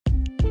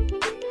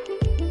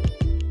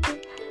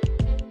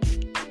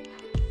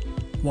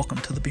Welcome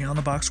to the Beyond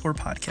the Box Score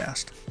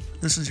podcast.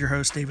 This is your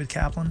host, David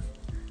Kaplan.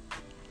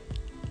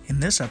 In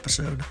this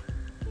episode,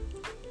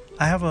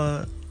 I have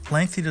a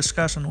lengthy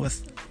discussion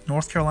with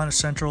North Carolina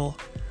Central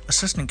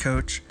assistant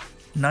coach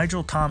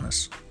Nigel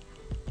Thomas.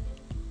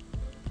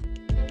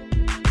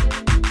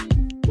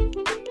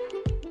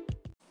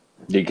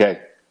 DK.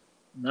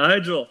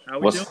 Nigel, how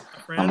we doing,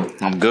 my friend?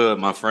 I'm good,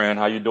 my friend.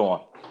 How you doing?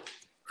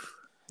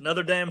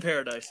 Another day in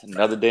paradise.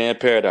 Another day in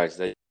paradise.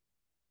 I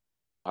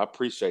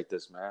appreciate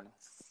this, man.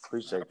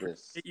 Appreciate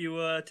this.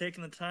 You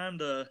taking the time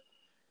to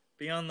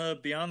be on the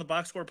Beyond the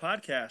Box Score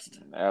podcast.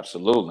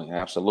 Absolutely. I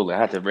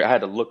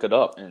had to look it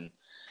up and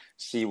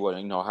see what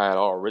how it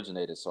all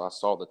originated. So I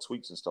saw the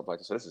tweets and stuff like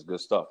this. So this is good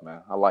stuff,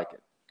 man. I like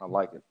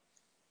it.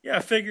 Yeah,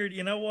 I figured,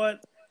 you know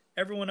what?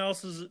 Everyone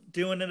else is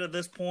doing it at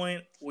this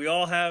point. We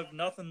all have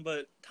nothing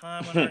but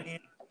time on our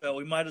hands, so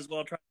we might as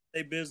well try to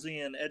stay busy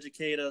and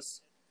educate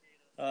us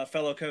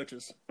fellow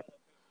coaches.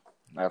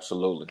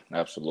 Absolutely.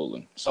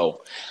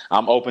 So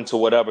I'm open to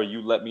whatever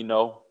you let me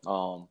know.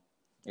 Our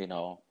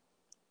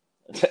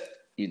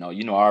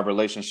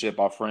relationship,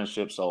 our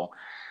friendship. So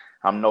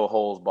I'm no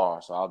holds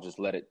bar. So I'll just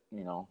let it.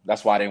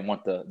 That's why I didn't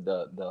want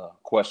the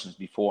questions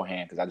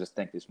beforehand, because I just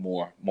think it's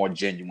more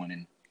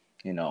genuine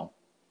and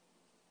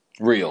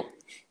real.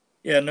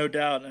 Yeah, no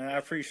doubt, and I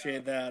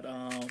appreciate that.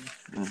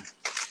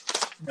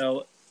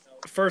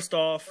 First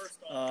off,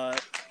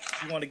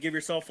 you want to give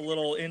yourself a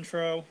little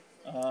intro.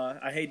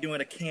 I hate doing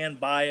a canned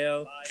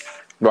bio.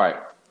 Right.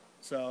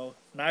 So,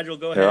 Nigel,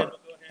 go ahead.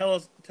 Tell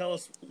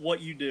us what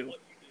you do.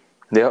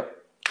 Yep.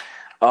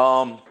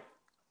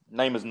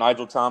 Name is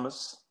Nigel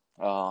Thomas.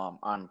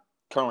 I'm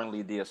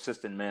currently the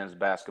assistant men's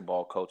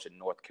basketball coach at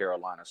North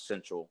Carolina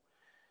Central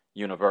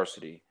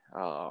University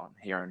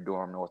here in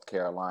Durham, North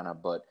Carolina.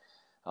 But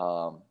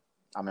I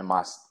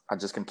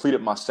just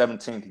completed my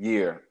 17th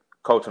year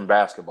coaching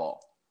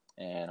basketball,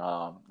 and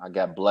I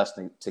got blessed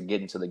to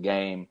get into the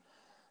game.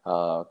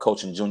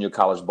 Coaching junior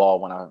college ball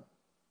when I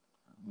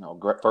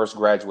first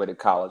graduated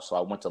college. So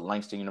I went to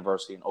Langston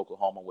University in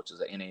Oklahoma, which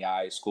is an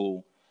NAIA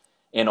school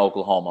in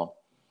Oklahoma.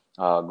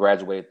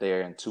 Graduated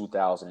there in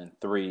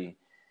 2003.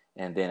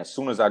 And then as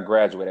soon as I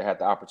graduated, I had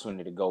the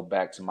opportunity to go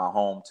back to my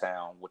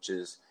hometown, which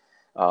is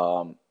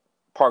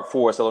Park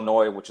Forest,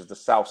 Illinois, which is the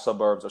south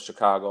suburbs of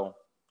Chicago.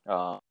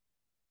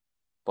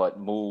 But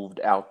moved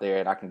out there,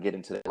 and I can get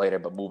into that later,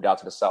 but moved out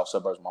to the south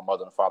suburbs. My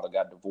mother and father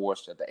got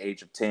divorced at the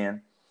age of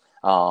 10.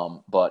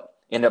 But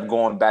ended up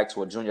going back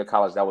to a junior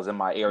college that was in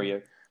my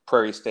area.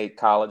 Prairie State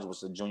College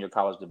was a junior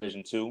college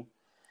Division II.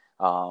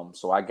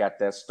 So I got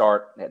that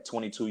start at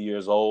 22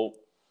 years old,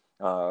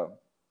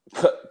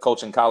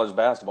 coaching college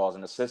basketball as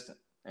an assistant.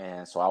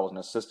 And so I was an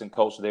assistant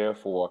coach there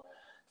for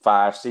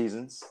 5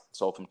 seasons.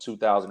 So from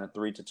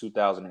 2003 to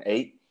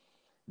 2008.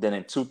 Then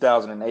in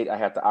 2008, I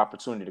had the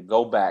opportunity to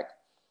go back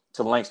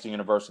to Langston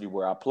University,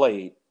 where I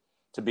played,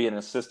 to be an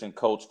assistant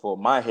coach for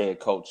my head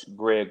coach,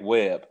 Greg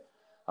Webb.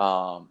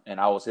 And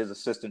I was his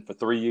assistant for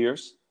 3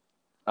 years.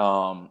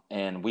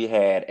 And we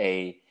had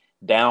a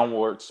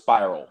downward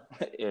spiral,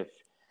 if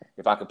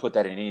I could put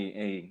that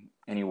in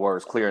any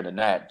words clearer than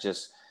that.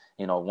 Just,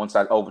 once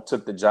I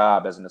overtook the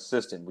job as an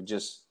assistant,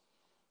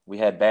 we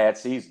had bad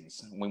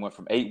seasons. We went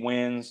from 8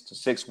 wins to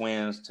 6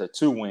 wins to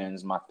 2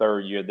 wins my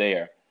third year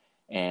there.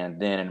 And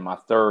then in my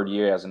third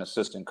year as an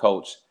assistant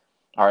coach,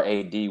 our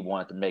AD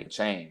wanted to make a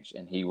change,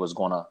 and he was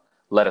going to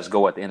let us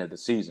go at the end of the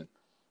season.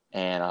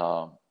 And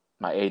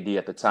my AD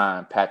at the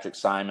time, Patrick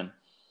Simon,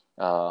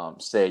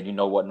 said, "You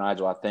know what,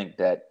 Nigel, I think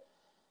that,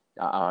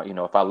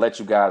 if I let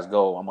you guys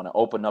go, I'm going to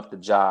open up the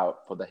job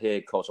for the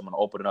head coach. I'm going to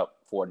open it up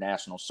for a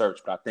national search,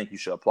 but I think you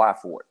should apply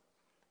for it."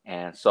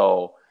 And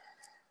so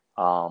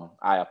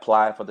I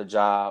applied for the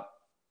job.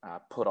 I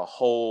put a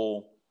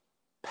whole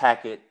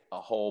packet, a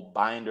whole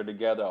binder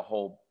together, a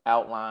whole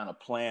outline, a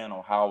plan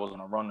on how I was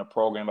going to run the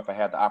program if I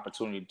had the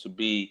opportunity to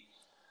be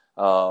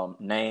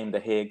named the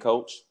head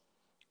coach.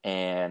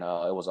 And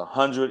it was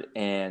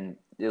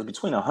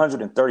between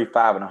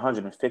 135 and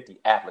 150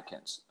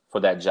 applicants for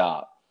that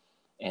job.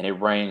 And it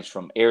ranged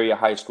from area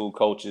high school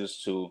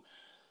coaches to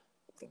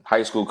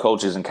high school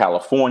coaches in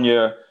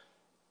California,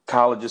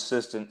 college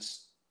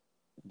assistants,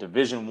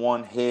 Division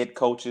I head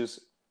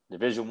coaches,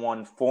 Division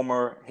I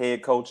former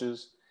head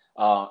coaches.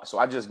 So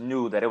I just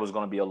knew that it was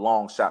going to be a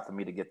long shot for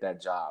me to get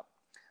that job.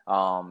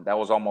 That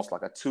was almost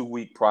like a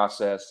 2-week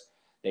process.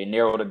 They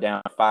narrowed it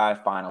down to 5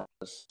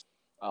 finalists.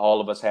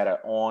 All of us had an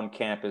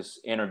on-campus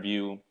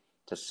interview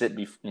to sit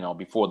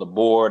before the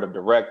board of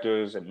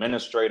directors,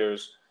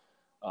 administrators,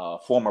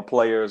 former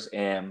players.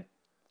 And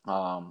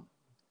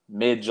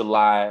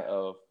mid-July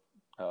of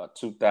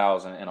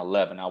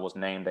 2011, I was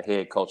named the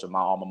head coach of my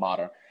alma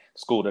mater,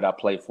 school that I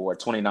played for at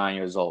 29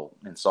 years old.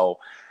 And so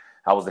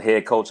I was the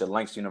head coach at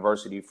Langston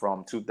University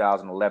from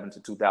 2011 to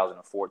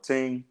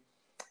 2014.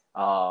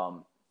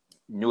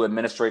 New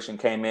administration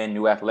came in,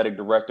 new athletic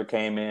director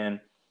came in,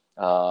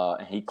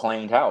 and he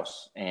cleaned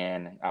house.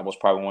 And I was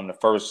probably one of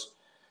the first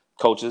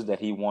coaches that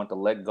he wanted to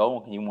let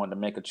go. He wanted to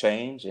make a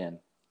change, and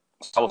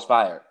I was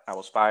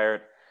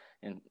fired.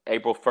 in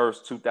April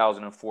 1st,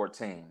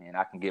 2014. And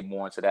I can get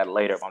more into that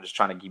later if I'm just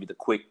trying to give you the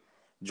quick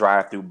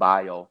drive-through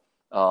bio.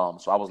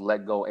 So I was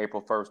let go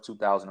April 1st,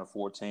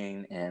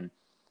 2014. And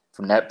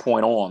from that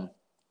point on,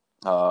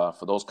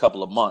 for those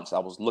couple of months, I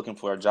was looking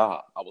for a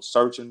job. I was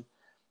searching,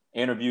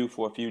 interviewed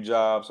for a few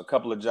jobs. A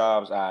couple of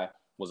jobs I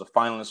was a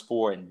finalist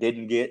for and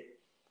didn't get.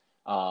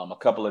 A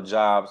couple of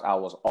jobs I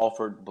was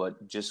offered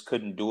but just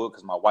couldn't do it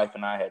because my wife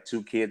and I had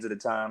 2 kids at the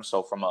time.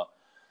 So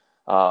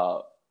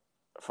uh,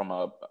 from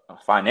a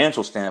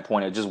financial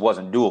standpoint, it just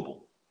wasn't doable.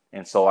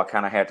 And so I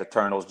kind of had to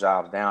turn those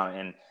jobs down.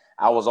 And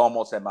I was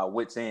almost at my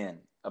wit's end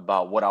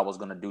about what I was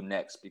going to do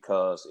next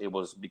because it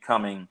was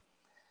becoming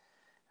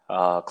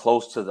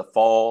close to the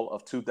fall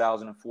of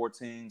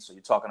 2014. So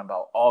you're talking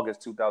about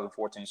August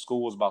 2014.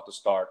 School was about to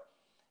start.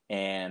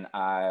 And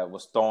I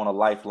was throwing a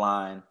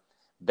lifeline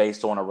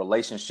based on a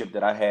relationship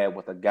that I had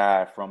with a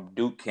guy from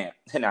Duke camp.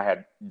 And I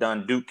had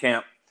done Duke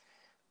camp,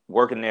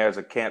 working there as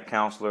a camp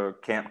counselor,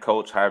 camp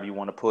coach, however you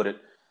want to put it,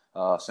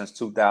 since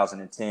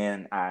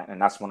 2010.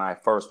 And that's when I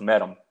first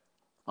met him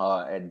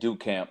at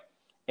Duke camp.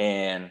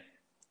 And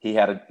he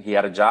had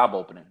a job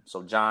opening.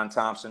 So John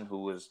Thompson,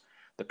 who is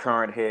the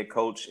current head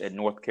coach at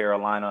North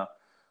Carolina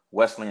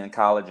Wesleyan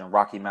College in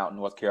Rocky Mount,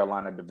 North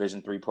Carolina,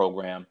 Division III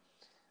program,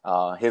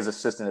 his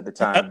assistant at the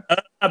time.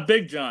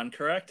 Big John,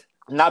 correct?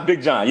 Not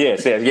Big John,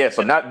 yes.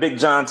 So not Big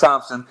John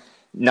Thompson,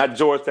 not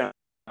Georgetown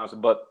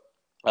Thompson, but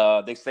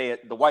they say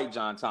it the white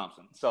John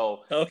Thompson.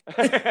 So,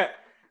 okay.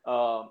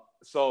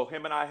 So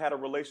him and I had a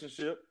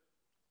relationship,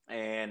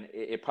 and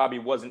it probably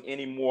wasn't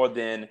any more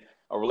than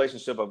a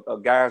relationship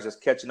of guys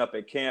just catching up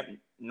at camp,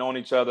 knowing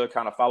each other,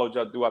 kind of followed each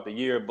other throughout the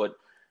year, but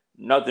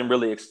nothing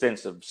really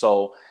extensive.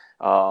 So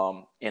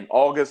in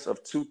August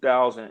of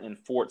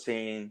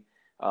 2014,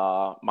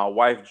 my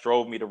wife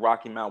drove me to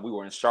Rocky Mount. We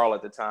were in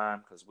Charlotte at the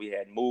time because we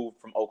had moved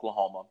from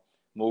Oklahoma,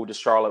 moved to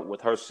Charlotte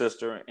with her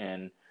sister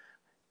and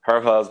her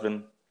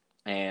husband.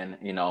 And,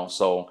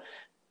 so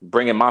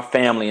bringing my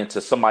family into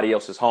somebody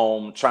else's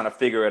home, trying to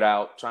figure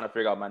out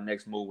my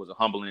next move was a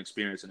humbling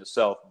experience in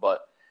itself.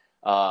 But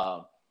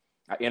I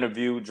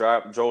interviewed,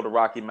 drove to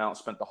Rocky Mount,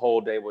 spent the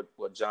whole day with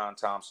John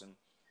Thompson,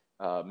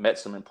 met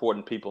some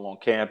important people on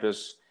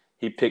campus.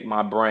 He picked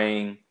my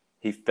brain.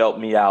 He felt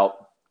me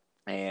out.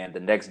 And the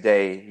next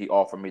day, he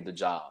offered me the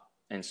job.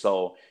 And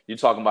so you're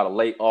talking about a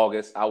late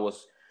August. I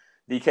was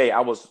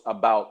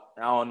about,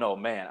 I don't know,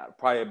 man,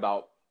 probably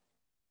about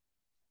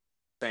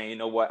saying, you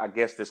know what, I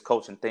guess this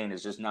coaching thing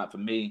is just not for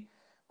me.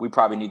 We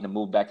probably need to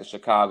move back to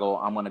Chicago.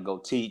 I'm going to go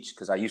teach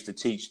because I used to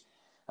teach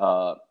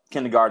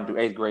kindergarten through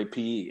 8th grade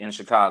PE in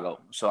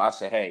Chicago. So I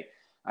said, hey,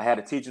 I had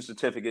a teaching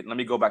certificate. Let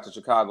me go back to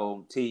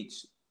Chicago,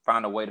 teach,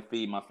 find a way to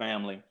feed my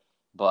family.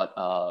 But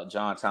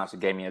John Thompson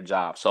gave me a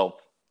job. So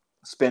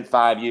spent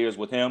 5 years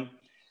with him,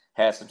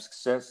 had some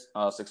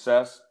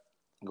success,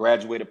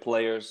 graduated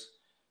players,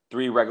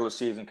 3 regular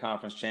season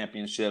conference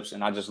championships,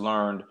 and I just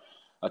learned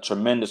a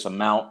tremendous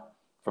amount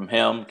from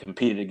him.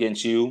 Competed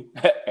against you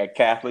at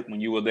Catholic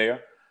when you were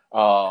there.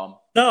 No,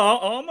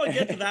 I'm gonna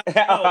get to that.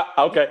 No,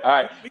 okay, all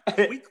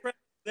right. We crashed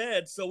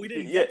bed, so we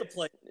didn't get to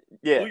play.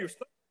 Yeah, we were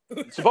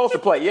supposed to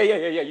play. Yeah.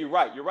 You're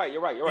right.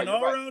 In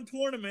our own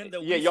tournament.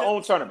 Your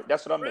own tournament.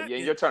 That's what I meant. Yeah,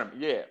 in your tournament.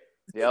 Yeah.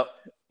 Yep.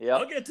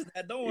 I'll get to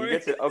that. Don't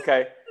worry.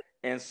 Okay.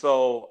 And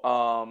so,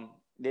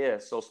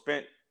 so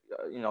spent,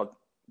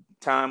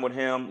 time with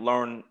him,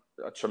 learned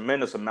a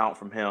tremendous amount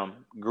from him,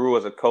 grew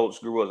as a coach,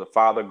 grew as a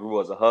father,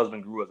 grew as a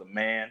husband, grew as a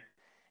man.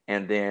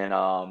 And then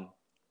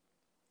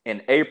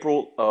in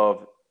April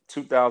of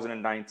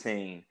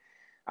 2019,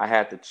 I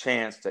had the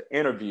chance to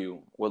interview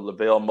with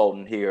LaVelle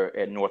Moulton here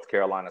at North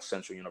Carolina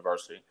Central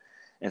University.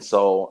 And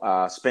so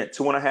I spent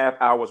 2.5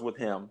 hours with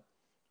him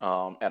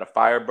at a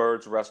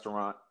Firebirds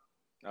restaurant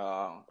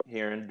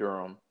here in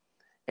Durham,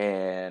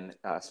 and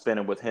spent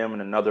it with him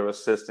and another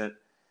assistant.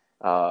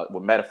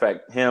 Matter of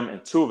fact, him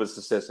and 2 of his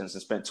assistants,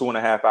 and spent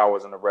 2.5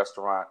 hours in the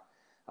restaurant.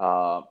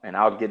 And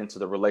I'll get into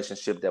the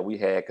relationship that we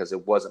had because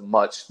it wasn't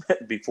much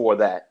before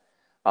that.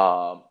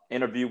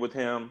 Interview with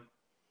him.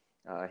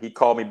 He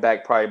called me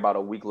back probably about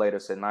a week later,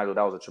 said, Nigel,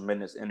 that was a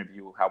tremendous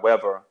interview.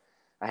 However,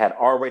 I had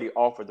already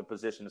offered the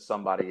position to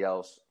somebody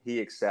else. He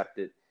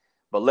accepted,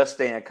 but let's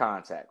stay in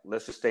contact.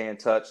 Let's just stay in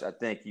touch. I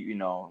think,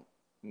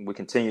 we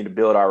continue to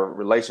build our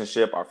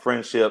relationship, our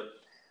friendship.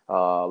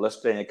 Let's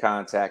stay in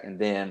contact. And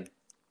then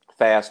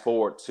fast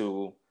forward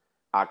to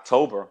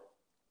October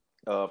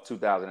of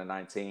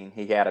 2019,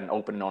 he had an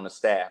opening on the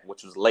staff,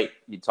 which was late.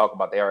 You talk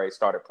about they already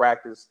started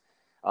practice.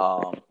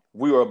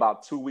 We were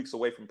about 2 weeks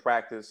away from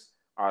practice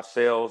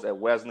ourselves at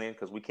Wesleyan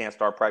because we can't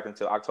start practice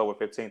until October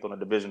 15th on the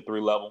Division III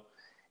level.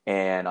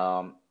 And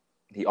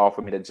he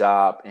offered me the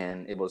job,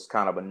 and it was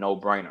kind of a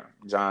no-brainer.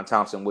 John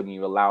Thompson wouldn't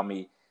even allow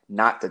me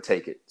not to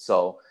take it.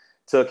 So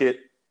took it,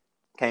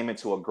 came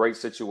into a great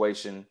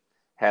situation,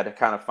 had to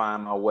kind of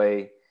find my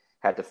way,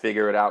 had to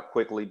figure it out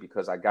quickly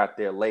because I got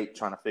there late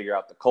trying to figure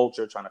out the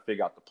culture, trying to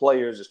figure out the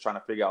players, just trying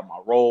to figure out my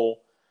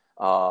role,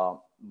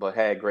 but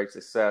had great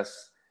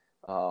success.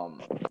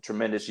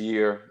 Tremendous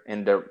year,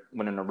 ended up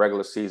winning the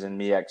regular season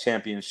MEAC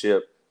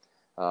championship,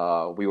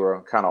 We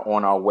were kind of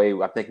on our way.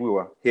 I think we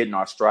were hitting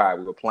our stride.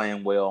 We were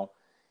playing well.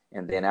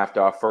 And then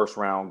after our first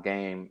round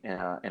game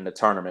in the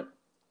tournament,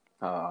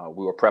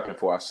 we were prepping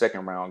for our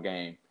second round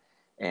game.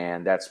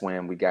 And that's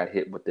when we got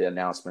hit with the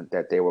announcement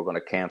that they were going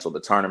to cancel the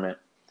tournament.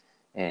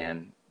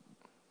 And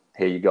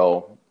here you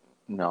go,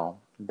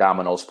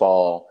 dominoes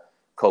fall,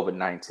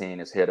 COVID-19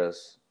 has hit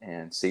us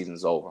and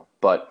season's over.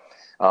 But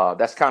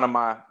that's kind of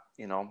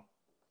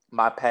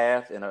my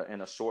path in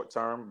a short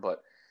term,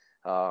 but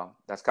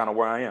that's kind of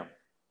where I am.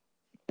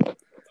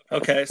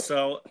 Okay,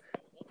 so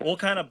we'll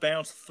kind of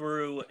bounce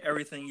through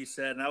everything you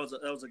said, and that was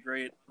a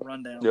great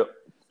rundown. Yep.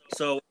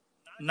 So,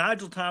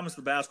 Nigel Thomas,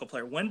 the basketball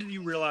player, when did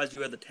you realize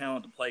you had the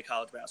talent to play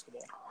college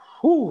basketball?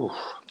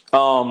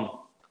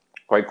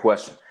 Great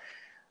question.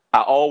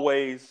 I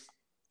always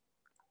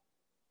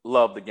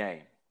loved the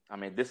game. I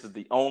mean, this is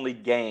the only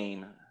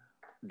game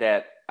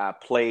that I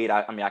played.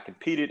 I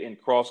competed in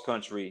cross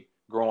country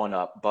growing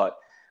up, but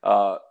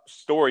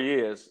story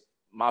is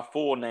my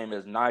full name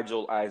is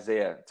Nigel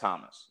Isaiah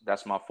Thomas.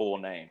 That's my full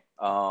name.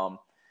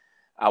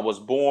 I was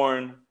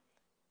born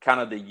kind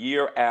of the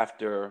year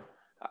after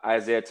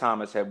Isaiah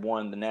Thomas had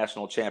won the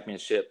national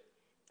championship.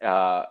 He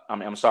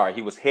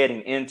was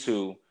heading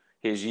into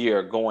his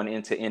year going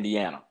into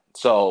Indiana.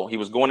 So he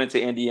was going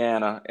into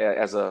Indiana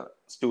as a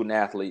student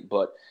athlete,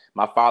 but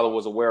my father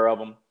was aware of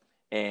him.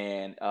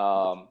 And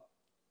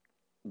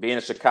being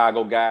a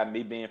Chicago guy,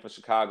 me being from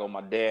Chicago,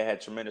 my dad had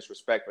tremendous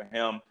respect for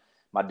him.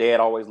 My dad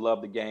always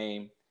loved the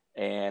game.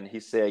 And he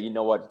said, you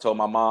know what? He told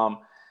my mom,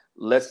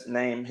 let's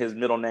name his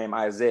middle name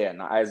Isaiah.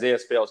 Now, Isaiah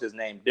spells his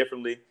name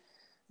differently.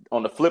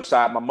 On the flip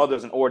side, my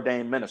mother's an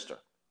ordained minister.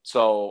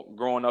 So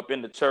growing up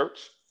in the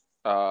church,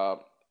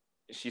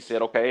 she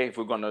said, okay, if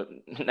we're going to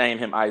name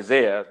him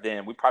Isaiah,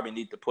 then we probably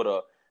need to put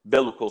a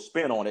biblical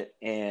spin on it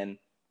and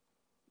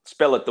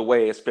spell it the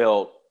way it's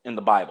spelled in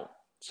the Bible.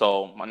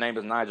 So my name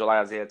is Nigel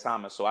Isaiah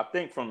Thomas. So I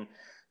think from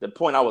the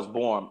point I was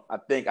born, I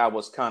think I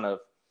was kind of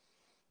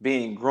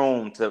being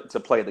groomed to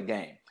play the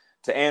game.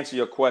 To answer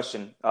your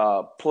question,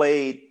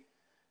 played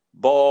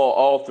ball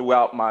all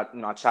throughout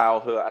my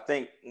childhood. I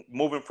think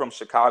moving from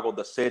Chicago,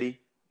 the city,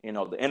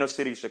 the inner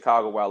city of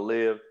Chicago where I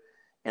live,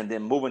 and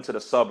then moving to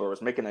the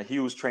suburbs, making a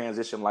huge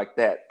transition like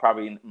that,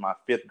 probably in my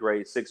 5th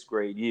grade, 6th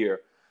grade year,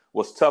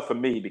 was tough for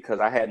me because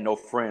I had no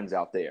friends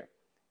out there.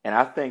 And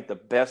I think the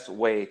best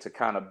way to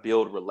kind of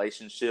build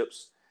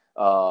relationships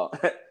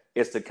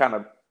is to kind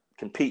of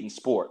compete in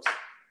sports.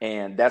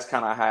 And that's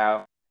kind of how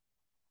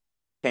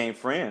we became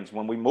friends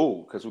when we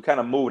moved, because we kind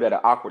of moved at an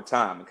awkward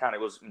time. It kind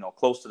of was,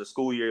 close to the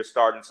school year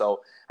starting. So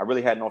I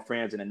really had no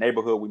friends in the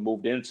neighborhood we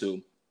moved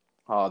into.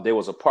 There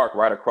was a park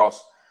right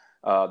across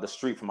the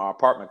street from our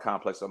apartment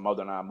complex that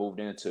mother and I moved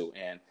into.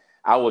 And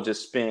I would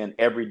just spend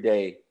every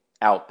day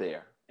out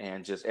there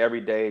and just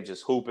every day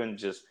just hooping,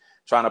 just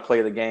trying to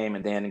play the game.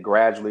 And then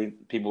gradually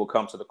people would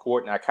come to the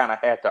court, and I kind of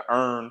had to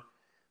earn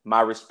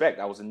my respect.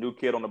 I was a new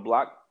kid on the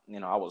block.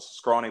 I was a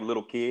scrawny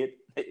little kid.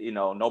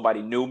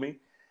 Nobody knew me,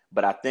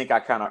 but I think I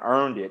kind of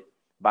earned it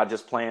by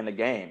just playing the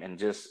game and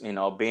just,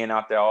 being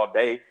out there all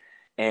day.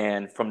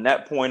 And from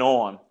that point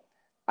on,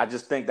 I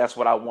just think that's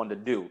what I wanted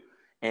to do.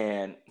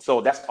 And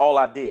so that's all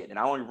I did. And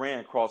I only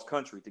ran cross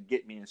country to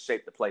get me in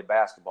shape to play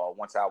basketball.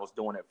 Once I was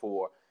doing it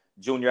for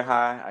junior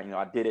high,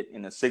 I did it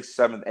in the 6th,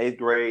 7th, 8th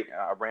grade.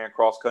 I ran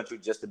cross country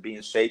just to be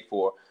in shape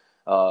for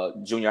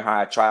junior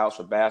high tryouts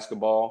for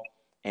basketball.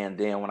 And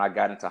then when I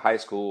got into high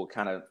school,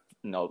 kind of,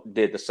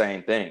 did the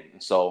same thing.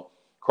 So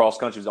cross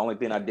country is the only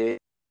thing I did.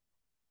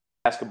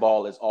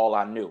 Basketball is all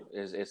I knew.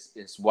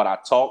 It's what I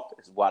talked.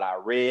 It's what I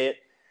read.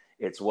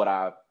 It's what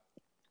I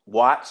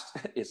watched.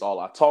 It's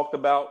all I talked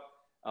about.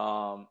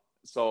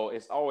 So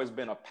it's always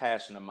been a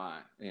passion of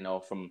mine,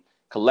 from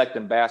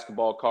collecting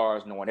basketball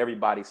cards, knowing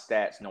everybody's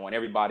stats, knowing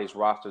everybody's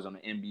rosters on the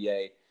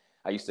NBA.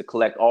 I used to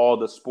collect all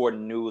the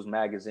sporting news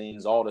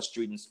magazines, all the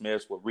Street and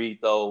Smiths, would read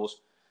those.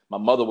 My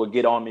mother would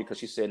get on me because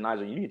she said,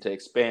 Nigel, you need to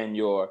expand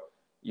your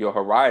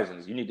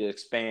horizons. You need to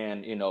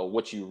expand,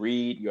 what you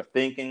read, your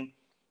thinking.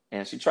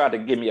 And she tried to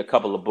give me a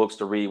couple of books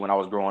to read when I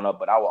was growing up,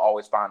 but I would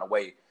always find a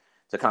way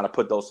to kind of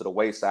put those to the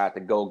wayside to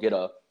go get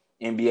a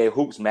NBA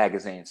Hoops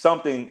magazine,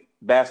 something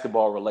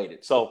basketball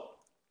related. So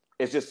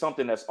it's just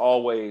something that's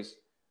always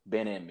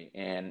been in me.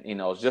 And,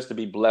 it's just to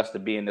be blessed to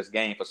be in this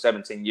game for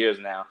 17 years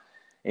now.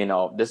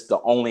 This is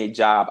the only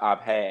job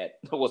I've had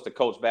was to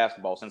coach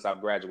basketball since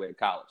I've graduated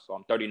college. So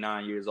I'm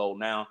 39 years old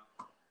now,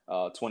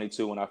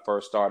 22 when I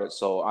first started.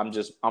 So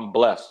I'm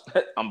blessed.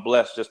 I'm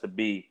blessed just to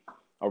be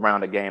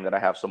around a game that I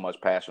have so much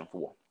passion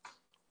for.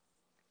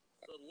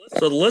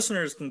 So the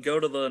listeners can go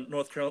to the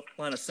North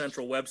Carolina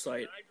Central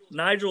website.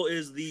 Nigel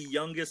is the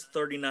youngest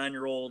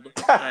 39-year-old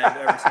I've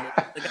ever seen.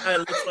 The guy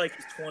looks like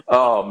he's 20.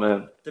 Oh,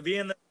 man. To be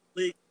in the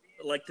league,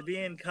 to be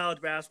in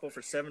college basketball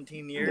for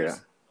 17 years, yeah.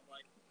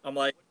 I'm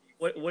like,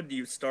 what do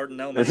you start in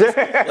elementary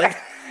school?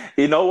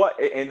 You know what?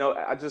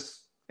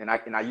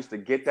 I used to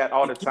get that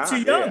all the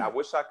time. Yeah, I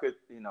wish I could,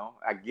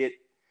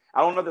 I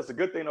don't know if that's a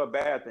good thing or a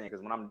bad thing,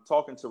 because when I'm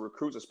talking to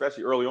recruits,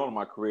 especially early on in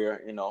my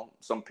career,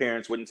 some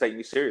parents wouldn't take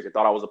me serious. They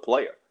thought I was a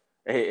player,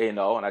 and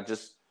I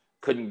just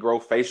couldn't grow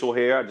facial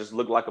hair. I just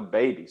looked like a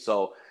baby.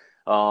 So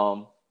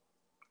I'll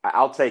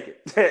take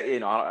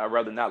it. I'd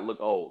rather not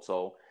look old.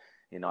 So,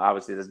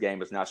 obviously this game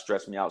has not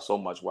stressed me out so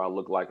much where I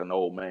look like an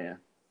old man.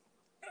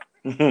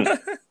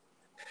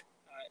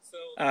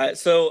 All right,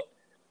 so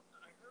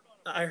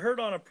I heard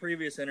on a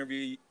previous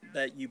interview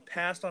that you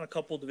passed on a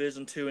couple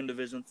Division II and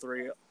Division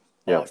III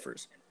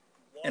offers,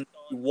 and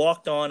you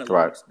walked on at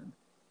Langston.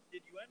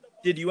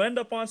 Did you end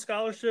up on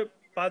scholarship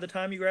by the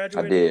time you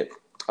graduated? I did.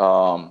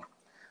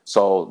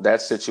 So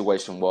that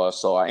situation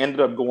was, I ended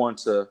up going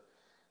to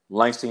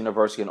Langston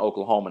University in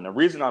Oklahoma. And the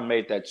reason I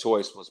made that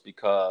choice was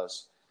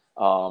because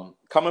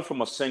coming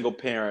from a single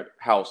parent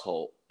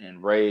household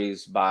and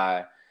raised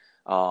by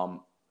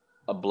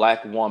a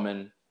Black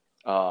woman,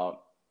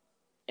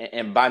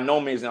 and by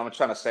no means, I'm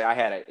trying to say I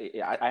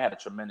had a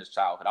tremendous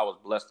childhood. I was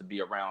blessed to be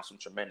around some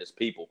tremendous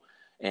people.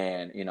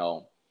 And,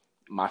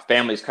 my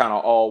family's kind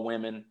of all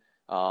women.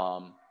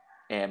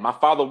 And my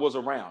father was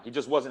around. He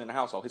just wasn't in the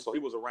household. So he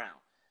was around.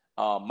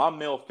 My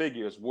male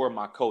figures were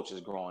my coaches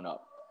growing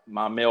up.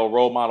 My male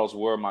role models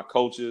were my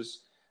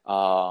coaches.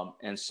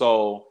 And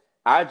so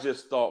I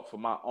just thought for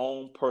my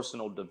own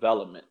personal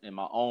development and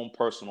my own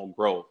personal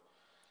growth,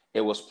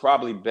 it was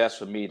probably best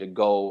for me to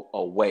go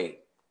away,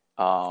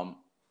 far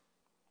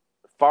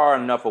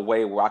enough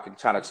away where I could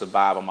try to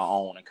survive on my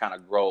own and kind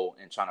of grow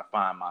and trying to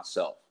find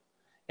myself.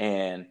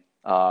 And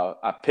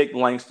I picked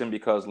Langston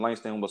because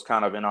Langston was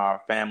kind of in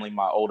our family.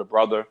 My older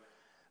brother,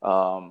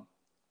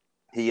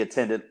 he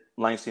attended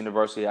Langston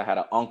University. I had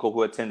an uncle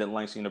who attended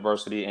Langston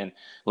University, and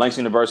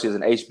Langston University is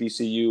an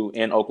HBCU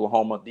in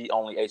Oklahoma, the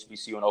only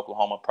HBCU in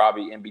Oklahoma,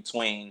 probably in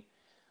between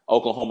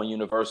Oklahoma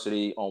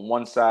University on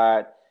one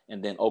side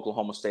and then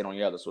Oklahoma State on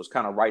the other. So it's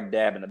kind of right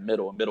dab in the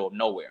middle of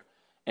nowhere.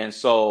 And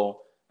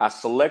so I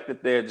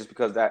selected there just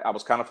because that I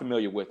was kind of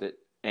familiar with it.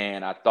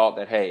 And I thought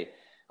that, hey,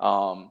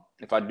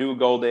 if I do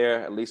go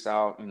there, at least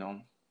I'll,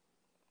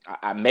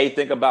 I may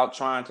think about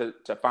trying to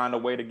find a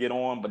way to get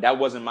on, but that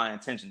wasn't my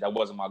intention. That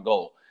wasn't my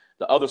goal.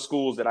 The other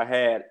schools that I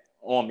had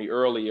on me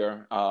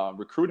earlier,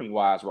 recruiting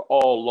wise, were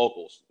all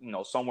locals,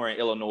 somewhere in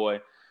Illinois,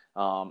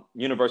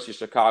 University of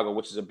Chicago,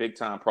 which is a big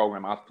time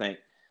program, I think,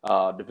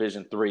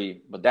 Division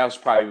III, but that was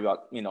probably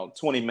about,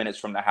 20 minutes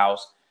from the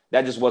house.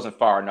 That just wasn't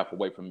far enough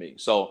away from me.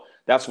 So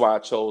that's why I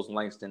chose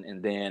Langston.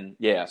 And then,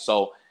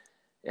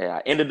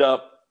 I ended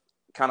up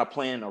kind of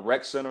playing a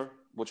rec center,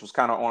 which was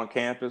kind of on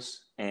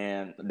campus.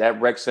 And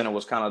that rec center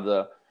was kind of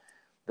the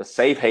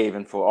safe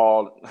haven for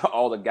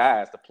all the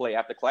guys to play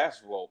after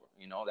classes were over.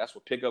 That's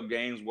what pickup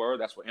games were.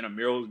 That's what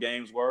intramurals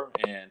games were.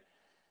 And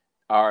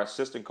our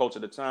assistant coach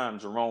at the time,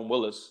 Jerome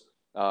Willis,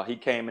 he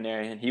came in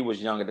there and he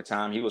was young at the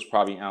time. He was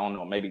probably,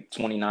 maybe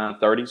 29,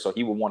 30. So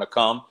he would want to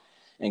come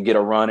and get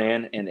a run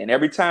in. And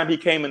every time he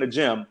came in the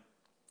gym,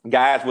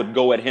 guys would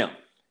go at him,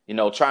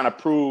 trying to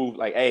prove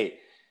like, hey,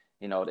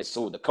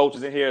 so the coach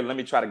is in here, let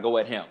me try to go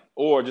at him.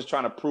 Or just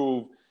trying to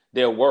prove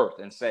their worth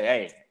and say,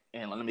 hey,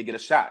 and let me get a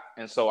shot.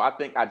 And so I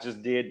think I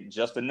just did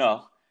just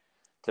enough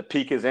to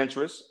pique his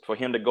interest for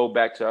him to go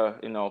back to,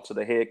 to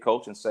the head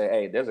coach and say,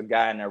 hey, there's a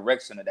guy in that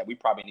rec center that we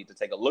probably need to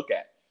take a look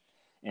at.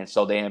 And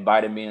so they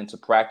invited me into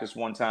practice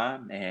one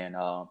time, and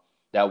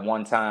that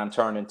one time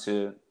turned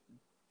into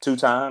 2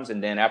 times.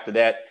 And then after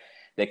that,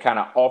 they kind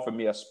of offered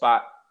me a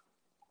spot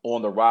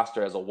on the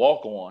roster as a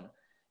walk-on.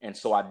 And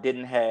so I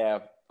didn't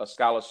have a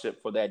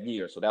scholarship for that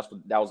year. So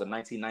that was a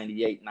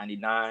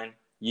 1998-99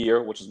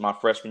 year, which is my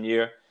freshman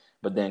year.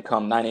 But then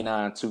come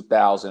 99,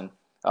 2000,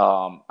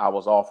 I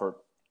was offered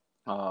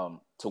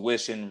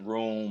tuition,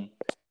 room.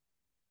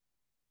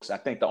 I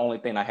think the only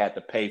thing I had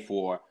to pay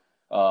for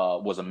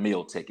was a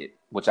meal ticket,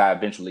 which I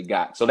eventually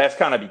got. So that's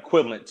kind of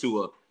equivalent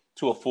to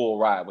a full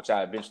ride, which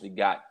I eventually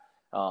got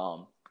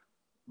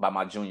by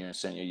my junior and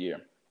senior year.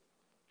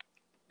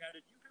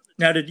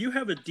 Now, did you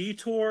have a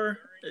detour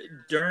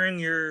during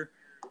your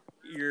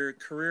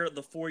career at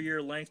the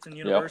 4-year Langston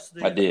University?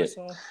 Yep, I did.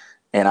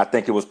 And I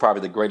think it was probably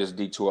the greatest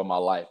detour of my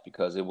life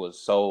because it was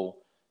so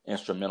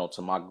instrumental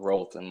to my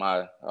growth and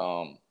my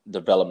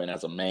development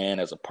as a man,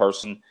 as a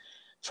person,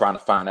 trying to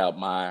find out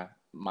my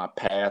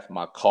path,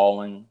 my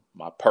calling,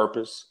 my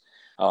purpose.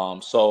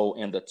 So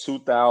in the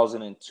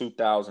 2000 and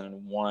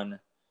 2001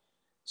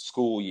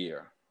 school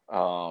year,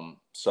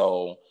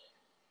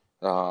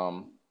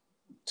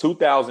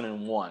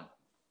 2001,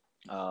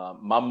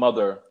 my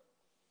mother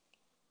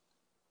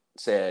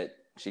said,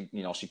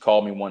 she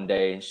called me one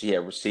day and she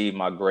had received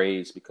my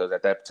grades because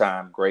at that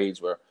time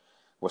grades were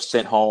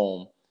sent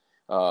home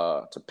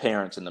to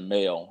parents in the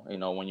mail,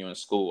 when you're in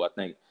school. I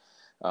think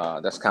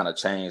that's kind of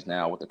changed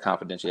now with the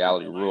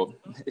confidentiality rule.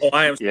 Oh,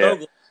 I am so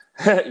glad.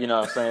 You know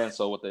what I'm saying?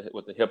 So with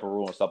the HIPAA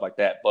rule and stuff like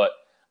that. But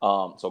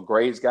so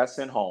grades got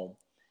sent home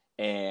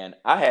and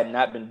I had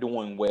not been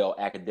doing well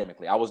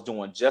academically. I was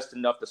doing just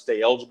enough to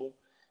stay eligible,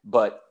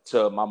 but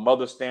to my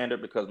mother's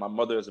standard, because my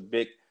mother is a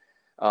big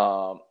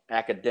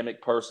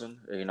academic person,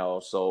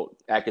 so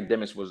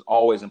academics was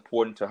always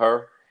important to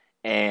her.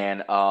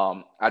 And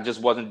I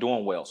just wasn't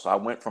doing well. So I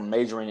went from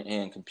majoring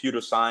in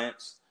computer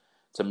science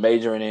to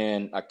majoring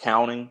in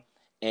accounting,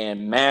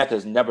 and math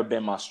has never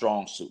been my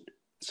strong suit.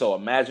 So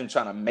imagine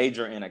trying to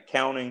major in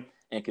accounting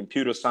and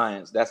computer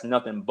science. That's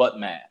nothing but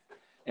math.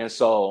 And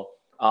so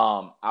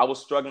I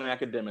was struggling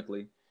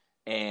academically,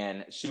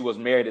 and she was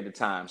married at the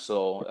time.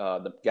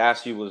 So the guy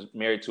she was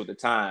married to at the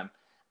time,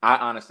 I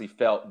honestly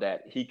felt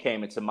that he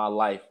came into my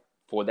life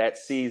for that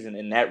season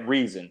and that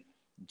reason,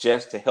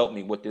 just to help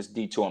me with this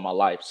detour in my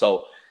life.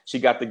 So she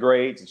got the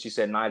grades, and she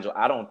said, Nigel,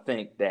 I don't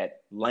think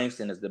that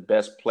Langston is the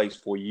best place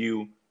for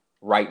you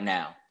right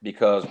now,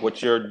 because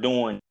what you're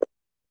doing,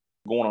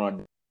 going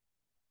on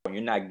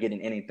you're not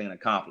getting anything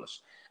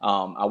accomplished.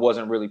 I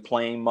wasn't really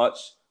playing much,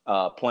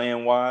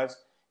 playing wise,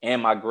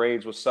 and my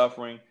grades were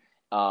suffering.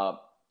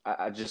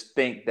 I just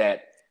think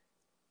that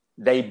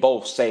they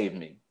both saved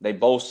me. They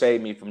both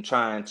saved me from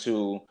trying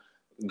to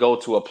go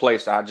to a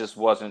place I just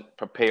wasn't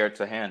prepared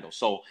to handle.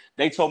 So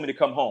they told me to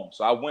come home.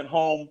 So I went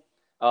home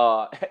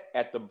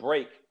at the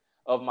break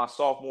of my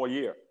sophomore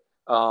year,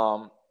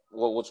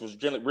 which was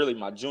really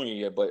my junior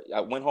year. But I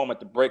went home at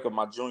the break of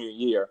my junior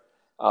year.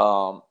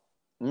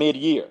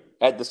 Mid-year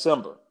at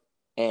December,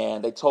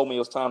 and they told me it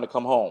was time to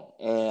come home.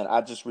 And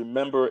I just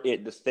remember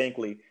it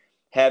distinctly,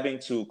 having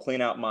to clean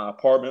out my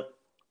apartment,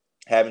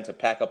 having to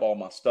pack up all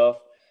my stuff,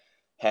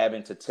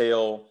 having to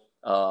tell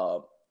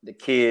the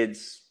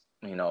kids,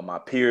 my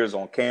peers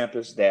on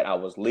campus that I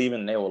was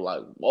leaving. They were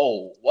like,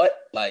 whoa, what?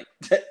 Like,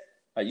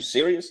 are you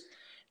serious?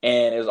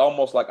 And it was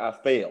almost like I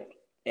failed,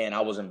 and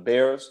I was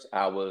embarrassed.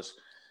 I was,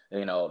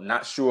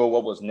 not sure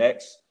what was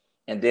next.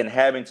 And then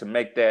having to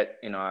make that,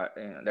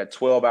 that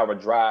 12-hour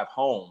drive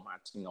home, I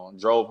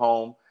drove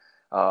home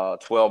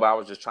 12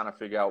 hours just trying to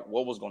figure out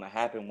what was going to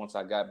happen once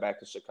I got back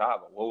to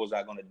Chicago. What was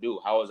I going to do?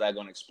 How was I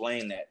going to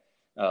explain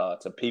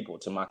that to people,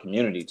 to my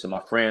community, to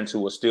my friends who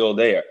were still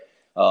there,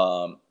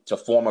 to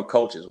former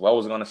coaches? What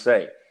was I going to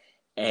say?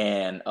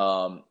 And,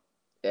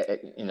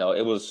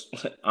 it was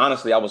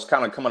honestly, I was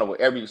kind of coming up with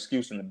every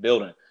excuse in the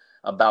building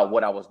about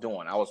what I was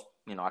doing.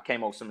 I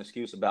came up with some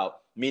excuse about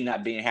me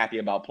not being happy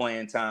about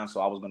playing time,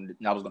 so I was going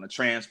to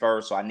transfer.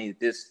 So I needed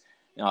this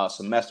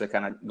semester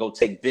kind of go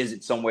take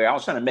visits somewhere. I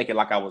was trying to make it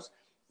like I was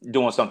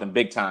doing something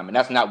big time, and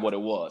that's not what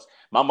it was.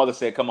 My mother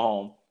said, "Come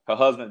home." Her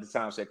husband at the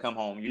time said, "Come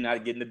home. You're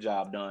not getting the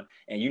job done,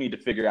 and you need to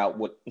figure out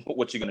what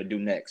you're going to do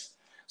next."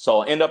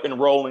 So I end up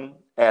enrolling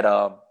at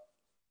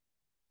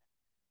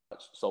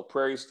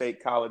Prairie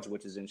State College,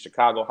 which is in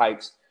Chicago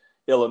Heights,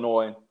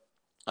 Illinois.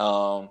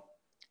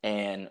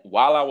 And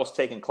while I was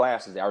taking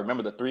classes, I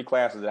remember the 3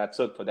 classes that I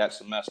took for that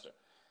semester.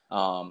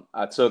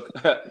 I took,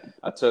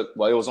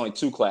 well, it was only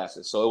 2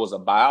 classes. So it was a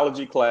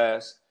biology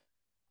class,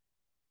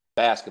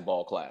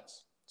 basketball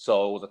class.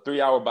 So it was a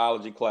 3-hour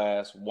biology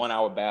class,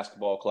 1-hour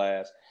basketball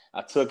class.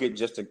 I took it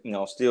just to,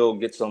 still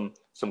get some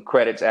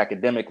credits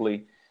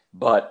academically.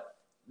 But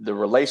the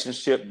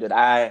relationship that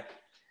I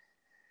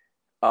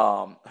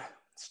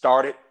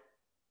started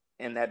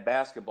in that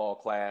basketball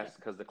class,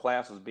 because the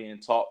class was being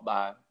taught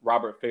by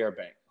Robert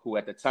Fairbank, who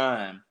at the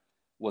time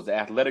was the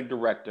athletic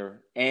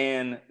director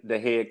and the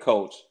head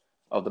coach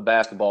of the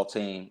basketball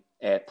team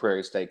at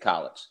Prairie State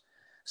College.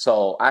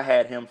 So I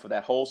had him for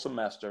that whole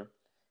semester.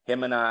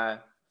 Him and I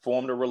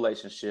formed a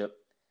relationship.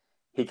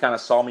 He kind of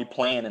saw me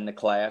playing in the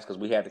class, because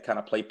we had to kind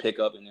of play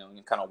pickup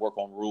and kind of work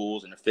on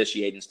rules and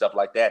officiating and stuff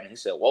like that. And he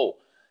said, whoa,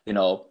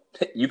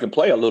 you can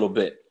play a little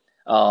bit.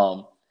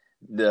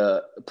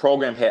 The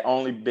program had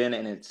only been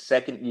in its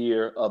 2nd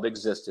year of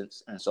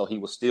existence, and so he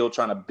was still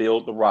trying to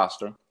build the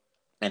roster.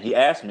 And he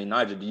asked me,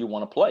 Nigel, do you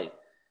want to play?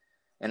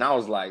 And I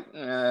was like,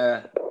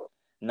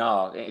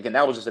 no. And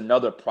that was just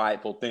another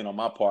prideful thing on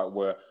my part,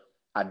 where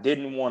I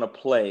didn't want to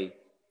play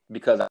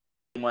because I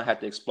didn't want to have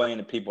to explain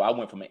to people I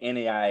went from an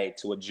NAIA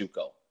to a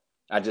JUCO.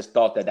 I just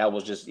thought that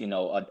was just,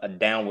 a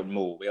downward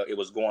move. It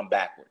was going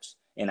backwards.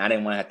 And I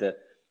didn't want to have to,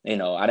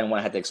 I didn't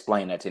want to have to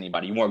explain that to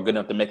anybody. You weren't good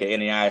enough to make an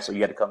NAIA, so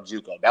you had to come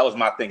JUCO. That was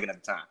my thinking at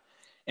the time.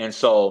 And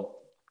so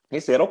he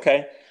said,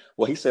 okay.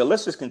 Well, he said,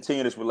 let's just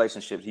continue this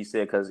relationship. He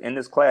said, because in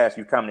this class,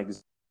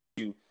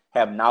 you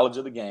have knowledge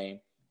of the game.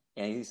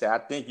 And he said, I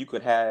think you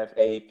could have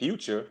a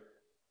future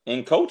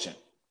in coaching.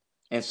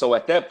 And so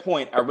at that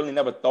point, I really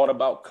never thought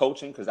about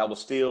coaching, because I was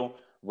still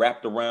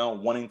wrapped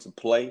around wanting to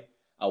play.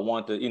 I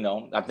want to,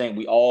 I think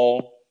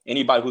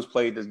anybody who's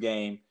played this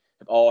game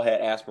have all had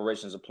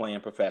aspirations of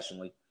playing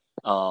professionally.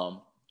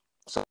 So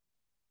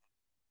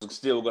it's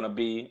still going to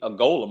be a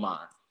goal of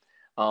mine.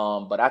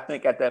 But I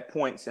think at that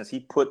point, since he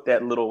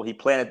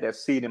planted that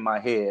seed in my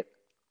head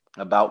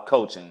about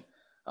coaching,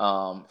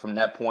 from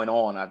that point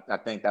on, I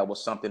think that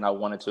was something I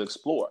wanted to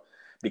explore,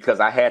 because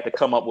I had to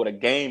come up with a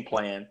game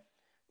plan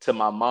to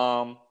my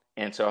mom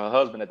and to her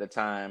husband at the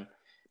time,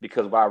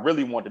 because what I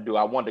really wanted to do,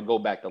 I wanted to go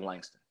back to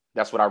Langston.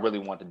 That's what I really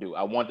wanted to do.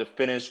 I wanted to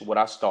finish what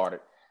I started.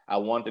 I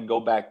wanted to go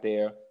back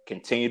there,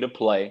 continue to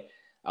play.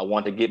 I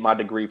wanted to get my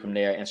degree from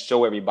there and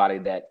show everybody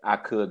that I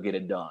could get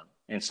it done.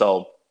 And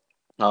so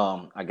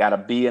I got a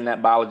B in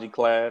that biology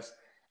class.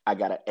 I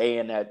got an A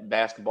in that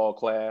basketball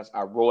class.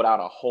 I wrote out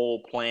a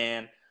whole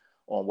plan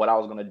on what I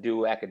was going to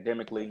do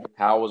academically,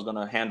 how I was going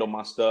to handle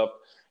my stuff,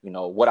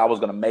 what I was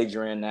going to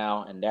major in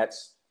now. And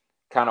that's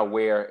kind of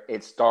where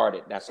it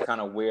started. That's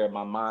kind of where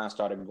my mind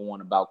started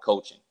going about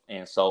coaching.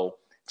 And so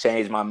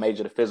changed my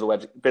major to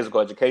physical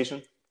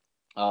education,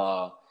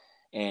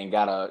 and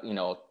got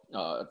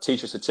a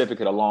teacher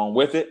certificate along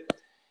with it.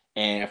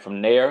 And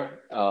from there,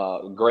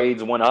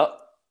 grades went up.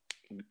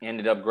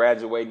 Ended up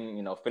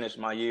graduating, finished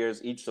my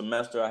years. Each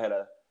semester I had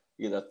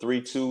either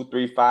 3.2,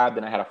 3.5,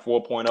 then I had a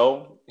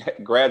 4.0.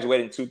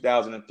 Graduated in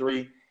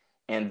 2003.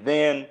 And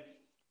then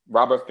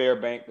Robert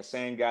Fairbank, the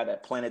same guy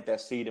that planted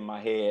that seed in my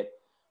head,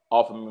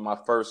 offered me my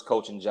first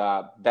coaching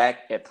job back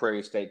at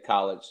Prairie State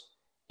College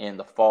in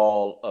the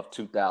fall of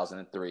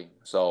 2003.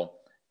 So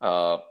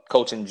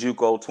coaching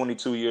JUCO,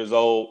 22 years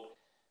old.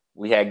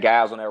 We had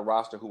guys on that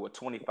roster who were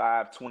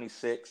 25,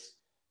 26.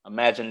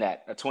 Imagine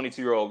that, a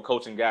 22-year-old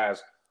coaching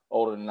guys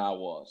older than I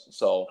was.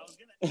 So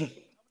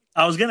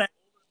I was gonna.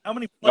 How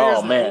many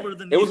players were older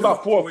than you? It was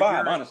about 4 or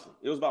 5. Honestly,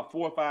 it was about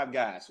 4 or 5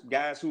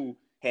 guys who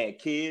had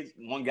kids.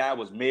 One guy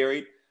was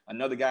married.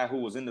 Another guy who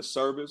was in the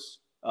service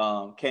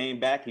came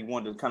back. He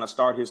wanted to kind of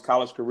start his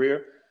college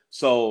career.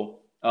 So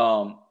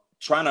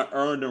trying to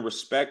earn the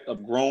respect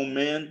of grown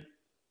men,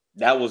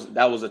 that was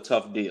a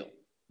tough deal.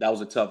 That was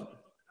a tough.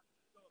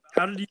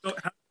 How did you go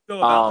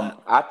about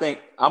that? I think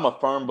I'm a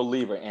firm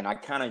believer, and I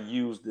kind of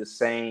used the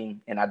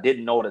same, and I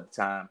didn't know it at the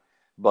time,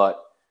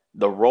 but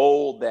the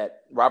role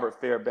that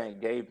Robert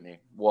Fairbank gave me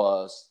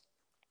was,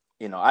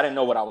 I didn't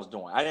know what I was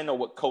doing. I didn't know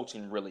what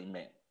coaching really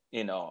meant.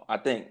 I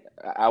think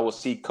I would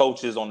see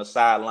coaches on the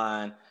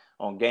sideline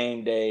on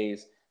game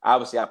days.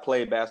 Obviously, I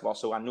played basketball,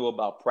 so I knew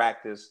about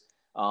practice.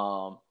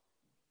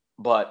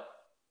 But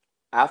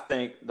I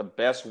think the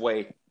best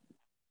way to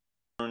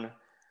earn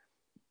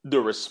the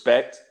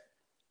respect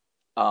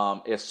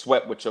is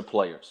sweat with your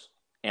players.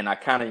 And I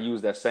kind of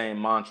use that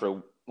same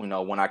mantra,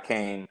 when I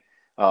came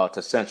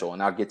to Central,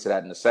 and I'll get to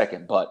that in a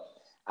second. But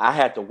I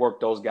had to work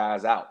those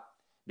guys out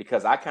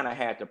because I kind of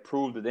had to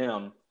prove to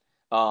them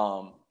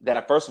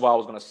that, first of all, I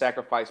was going to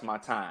sacrifice my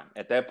time.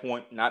 At that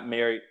point, not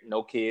married,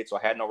 no kids, so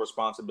I had no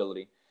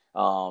responsibility.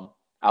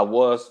 I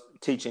was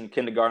teaching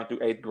kindergarten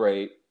through 8th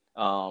grade,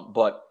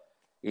 but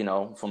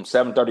from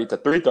 7:30 to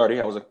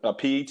 3:30, I was a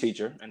PE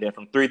teacher, and then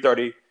from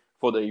 3:30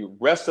 for the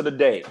rest of the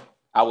day,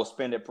 I would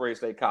spend at Prairie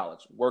State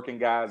College working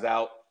guys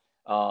out.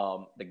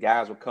 The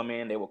guys would come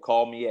in, they would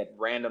call me at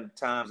random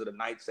times of the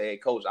night, say, "Hey,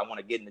 coach, I want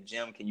to get in the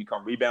gym. Can you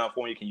come rebound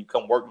for me? Can you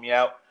come work me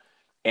out?"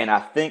 And I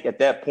think at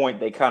that point,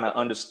 they kind of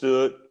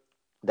understood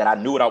that I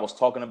knew what I was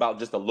talking about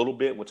just a little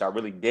bit, which I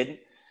really didn't.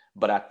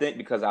 But I think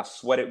because I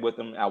sweated with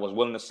them, I was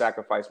willing to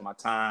sacrifice my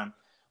time,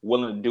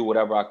 willing to do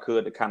whatever I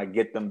could to kind of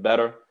get them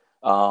better.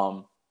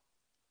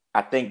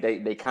 I think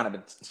they kind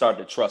of started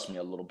to trust me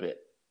a little bit.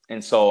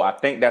 And so I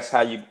think that's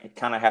how you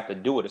kind of have to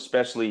do it,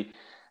 especially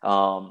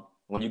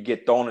when you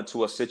get thrown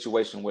into a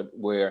situation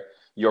where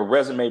your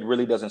resume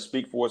really doesn't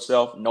speak for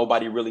itself.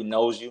 Nobody really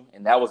knows you.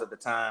 And that was at the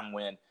time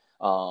when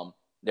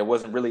there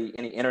wasn't really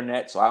any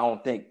internet. So I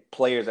don't think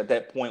players at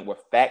that point were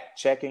fact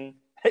checking,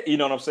 you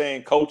know what I'm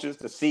saying, coaches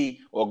to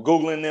see, or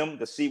Googling them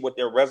to see what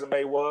their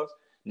resume was.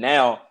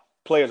 Now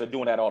players are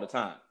doing that all the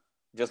time.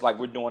 Just like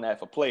we're doing that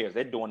for players,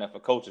 they're doing that for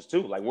coaches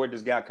too. Like, where did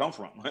this guy come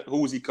from?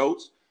 Who was he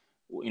coached?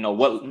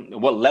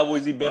 What level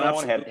has he been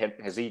on?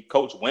 Has he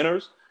coached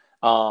winners?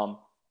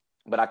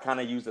 But I kind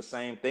of used the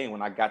same thing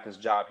when I got this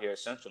job here at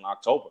Central in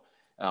October.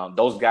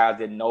 Those guys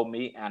didn't know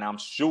me, and I'm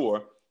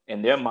sure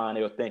in their mind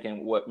they were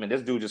thinking,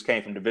 this dude just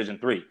came from Division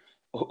III.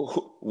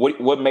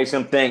 What makes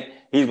him think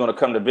he's going to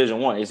come to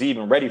Division I? Is he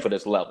even ready for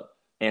this level?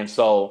 And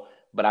so,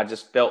 but I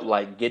just felt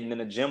like getting in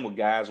the gym with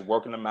guys,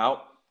 working them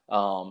out,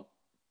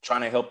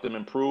 trying to help them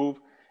improve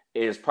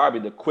is probably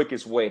the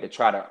quickest way to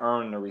try to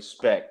earn the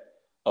respect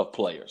of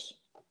players.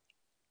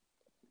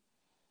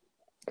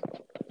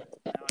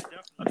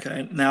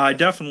 Okay. Now, I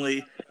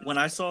definitely, when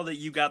I saw that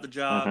you got the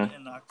job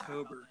in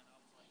October,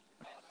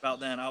 about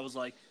then, I was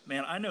like,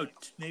 man, I know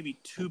maybe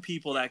 2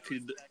 people that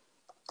could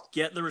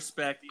get the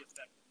respect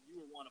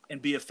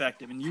and be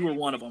effective, and you were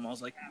one of them. I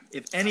was like,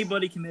 if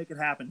anybody can make it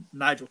happen,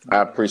 Nigel can.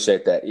 I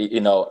appreciate that.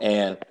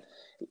 And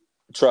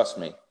trust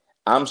me,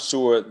 I'm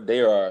sure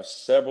there are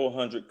several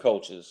hundred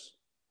coaches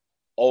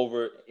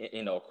over,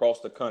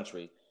 across the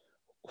country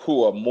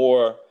who are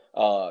more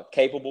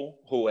capable,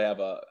 who have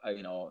a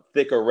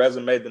thicker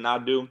resume than I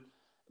do.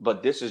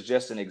 But this is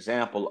just an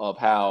example of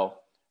how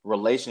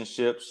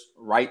relationships,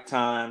 right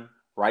time,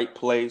 right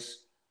place,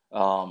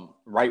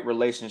 right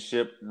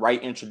relationship,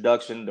 right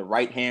introduction, the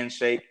right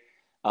handshake,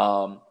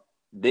 and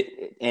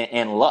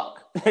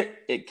luck,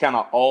 it kind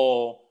of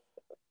all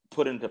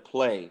put into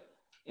play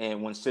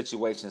when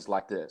situations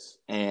like this.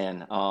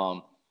 And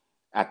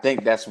I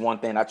think that's one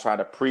thing I try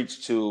to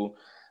preach to,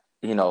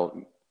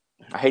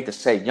 I hate to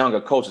say younger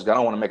coaches, I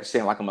don't want to make it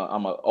seem like I'm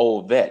an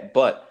old vet,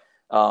 but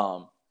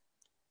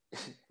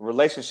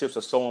relationships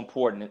are so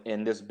important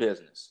in this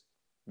business,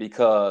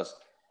 because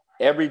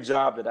every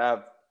job that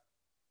I've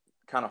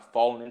kind of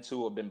fallen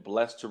into or been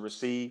blessed to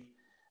receive,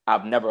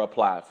 I've never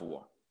applied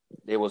for.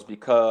 It was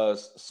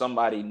because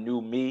somebody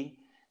knew me,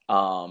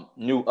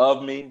 knew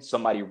of me,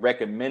 somebody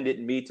recommended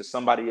me to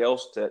somebody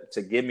else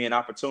to give me an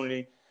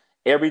opportunity.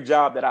 Every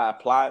job that I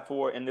applied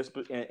for in this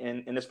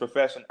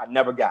profession, I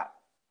never got.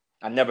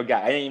 I never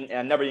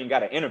even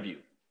got an interview.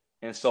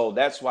 And so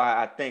that's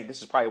why I think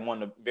this is probably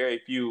one of the very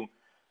few,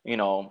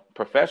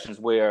 professions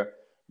where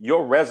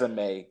your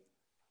resume,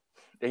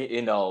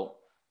 is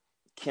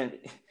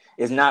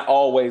not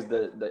always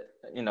the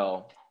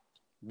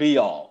be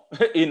all,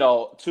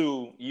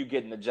 to you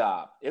getting the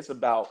job. It's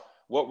about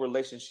what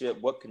relationship,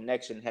 what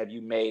connection have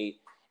you made,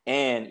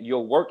 and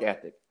your work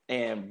ethic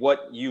and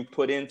what you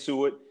put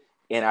into it.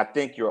 And I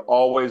think you're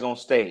always on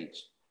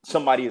stage.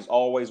 Somebody is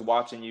always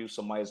watching you.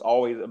 Somebody is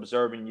always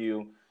observing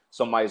you.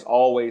 Somebody's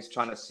always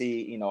trying to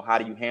see, how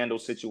do you handle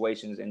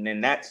situations. And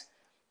then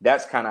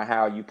that's kind of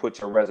how you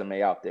put your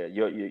resume out there.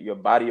 Your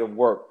body of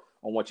work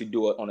on what you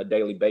do on a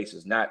daily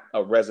basis, not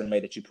a resume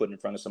that you put in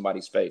front of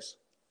somebody's face.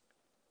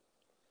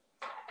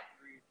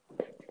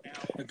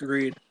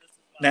 Agreed.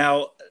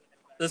 Now,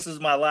 this is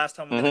my last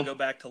time I'm going to go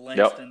back to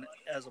Langston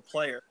as a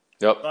player.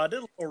 Yep. So I did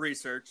a little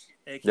research,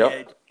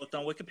 a.k.a. looked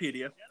on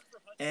Wikipedia,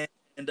 and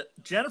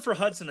Jennifer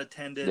Hudson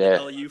attended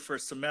LU for a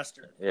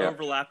semester.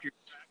 Overlapped your.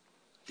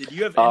 Did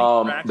you have any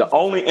interactions? The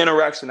only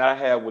interaction I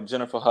had with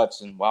Jennifer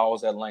Hudson while I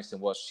was at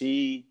Langston was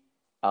she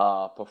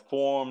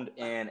performed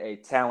in a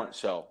talent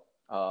show.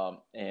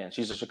 And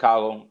she's a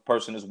Chicago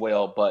person as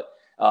well, but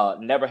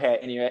never had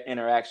any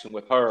interaction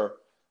with her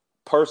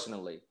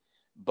personally.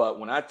 But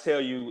when I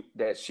tell you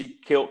that she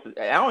killed,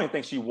 I don't even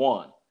think she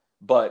won,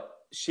 but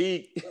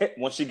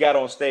when she got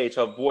on stage,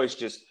 her voice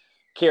just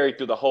carried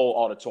through the whole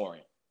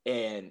auditorium,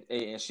 and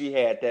she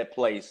had that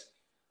place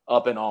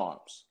up in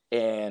arms.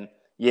 And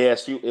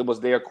yes, it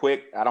was there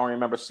quick. I don't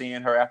remember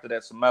seeing her after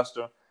that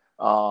semester.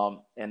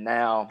 And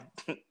now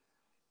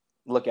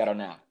look at her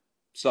now.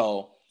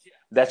 So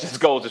that just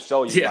goes to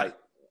show you, like,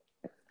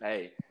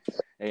 hey,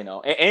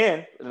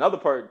 and another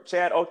part,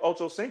 Chad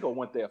Ochocinco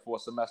went there for a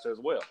semester as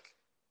well.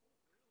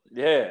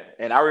 Yeah,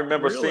 and I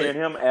remember seeing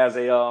him as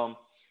an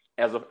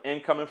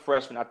incoming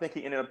freshman. I think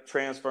he ended up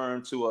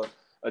transferring to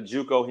a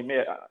JUCO. He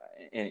may,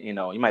 you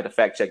might have to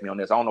fact check me on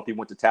this. I don't know if he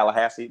went to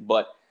Tallahassee,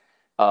 but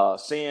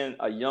seeing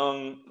a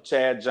young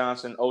Chad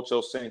Johnson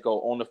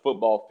Ochocinco on the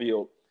football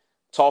field,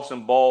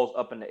 tossing balls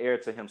up in the air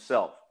to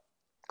himself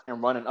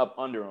and running up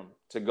under him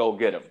to go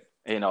get him.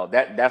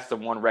 That's the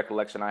one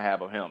recollection I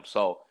have of him.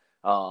 So,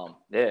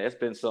 it's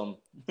been some.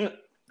 What'd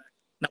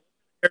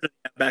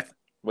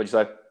you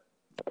say?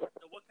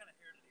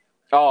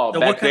 Oh,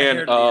 back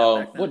then,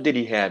 what did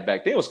he have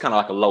back then? It was kind of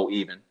like a low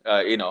even.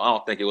 I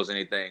don't think it was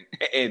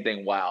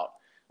anything wild.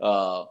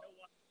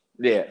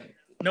 Yeah.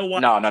 No,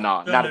 not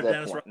at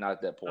that point. Not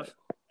at that point.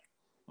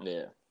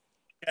 Yeah.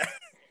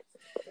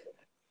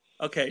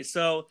 Okay,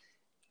 so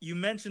you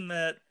mentioned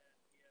that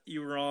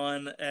you were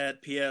on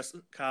at PS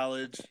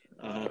College,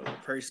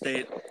 Prairie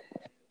State,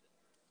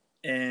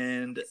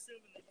 and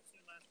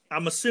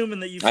I'm assuming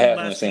that you've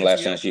seen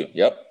Last Chance U.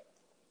 Yep.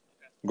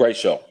 Great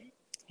show.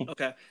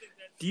 Okay.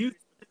 Do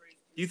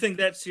you think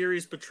that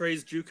series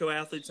portrays JUCO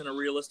athletes in a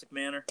realistic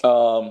manner?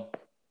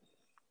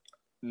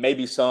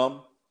 Maybe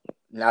some,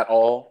 not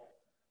all.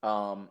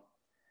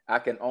 I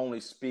can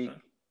only speak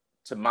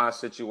to my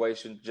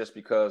situation just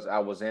because I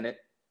was in it.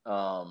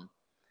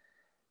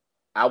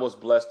 I was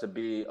blessed to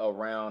be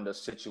around a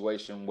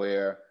situation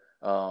where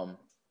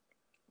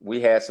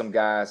we had some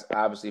guys,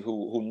 obviously,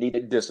 who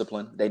needed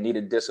discipline. They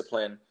needed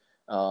discipline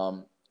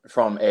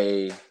from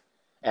a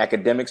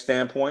academic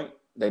standpoint.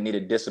 They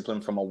needed discipline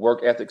from a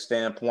work ethic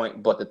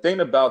standpoint. But the thing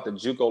about the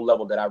JUCO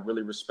level that I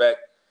really respect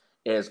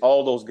is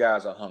all those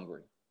guys are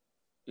hungry.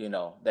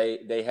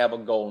 They have a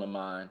goal in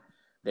mind.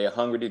 They're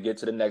hungry to get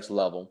to the next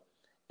level.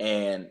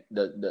 And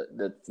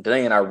the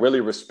thing I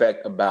really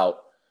respect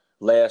about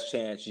Last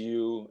Chance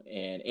U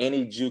and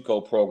any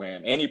JUCO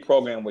program, any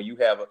program where you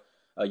have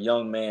a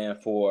young man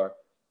for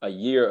a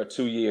year or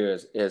 2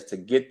 years, is to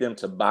get them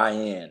to buy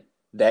in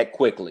that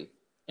quickly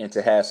and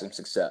to have some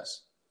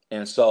success.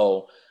 And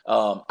so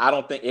I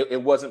don't think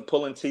it wasn't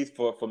pulling teeth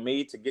for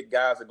me to get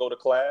guys to go to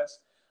class.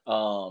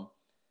 The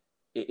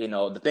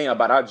thing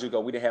about our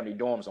JUCO, we didn't have any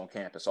dorms on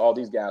campus. All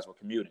these guys were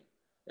commuting.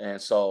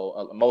 And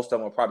so most of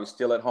them were probably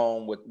still at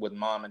home with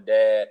mom and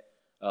dad.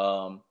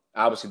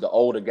 Obviously, the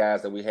older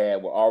guys that we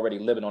had were already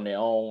living on their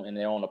own in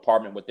their own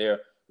apartment with their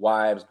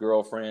wives,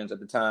 girlfriends at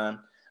the time.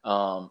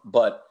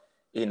 But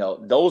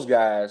those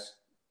guys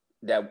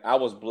that I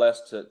was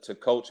blessed to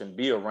coach and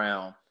be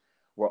around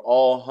were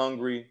all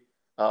hungry,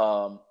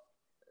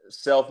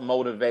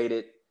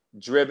 self-motivated,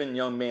 driven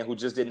young men who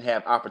just didn't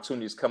have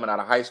opportunities coming out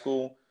of high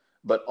school,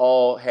 but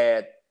all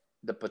had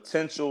the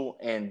potential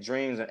and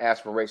dreams and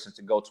aspirations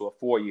to go to a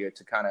 4-year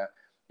to kind of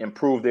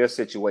improve their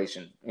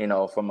situation,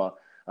 from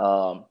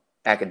a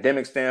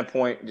academic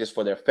standpoint, just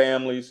for their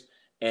families.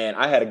 And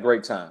I had a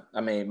great time.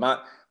 I mean,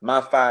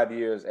 my 5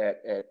 years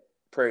at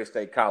Prairie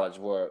State College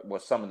were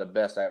some of the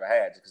best I ever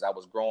had, because I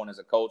was growing as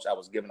a coach. I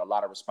was given a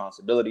lot of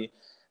responsibility.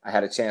 I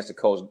had a chance to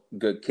coach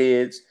good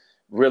kids,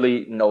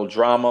 really no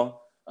drama.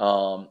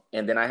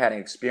 And then I had an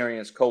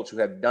experienced coach who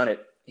had done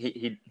it.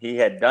 He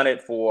had done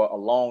it for a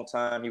long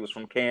time. He was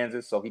from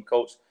Kansas, so he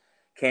coached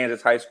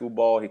Kansas high school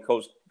ball. He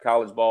coached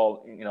college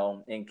ball,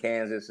 in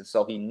Kansas. And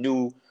so he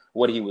knew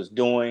what he was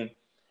doing.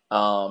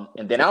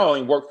 And then I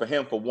only worked for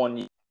him for 1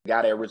 year, the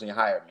guy that originally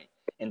hired me.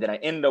 And then I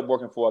ended up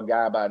working for a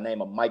guy by the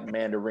name of Mike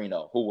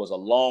Mandarino, who was a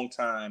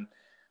longtime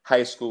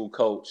high school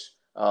coach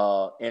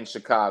in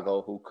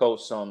Chicago, who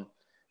coached some,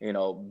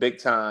 big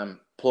time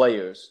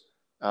players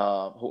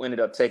who ended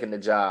up taking the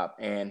job.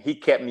 And he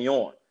kept me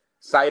on.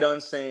 Sight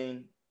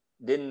unseen,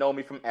 didn't know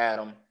me from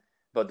Adam.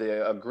 But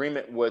the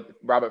agreement with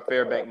Robert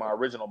Fairbank, my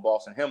original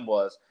boss, and him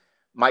was,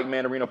 Mike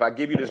Mandarino, if I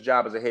give you this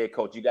job as a head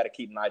coach, you got to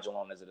keep Nigel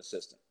on as an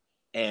assistant.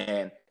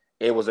 And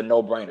it was a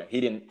no-brainer.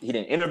 He didn't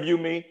interview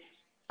me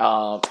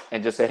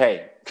and just say,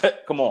 hey,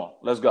 come on,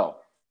 let's go.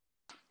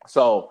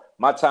 So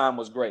my time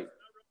was great.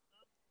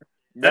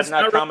 That's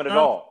not common at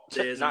all.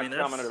 Not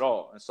common at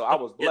all. And so I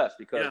was blessed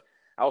because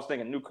I was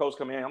thinking new coach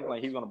coming in. I'm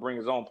like, he's going to bring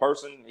his own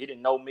person. He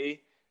didn't know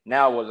me.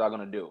 Now what was I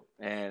going to do?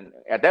 And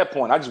at that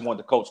point, I just wanted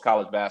to coach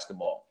college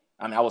basketball.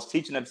 I mean, I was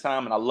teaching at the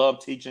time, and I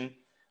loved teaching.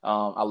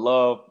 I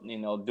love,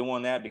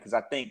 doing that because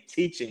I think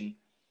teaching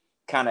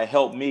kind of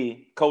helped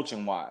me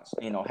coaching-wise,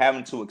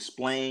 having to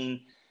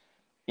explain,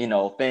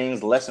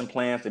 things, lesson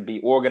plans, to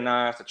be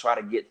organized, to try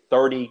to get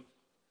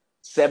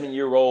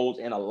 37-year-olds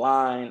in a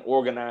line,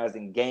 organized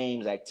in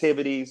games,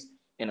 activities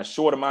in a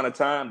short amount of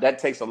time. That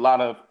takes a lot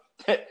of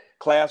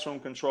classroom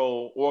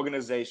control,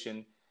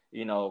 organization,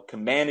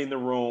 commanding the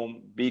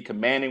room, be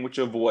commanding with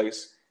your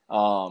voice.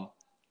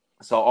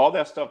 So all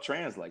that stuff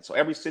translates. So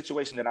every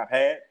situation that I've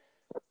had,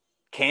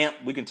 camp,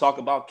 we can talk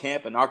about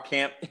camp and our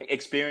camp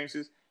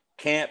experiences.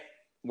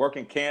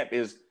 Working camp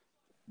is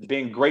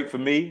been great for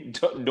me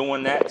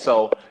doing that.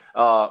 So,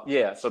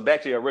 so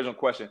back to your original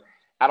question,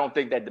 I don't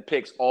think that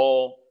depicts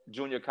all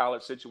junior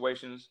college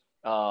situations,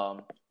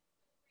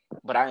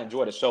 but I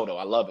enjoy the show, though.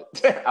 I love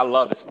it. I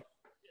love it.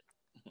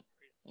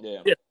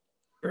 Yeah.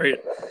 Great.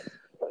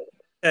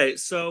 Okay,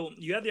 so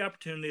you had the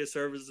opportunity to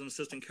serve as an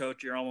assistant coach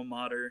at your alma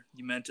mater.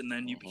 You mentioned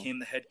then you became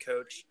the head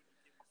coach.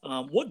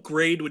 What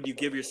grade would you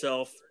give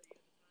yourself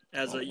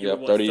as a, you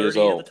were 30 years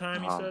old at the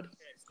time, you said?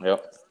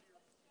 Yep.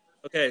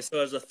 Okay, so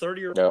as a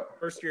 30-year-old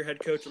first-year head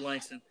coach at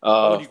Langston,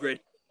 what would you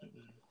grade?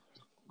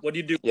 What do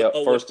you do? Yeah,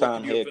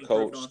 first-time head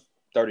coach,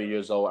 30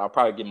 years old. I'll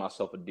probably give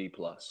myself a D+.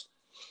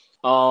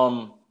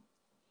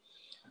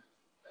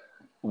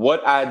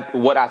 What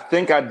I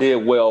think I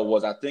did well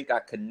was I think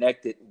I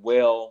connected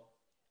well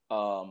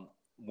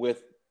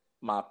with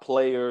my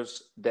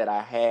players that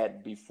I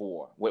had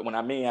before. When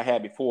I mean I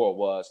had before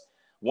was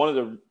one of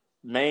the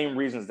main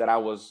reasons that I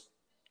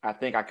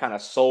think I kind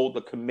of sold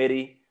the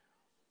committee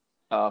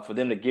for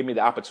them to give me the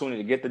opportunity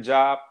to get the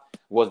job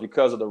was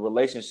because of the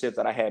relationships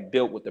that I had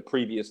built with the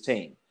previous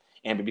team.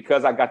 And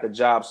because I got the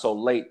job so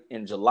late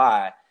in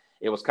July,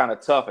 it was kind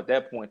of tough at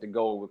that point to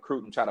go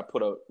recruit and try to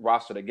put a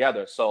roster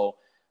together. So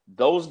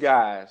those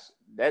guys,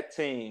 that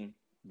team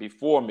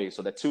before me,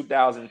 so the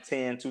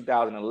 2010,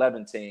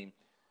 2011 team,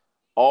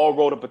 all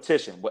wrote a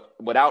petition.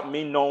 Without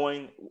me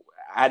knowing,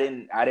 I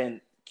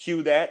didn't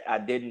cue that. I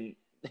didn't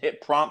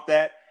prompt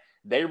that.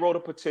 They wrote a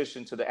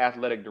petition to the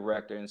athletic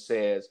director and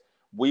says,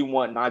 we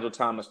want Nigel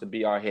Thomas to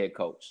be our head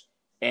coach.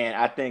 And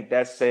I think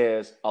that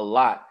says a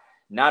lot,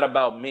 not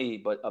about me,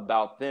 but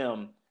about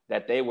them,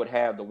 that they would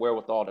have the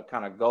wherewithal to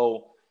kind of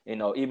go,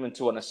 even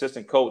to an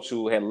assistant coach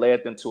who had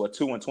led them to a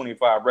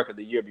 2-25 record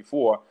the year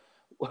before.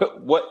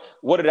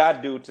 What did I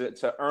do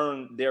to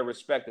earn their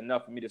respect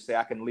enough for me to say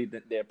I can lead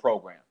their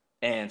program?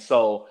 And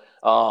so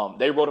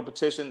they wrote a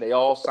petition. They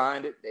all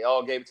signed it. They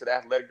all gave it to the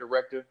athletic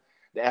director.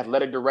 The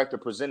athletic director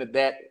presented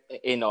that,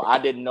 I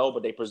didn't know,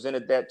 but they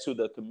presented that to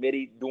the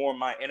committee during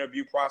my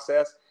interview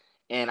process.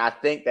 And I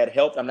think that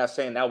helped. I'm not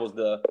saying that was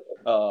the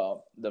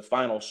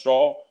final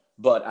straw,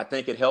 but I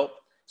think it helped.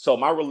 So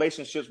my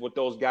relationships with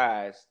those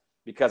guys,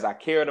 because I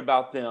cared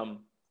about them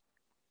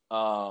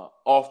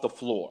off the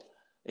floor.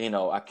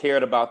 I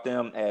cared about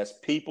them as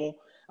people.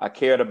 I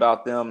cared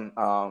about them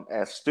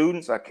as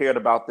students. I cared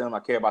about them. I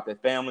care about their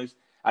families.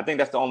 I think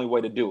that's the only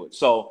way to do it.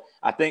 So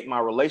I think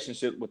my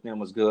relationship with them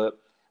was good.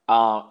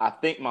 I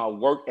think my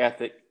work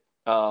ethic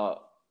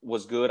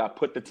was good. I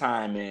put the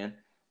time in.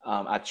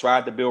 I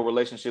tried to build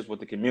relationships with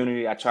the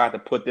community. I tried to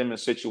put them in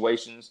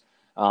situations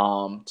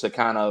to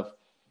kind of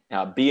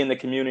be in the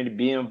community,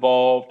 be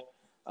involved,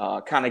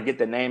 kind of get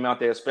the name out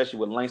there, especially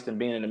with Langston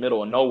being in the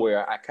middle of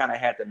nowhere. I kind of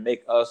had to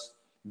make us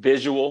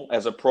visual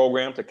as a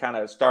program to kind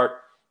of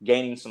start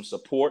gaining some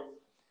support.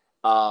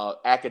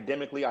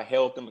 Academically, I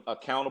held them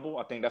accountable.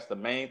 I think that's the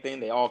main thing.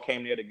 They all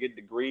came there to get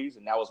degrees,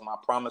 and that was my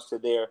promise to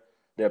their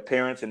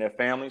parents and their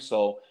families.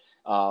 So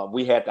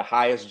we had the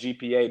highest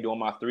GPA during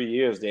my 3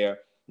 years there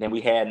than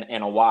we had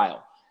in a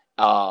while.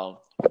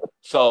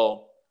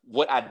 So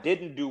what I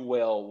didn't do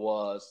well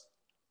was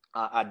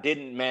I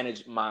didn't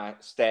manage my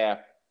staff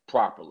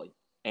properly.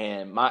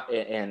 And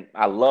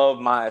I love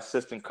my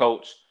assistant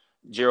coach,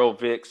 Gerald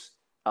Vicks.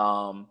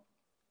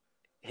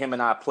 Him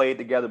and I played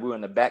together. We were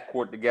in the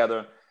backcourt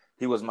together.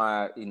 He was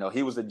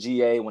he was the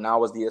GA when I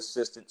was the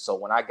assistant. So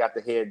when I got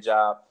the head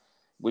job,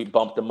 we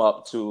bumped him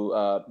up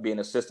to be an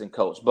assistant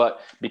coach.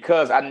 But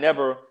because I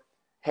never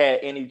had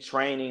any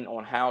training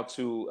on how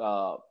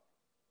to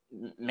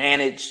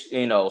manage,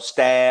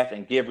 staff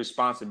and give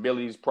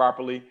responsibilities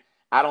properly,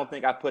 I don't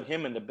think I put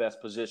him in the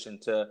best position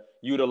to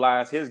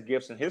utilize his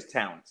gifts and his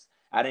talents.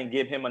 I didn't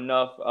give him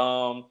enough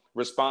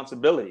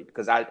responsibility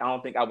because I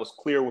don't think I was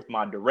clear with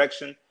my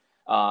direction.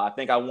 I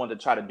think I wanted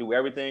to try to do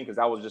everything because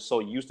I was just so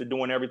used to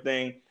doing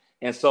everything.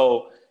 And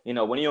so,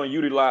 when you don't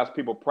utilize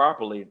people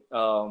properly,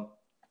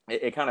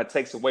 it kind of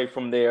takes away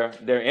from their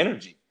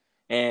energy.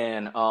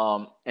 And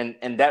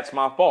that's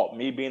my fault,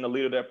 me being the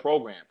leader of that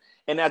program.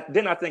 And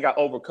then I think I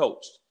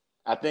overcoached.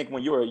 I think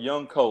when you're a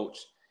young coach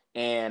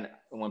and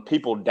when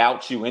people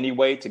doubt you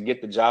anyway to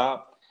get the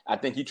job, I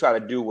think you try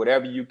to do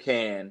whatever you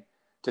can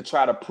to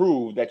try to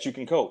prove that you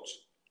can coach.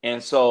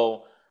 And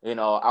so,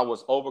 I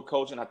was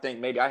overcoaching. I think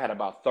maybe I had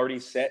about 30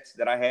 sets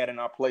that I had in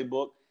our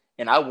playbook,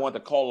 and I wanted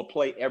to call a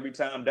play every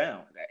time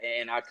down.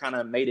 And I kind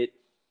of made it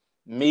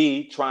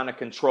me trying to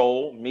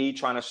control, me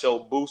trying to show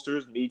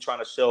boosters, me trying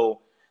to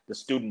show the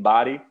student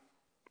body,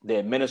 the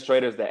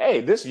administrators that,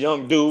 hey, this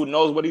young dude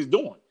knows what he's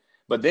doing.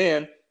 But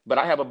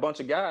I have a bunch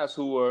of guys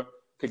who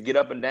could get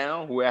up and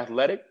down, who are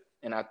athletic.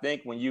 And I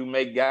think when you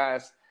make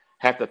guys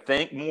have to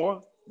think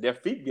more, their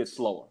feet get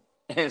slower.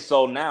 And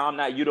so now I'm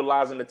not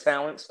utilizing the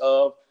talents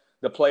of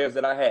the players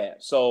that I had.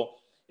 So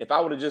if I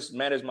would have just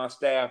managed my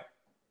staff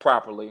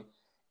properly,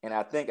 and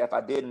I think if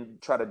I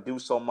didn't try to do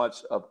so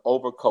much of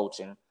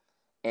overcoaching,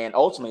 and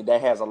ultimately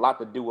that has a lot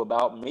to do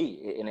about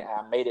me, and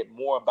I made it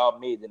more about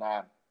me than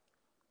I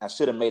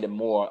should have made it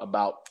more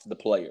about the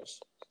players.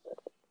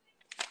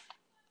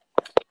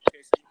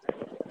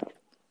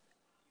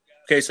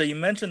 Okay, so you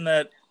mentioned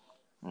that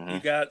you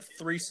got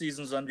 3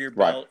 seasons under your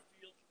belt. Right.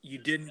 You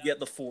didn't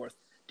get the 4th.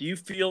 Do you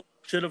feel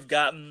you should have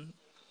gotten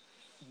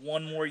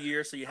 1 more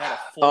year so you had a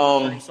full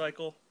learning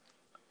cycle?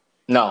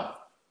 No,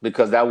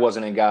 because that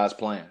wasn't in God's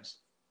plans.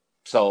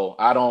 So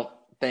I don't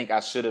think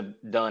I should have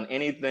done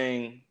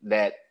anything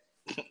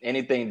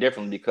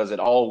differently because it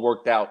all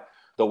worked out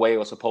the way it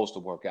was supposed to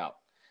work out.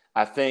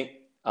 I think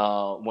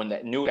when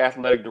that new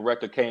athletic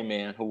director came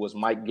in, who was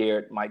Mike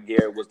Garrett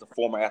was the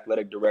former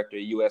athletic director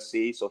at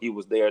USC. So he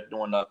was there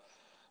doing the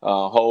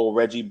whole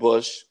Reggie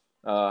Bush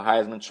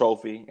Heisman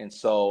Trophy. And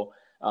so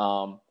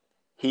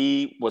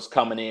he was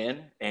coming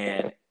in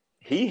and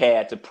he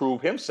had to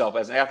prove himself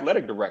as an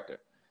athletic director.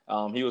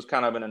 He was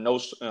kind of in a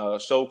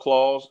no-show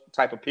clause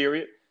type of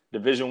period,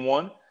 Division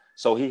I.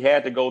 So he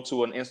had to go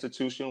to an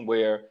institution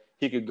where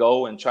he could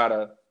go and try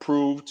to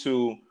prove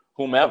to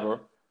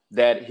whomever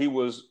that he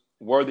was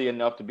worthy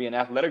enough to be an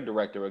athletic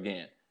director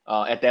again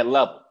at that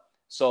level.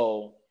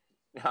 So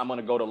I'm going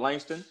to go to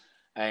Langston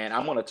and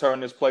I'm going to turn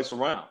this place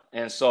around.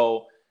 And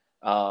so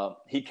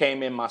he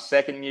came in my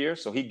second year.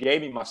 So he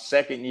gave me my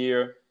second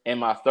year and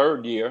my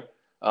third year.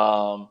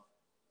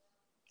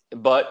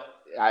 But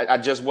I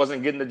just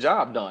wasn't getting the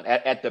job done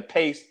at the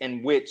pace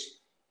in which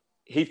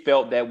he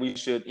felt that we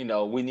should,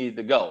 we needed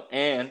to go.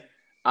 And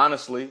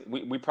honestly,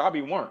 we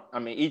probably weren't. I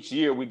mean, each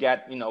year we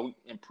got,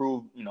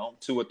 improved,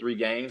 2 or 3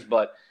 games,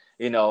 but,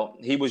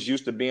 he was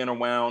used to being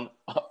around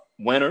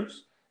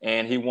winners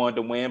and he wanted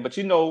to win. But,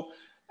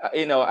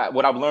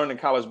 what I've learned in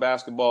college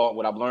basketball,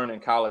 what I've learned in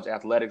college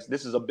athletics,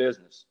 this is a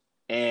business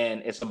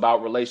and it's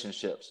about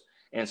relationships.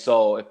 And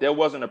so if there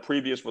wasn't a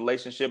previous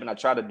relationship and I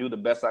tried to do the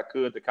best I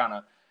could to kind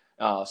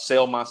of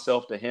sell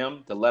myself to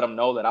him, to let him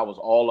know that I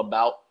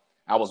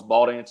was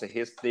bought into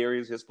his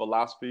theories, his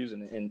philosophies,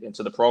 and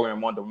into the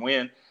program wanted to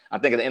win. I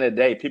think at the end of the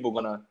day, people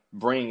are going to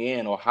bring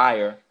in or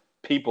hire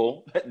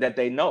people that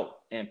they know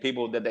and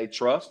people that they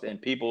trust and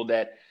people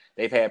that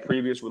they've had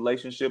previous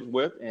relationships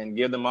with and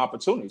give them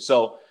opportunities.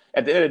 So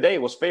at the end of the day,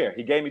 it was fair.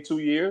 He gave me 2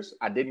 years.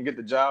 I didn't get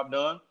the job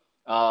done.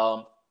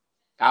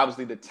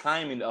 Obviously, the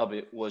timing of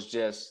it was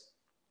just,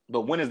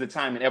 but when is the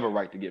timing ever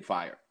right to get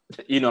fired?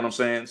 You know what I'm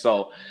saying?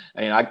 So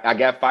I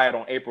got fired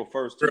on April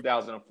 1st,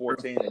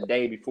 2014, the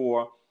day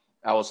before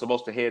I was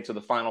supposed to head to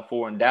the Final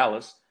Four in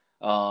Dallas.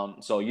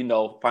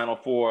 So, Final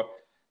Four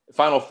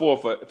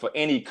for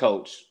any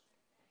coach,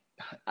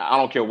 I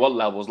don't care what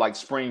level, it's like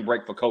spring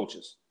break for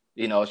coaches.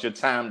 It's your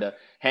time to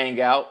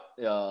hang out,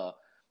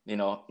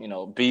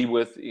 be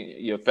with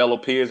your fellow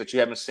peers that you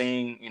haven't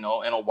seen, in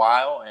a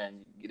while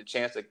and get a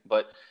chance to.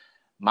 But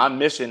my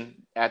mission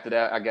after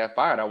that, I got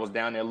fired. I was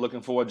down there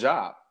looking for a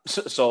job.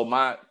 So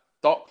my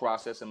thought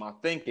process and my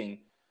thinking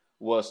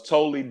was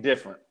totally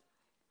different.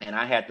 And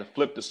I had to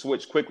flip the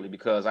switch quickly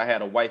because I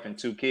had a wife and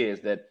 2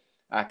 kids that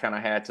I kind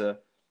of had to,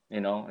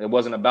 it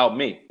wasn't about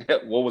me.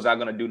 What was I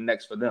going to do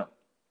next for them?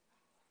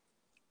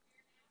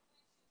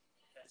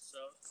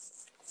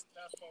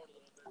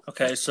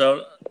 Okay,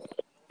 so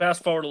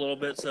fast forward a little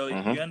bit. So you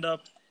end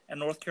up at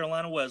North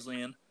Carolina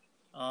Wesleyan.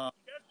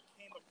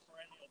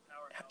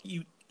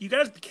 You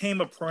guys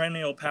became a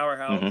perennial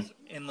powerhouse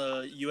in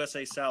the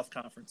USA South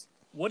Conference.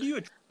 What do you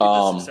attribute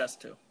the success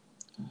to?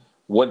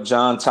 What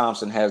John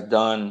Thompson has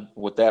done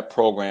with that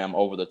program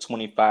over the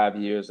 25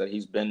 years that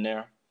he's been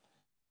there.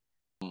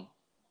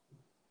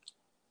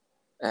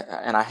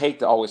 And I hate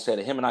to always say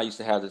that him and I used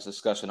to have this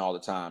discussion all the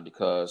time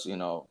because, I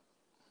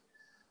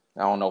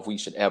don't know if we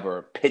should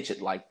ever pitch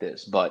it like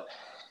this, but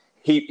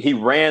he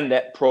ran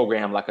that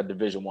program like a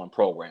Division I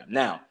program.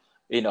 Now,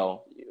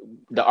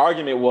 the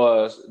argument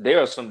was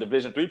there are some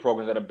Division III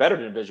programs that are better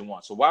than Division I.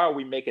 So why are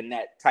we making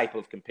that type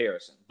of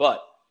comparison?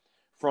 But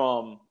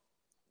from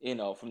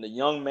the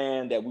young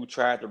man that we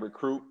tried to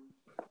recruit,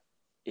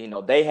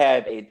 they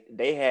have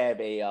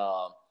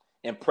a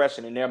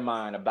impression in their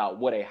mind about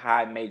what a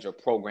high major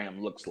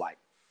program looks like.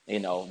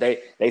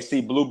 They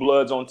see blue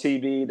bloods on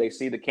TV, they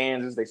see the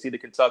Kansas, they see the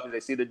Kentucky, they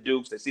see the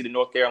Dukes, they see the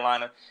North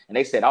Carolina, and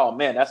they said, "Oh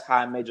man, that's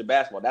high major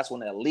basketball. That's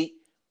what an elite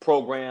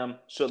program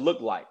should look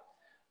like."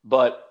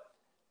 But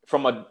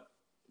from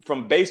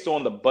based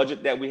on the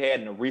budget that we had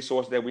and the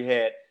resource that we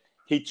had,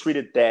 he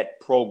treated that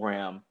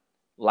program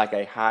like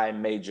a high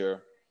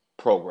major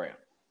program.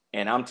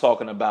 And I'm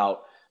talking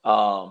about,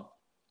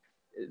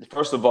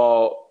 first of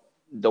all,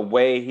 the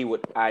way he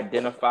would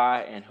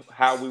identify and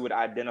how we would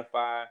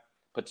identify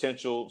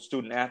potential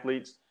student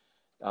athletes.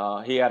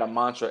 He had a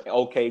mantra,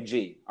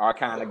 OKG, our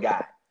kind of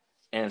guy.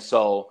 And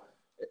so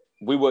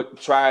we would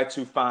try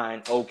to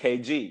find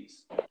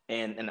OKGs.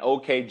 And an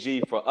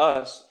OKG for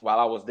us, while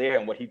I was there,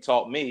 and what he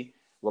taught me,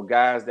 were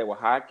guys that were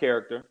high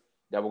character,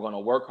 that were going to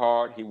work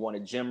hard. He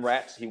wanted gym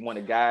rats. He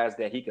wanted guys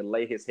that he could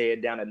lay his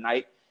head down at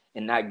night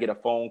and not get a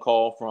phone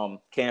call from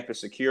campus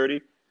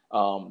security,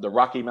 the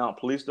Rocky Mount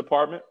Police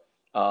Department,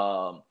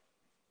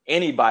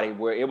 anybody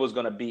where it was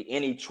going to be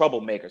any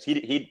troublemakers.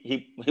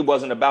 He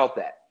wasn't about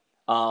that.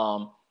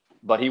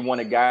 But he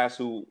wanted guys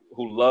who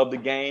loved the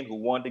game, who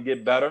wanted to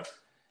get better,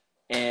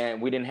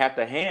 and we didn't have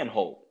to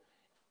handhold.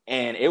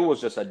 And it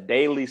was just a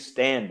daily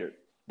standard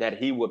that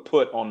he would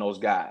put on those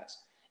guys.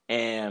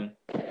 And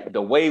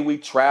the way we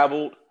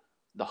traveled,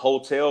 the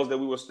hotels that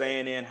we were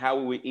staying in, how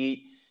we would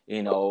eat,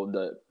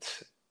 the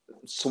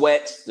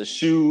sweats, the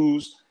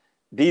shoes,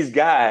 these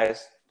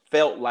guys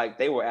felt like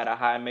they were at a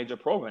high major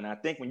program. And I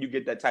think when you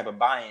get that type of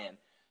buy-in,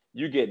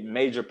 you get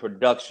major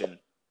production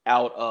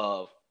out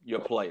of your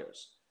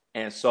players.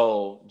 And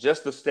so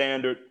just the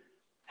standard,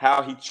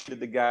 how he treated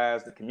the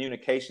guys, the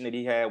communication that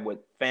he had with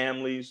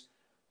families,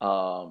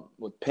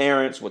 with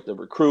parents, with the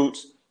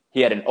recruits.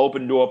 He had an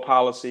open door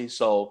policy.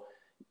 So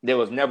there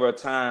was never a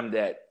time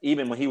that,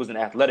 even when he was an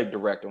athletic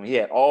director, when he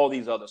had all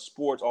these other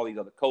sports, all these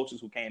other coaches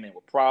who came in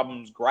with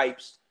problems,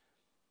 gripes,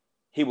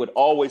 he would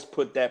always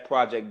put that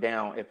project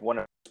down if one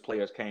of his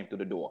players came through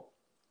the door.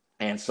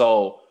 And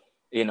so,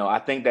 I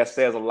think that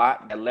says a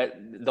lot, that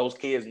those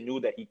kids knew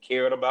that he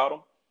cared about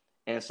them.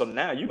 And so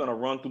now you're going to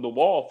run through the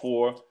wall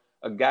for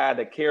a guy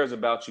that cares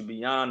about you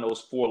beyond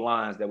those four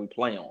lines that we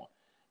play on.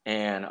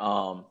 And,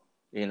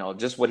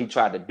 just what he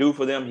tried to do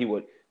for them, he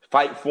would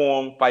fight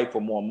for them, fight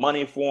for more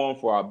money for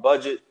them, for our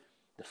budget,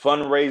 the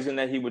fundraising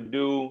that he would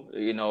do,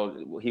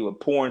 he would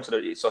pour in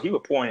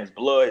his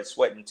blood, his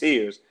sweat and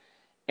tears.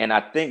 And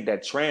I think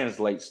that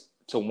translates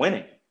to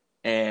winning.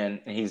 And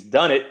he's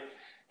done it.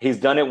 He's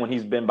done it when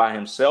he's been by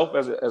himself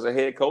as a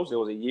head coach. There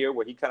was a year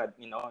where he kind of,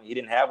 he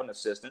didn't have an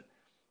assistant.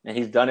 And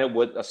he's done it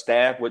with a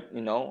staff with,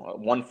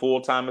 one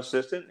full-time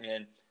assistant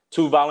and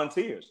two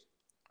volunteers.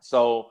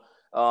 So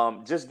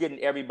just getting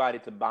everybody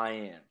to buy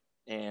in.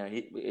 And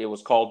it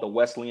was called the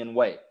Wesleyan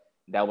Way.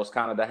 That was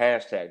kind of the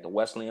hashtag, the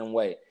Wesleyan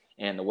Way.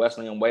 And the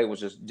Wesleyan Way was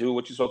just do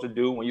what you're supposed to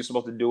do when you're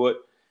supposed to do it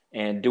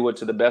and do it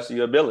to the best of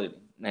your ability.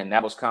 And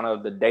that was kind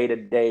of the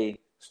day-to-day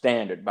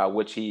standard by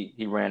which he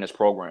ran his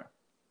program.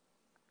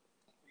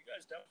 You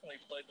guys definitely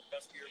played the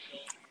best of your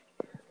ability.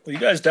 Well, you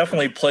guys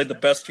definitely played the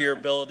best of your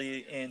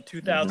ability in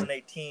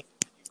 2018.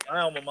 My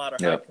alma mater,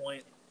 High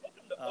Point,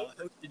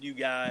 hosted you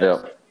guys,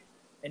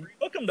 and you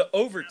took them to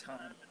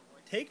overtime.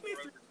 Take me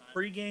through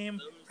pregame,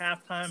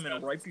 halftime,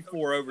 and right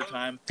before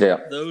overtime.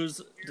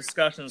 Those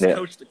discussions,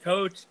 coach to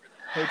coach,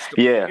 coach to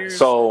players.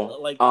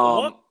 So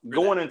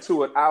going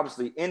into it,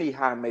 obviously any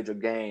high major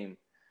game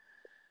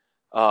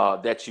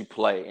that you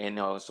play,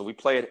 and so we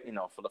played,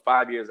 for the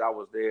 5 years I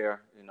was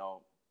there,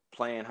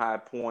 playing High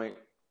Point,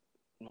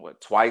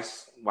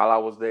 twice while I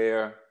was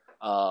there.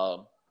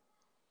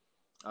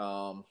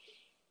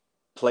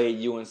 Played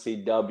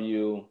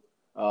UNCW.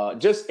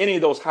 Just any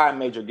of those high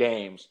major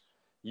games,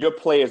 your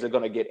players are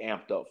going to get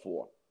amped up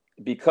for,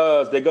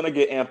 because they're going to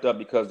get amped up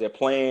because they're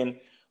playing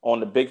on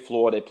the big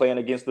floor, they're playing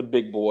against the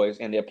big boys,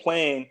 and they're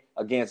playing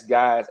against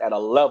guys at a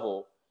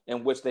level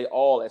in which they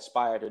all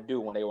aspire to do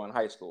when they were in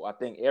high school. I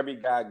think every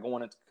guy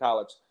going into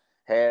college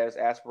has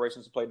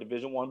aspirations to play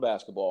Division I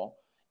basketball,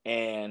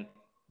 and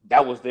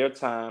that was their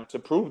time to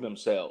prove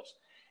themselves.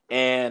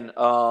 And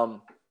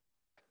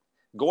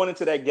going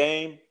into that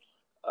game,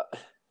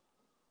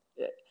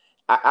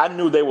 I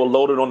knew they were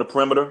loaded on the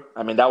perimeter.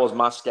 I mean, that was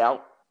my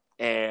scout,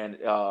 and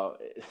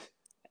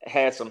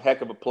had some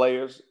heck of a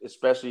players,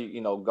 especially,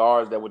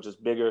 guards that were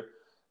just bigger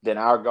than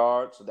our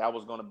guards. So that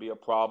was going to be a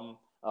problem.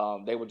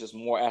 They were just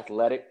more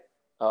athletic,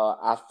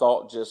 I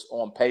thought, just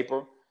on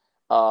paper.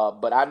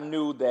 But I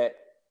knew that,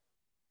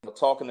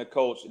 talking to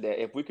coach,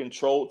 that if we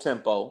controlled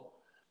tempo,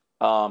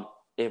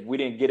 if we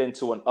didn't get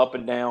into an up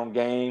and down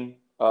game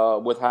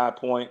with High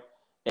Point,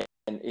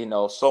 and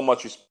so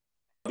much respect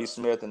to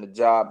Smith and the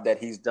job that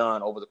he's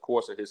done over the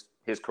course of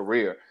his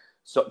career.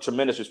 So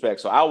tremendous respect.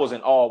 So I was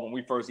in awe when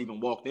we first even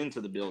walked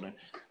into the building.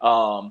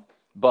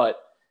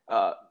 But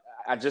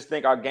I just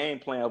think our game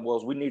plan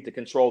was we need to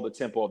control the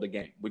tempo of the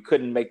game. We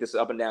couldn't make this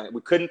up and down.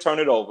 We couldn't turn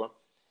it over.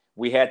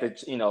 We had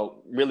to,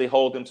 really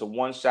hold them to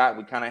one shot.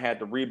 We kind of had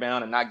to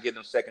rebound and not give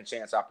them second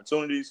chance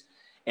opportunities.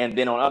 And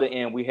then on the other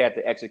end, we had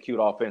to execute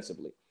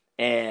offensively.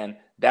 And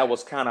that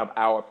was kind of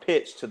our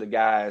pitch to the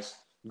guys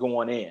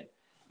going in.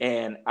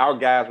 And our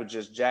guys were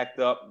just jacked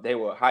up. They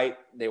were hyped.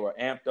 They were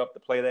amped up to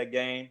play that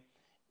game.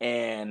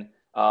 And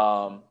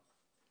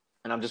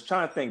I'm just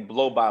trying to think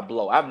blow by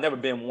blow. I've never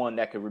been one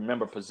that could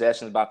remember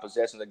possessions by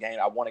possessions of the game.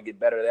 I want to get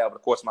better at that over the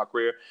course of my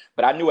career.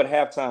 But I knew at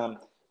halftime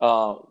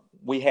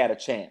we had a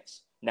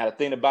chance. Now, the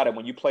thing about it,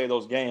 when you play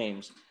those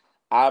games,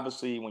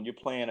 obviously when you're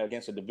playing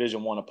against a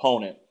Division I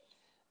opponent,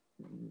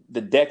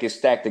 the deck is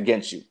stacked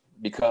against you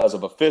because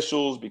of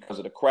officials, because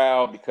of the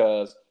crowd,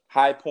 because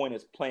High Point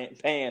is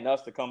paying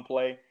us to come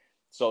play.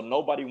 So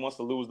nobody wants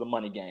to lose the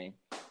money game.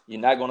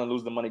 You're not going to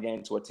lose the money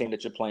game to a team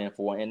that you're playing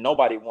for, and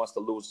nobody wants to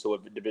lose to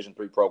a Division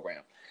III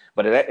program.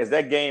 But as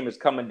that game is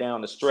coming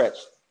down the stretch,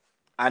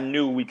 I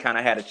knew we kind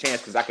of had a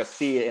chance because I could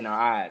see it in our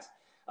eyes.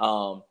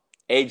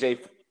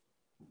 AJ,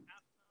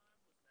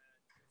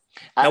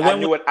 I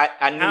knew it.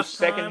 I knew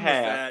second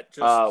half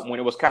when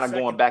it was kind of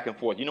going back and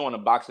forth. In a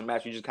boxing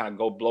match, you just kind of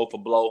go blow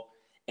for blow,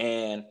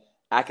 and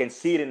I can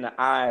see it in the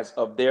eyes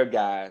of their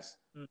guys,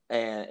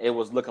 and it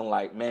was looking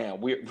like, man,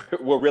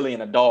 we're really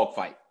in a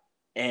dogfight,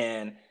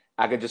 and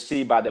I could just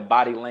see by the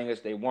body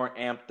language they weren't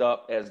amped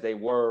up as they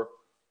were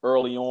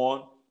early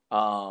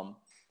on,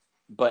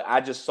 but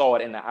I just saw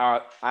it in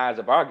the eyes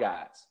of our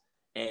guys.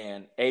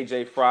 And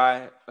AJ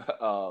Fry,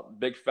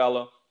 big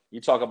fella,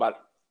 you talk about,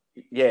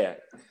 yeah.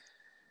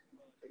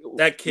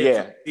 That kid's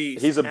a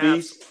beast. He's a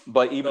beast,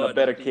 but even a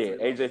better kid.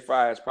 AJ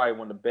Fry is probably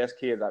one of the best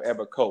kids I've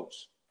ever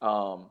coached.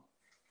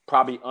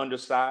 Probably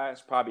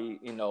undersized, probably,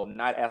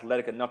 not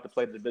athletic enough to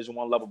play the Division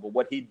I level, but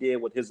what he did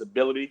with his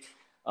ability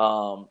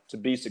to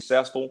be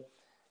successful,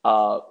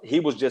 he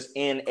was just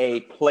in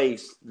a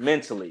place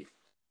mentally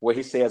where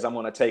he says, I'm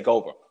going to take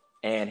over.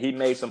 And he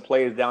made some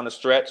plays down the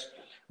stretch.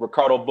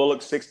 Ricardo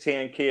Bullock,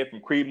 6'10" kid from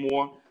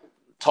Creedmoor,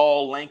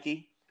 tall,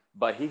 lanky,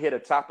 but he hit a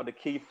top of the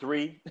key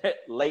three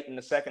late in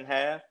the second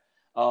half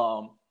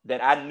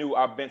that I knew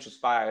our bench was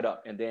fired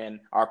up. And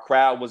then our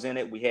crowd was in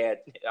it. We had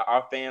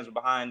our fans were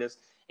behind us.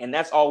 And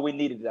that's all we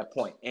needed at that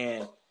point.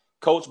 And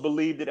Coach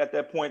believed it at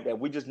that point that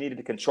we just needed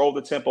to control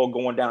the tempo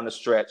going down the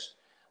stretch.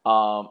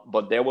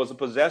 But there was a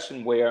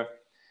possession where,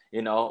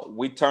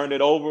 we turned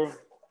it over.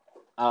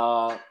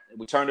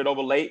 We turned it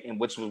over late, and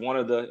which was one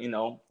of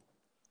the,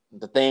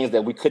 the things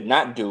that we could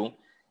not do.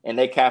 And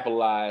they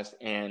capitalized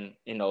and,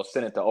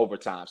 sent it to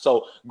overtime.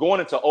 So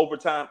going into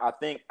overtime, I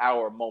think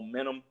our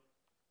momentum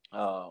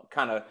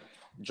kind of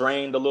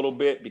drained a little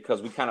bit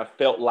because we kind of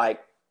felt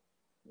like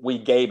we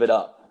gave it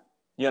up.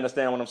 You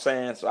understand what I'm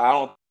saying? So I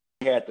don't think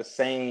we had the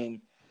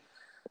same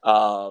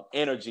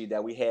energy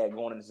that we had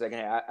going in the second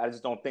half. I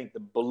just don't think the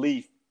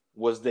belief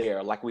was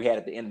there like we had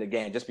at the end of the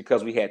game, just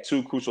because we had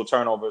two crucial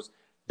turnovers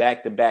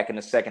back to back in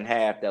the second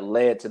half that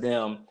led to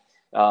them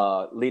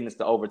leading us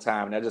to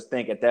overtime. And I just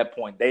think at that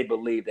point they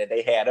believed that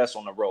they had us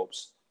on the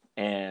ropes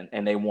and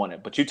they won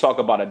it. But you talk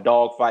about a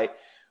dogfight,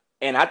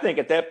 and I think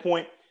at that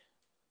point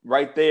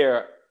right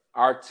there,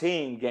 our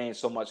team gained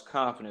so much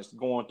confidence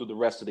going through the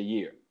rest of the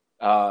year.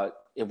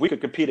 If we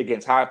could compete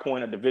against High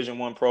Point, a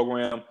Division I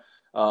program,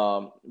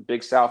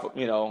 Big South,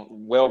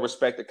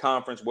 well-respected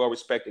conference,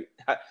 well-respected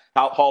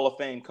Hall of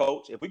Fame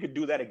coach, if we could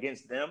do that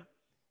against them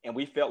and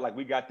we felt like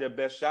we got their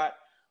best shot,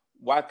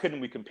 why couldn't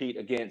we compete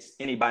against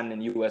anybody in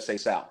the USA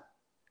South?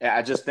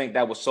 I just think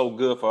that was so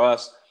good for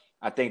us.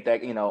 I think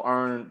that,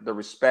 earned the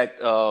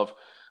respect of,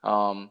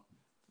 a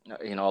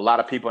lot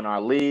of people in our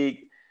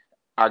league.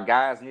 Our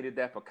guys needed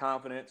that for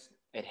confidence.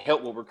 It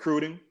helped with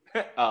recruiting.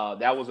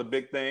 That was a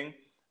big thing.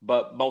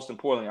 But most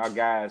importantly, our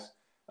guys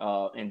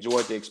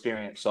enjoyed the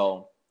experience.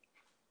 So,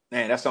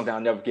 man, that's something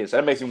I'll never forget. So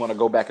that makes me want to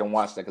go back and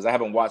watch that because I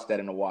haven't watched that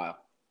in a while.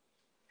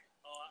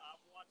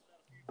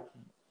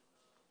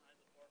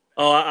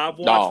 I've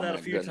watched that a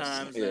few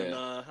times. Yeah. And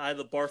I have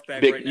the barf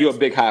bag right now. You're a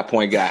big High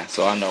Point guy,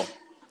 so I know.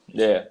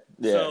 Yeah.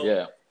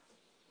 Big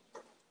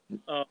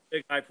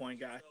High Point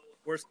guy.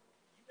 Worst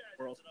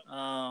world.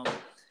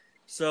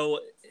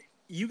 So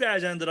you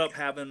guys ended up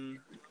having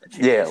a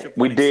championship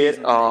we did.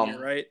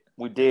 Year, right?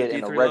 We did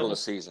in the regular level?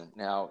 season.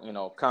 Now,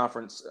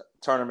 conference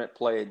tournament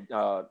played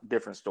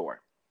different story.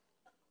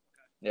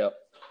 Yep.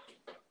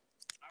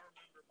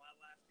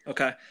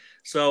 Okay.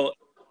 So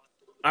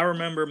I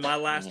remember my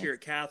last year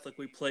at Catholic,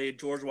 we played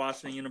George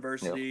Washington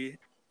University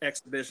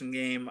exhibition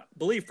game, I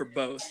believe for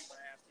both.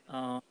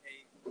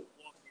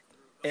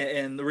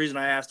 And the reason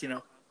I asked,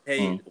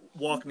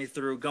 walk me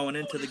through going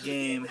into the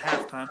game,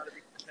 halftime.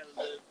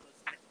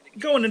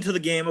 Going into the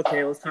game,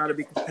 okay, let's try to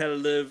be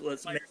competitive.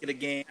 Let's make it a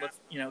game. Let's,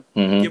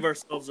 give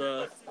ourselves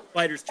a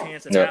fighter's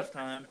chance at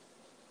halftime.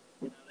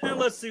 And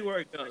let's see where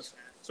it goes.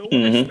 So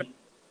we're expecting,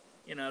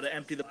 to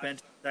empty the bench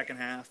in the second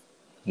half.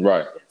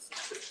 Right.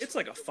 It's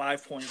like a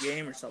 5-point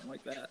game or something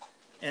like that.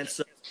 And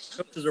so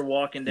coaches are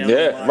walking down.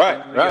 Yeah,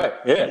 right. We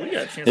got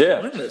a chance to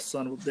win this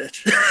son of a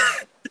bitch.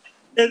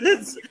 And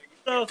it's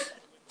so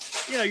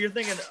you're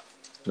thinking,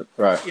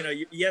 right.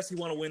 Yes, you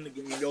want to win the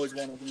game. You always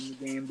want to win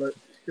the game, but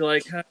you're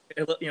like,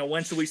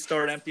 when should we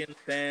start emptying the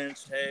bench?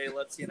 Hey,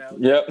 let's, Yep.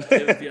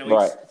 give,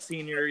 right. each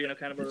senior,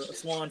 kind of a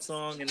swan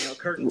song and,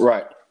 curtain.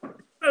 Right.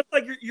 It's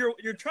like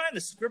you're trying to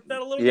script that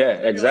a little yeah,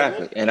 bit.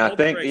 exactly. Like, and I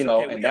think,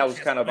 okay, and that was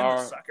kind of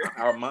our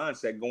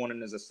mindset going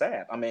in as a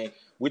staff. I mean,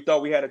 we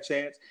thought we had a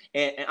chance.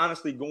 And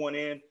honestly, going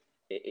in,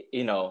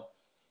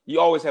 you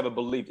always have a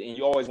belief and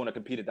you always want to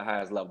compete at the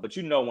highest level. But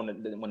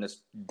when the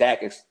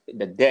deck is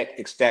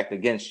stacked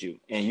against you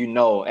and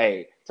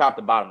hey, top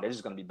to bottom, they're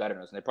just going to be better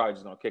than us and they're probably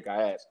just going to kick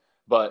our ass.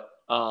 But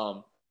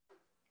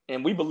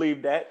and we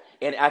believe that.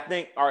 And I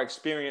think our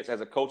experience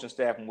as a coaching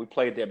staff when we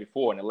played there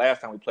before, and the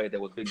last time we played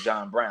there was Big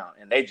John Brown,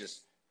 and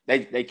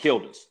they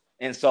killed us.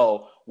 And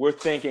so we're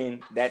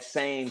thinking that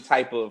same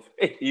type of,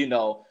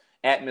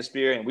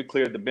 atmosphere, and we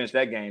cleared the bench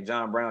that game.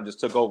 John Brown just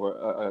took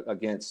over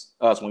against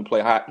us when we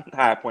played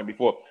High Point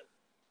before.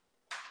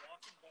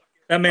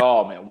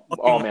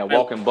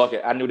 Walking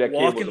bucket. I knew that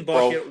kid was a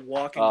pro.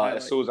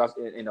 As soon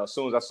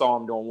as I saw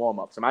him doing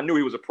warm-ups. And I knew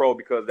he was a pro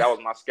because that was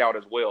my scout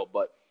as well.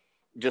 But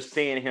just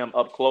seeing him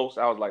up close,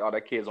 I was like, oh,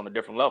 that kid's on a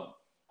different level.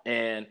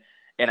 And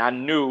I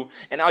knew,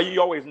 and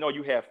you always know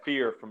you have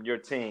fear from your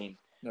team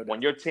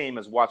when your team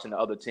is watching the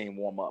other team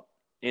warm up.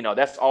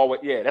 That's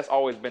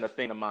always been a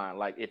thing of mine.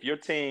 Like if your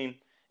team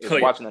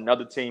is watching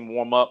another team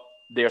warm up,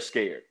 they're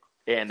scared.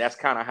 And that's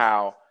kind of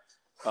how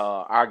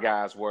our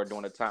guys were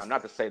during the time.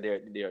 Not to say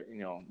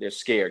they're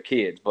scared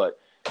kids, but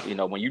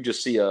when you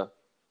just see a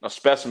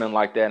specimen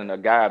like that and a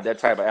guy of that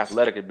type of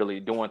athletic ability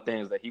doing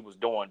things that he was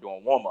doing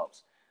during warm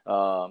ups,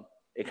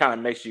 it kind of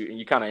makes you, and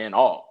you kind of in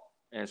awe.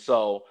 And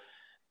so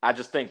I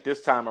just think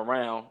this time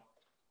around,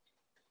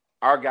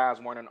 our guys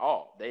weren't in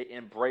awe. They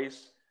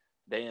embraced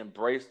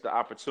the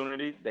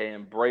opportunity. They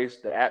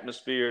embraced the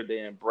atmosphere.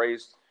 They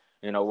embraced,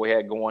 we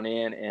had going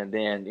in, and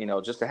then,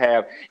 just to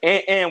have,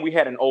 and we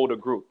had an older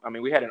group. I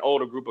mean, we had an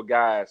older group of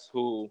guys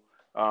who,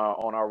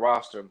 on our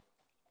roster,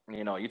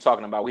 you're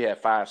talking about, we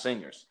had 5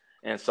 seniors.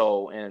 And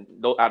so,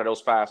 out of those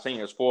 5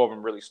 seniors, 4 of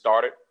them really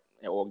started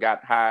or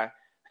got high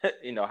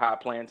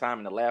playing time.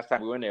 And the last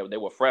time we were in there, they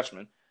were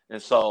freshmen.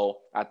 And so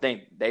I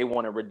think they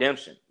wanted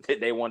redemption.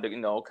 They wanted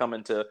to, come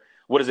into,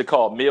 what is it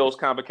called? Mills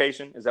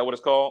Convocation? Is that what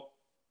it's called?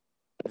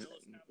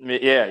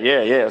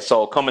 Yeah.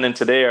 So coming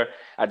into there,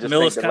 I just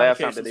think the last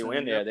time that they were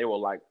in there, they were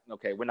like,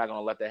 okay, we're not going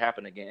to let that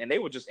happen again. And they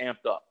were just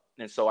amped up.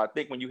 And so I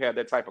think when you have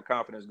that type of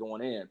confidence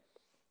going in,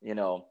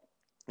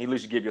 at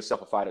least you give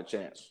yourself a fighter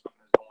chance.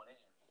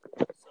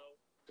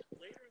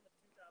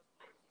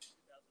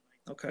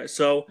 Okay,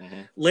 so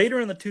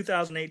later in the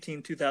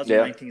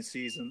 2018-2019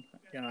 season,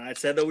 I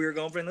said that we were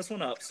going to bring this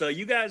one up. So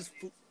you guys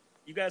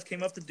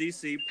came up to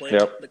DC,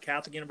 played the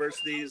Catholic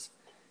University's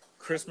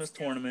Christmas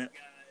tournament.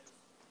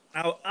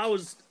 I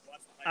was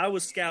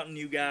scouting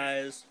you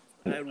guys.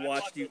 I had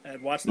watched the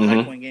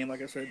High Point game,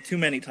 like I said, too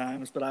many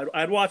times, but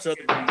I'd watched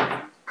other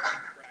games.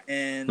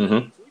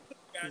 And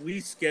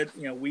we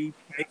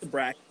make the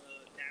bracket.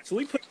 So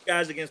we put you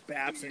guys against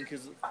Babson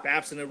because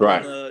Babson had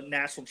won the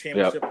national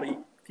championship a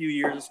few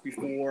years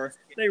before.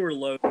 They were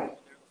low.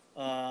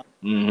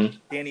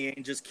 Danny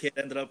Ainge's kid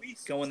ended up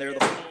going there the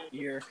following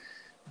year.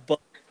 But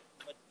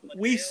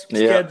we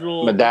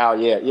scheduled Medal,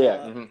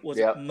 was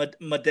it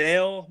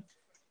Medale?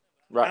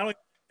 Right. I don't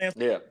even pronounce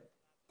it.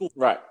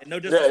 Right. And no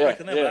disrespect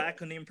to them, but I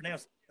couldn't even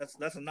pronounce it.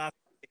 That's a not.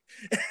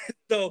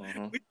 So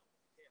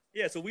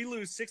so we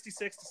lose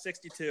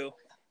 66-62.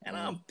 And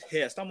I'm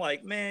pissed. I'm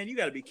like, man, you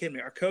got to be kidding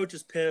me. Our coach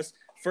is pissed.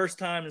 First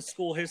time in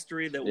school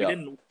history that we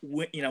didn't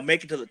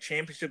make it to the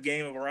championship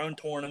game of our own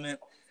tournament.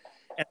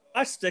 And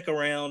I stick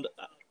around.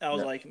 I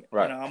was like,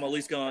 I'm at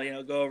least going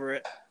to go over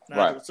it.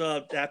 Nigel, what's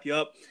up? Dap you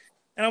up.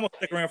 And I'm going to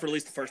stick around for at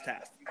least the first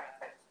half.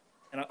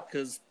 And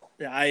because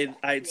I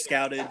had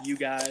scouted you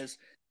guys.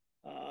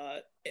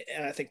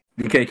 And I think.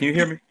 DK, can you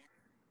hear me?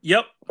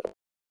 Yep. What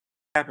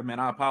happened, man?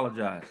 I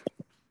apologize.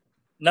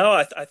 No,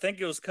 I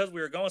think it was because we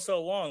were going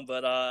so long,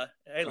 but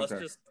hey, let's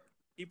just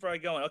keep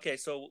right going. Okay,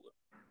 so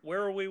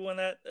where were we when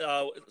that?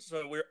 I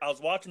was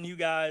watching you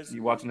guys.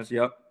 You watching this?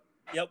 Yep.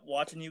 Yep,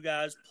 watching you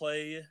guys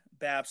play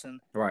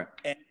Babson. Right.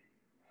 And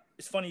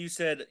it's funny you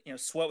said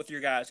sweat with your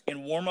guys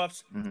in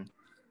warm-ups.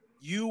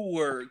 You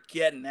were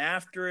getting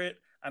after it.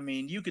 I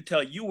mean, you could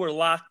tell you were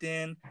locked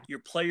in. Your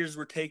players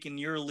were taking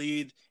your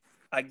lead.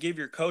 I give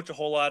your coach a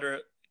whole lot of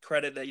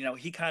credit that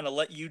he kind of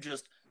let you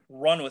just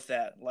run with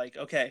that. Like,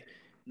 okay,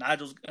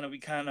 Nigel's going to be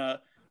kind of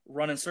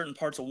running certain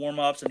parts of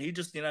warm-ups, and he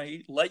just,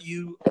 he let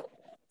you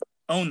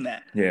own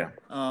that. Yeah.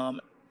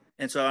 And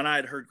I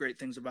had heard great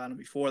things about him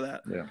before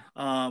that. Yeah.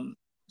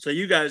 So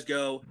you guys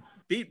go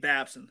beat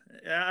Babson.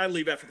 I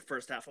leave after the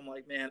first half. I'm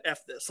like, man,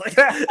 F this. Like,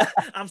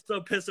 I'm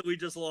so pissed that we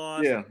just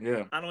lost. Yeah.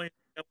 I don't even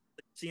know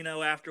the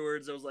casino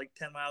afterwards. It was like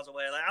 10 miles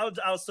away. Like,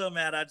 I was so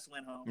mad. I just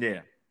went home.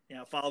 Yeah.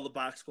 Followed the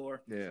box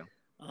score. Yeah.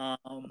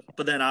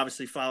 But then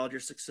obviously followed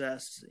your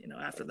success,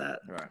 after that.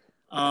 Right.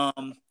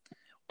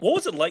 What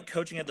was it like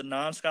coaching at the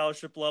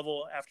non-scholarship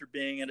level after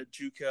being at a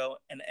JUCO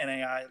and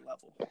NAI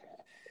level?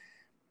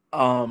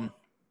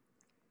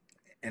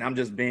 and I'm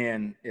just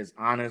being as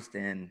honest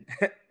and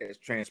as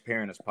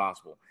transparent as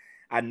possible.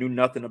 I knew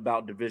nothing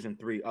about Division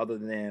III other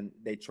than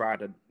they tried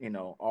to,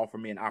 offer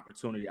me an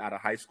opportunity out of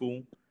high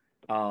school.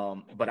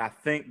 But I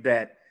think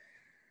that,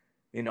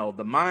 the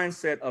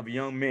mindset of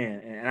young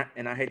men,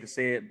 and I hate to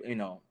say it,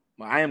 well,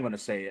 I am going to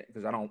say it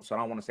because I don't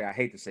want to say I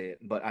hate to say it,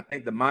 but I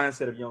think the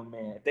mindset of young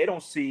men, if they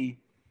don't see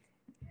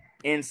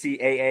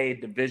NCAA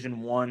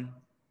Division I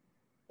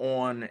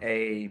on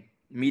a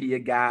media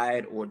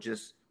guide or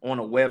just on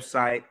a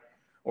website,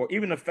 or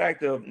even the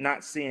fact of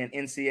not seeing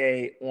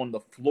NCAA on the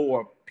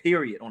floor,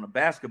 period, on a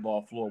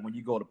basketball floor when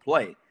you go to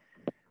play,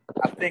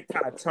 I think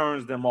kind of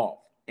turns them off.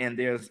 And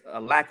there's a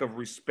lack of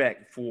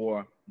respect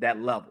for that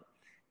level.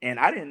 And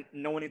I didn't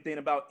know anything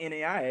about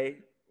NAIA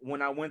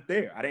when I went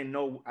there. I didn't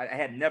know, I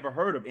had never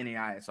heard of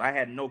NAIA, so I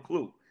had no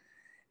clue.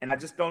 And I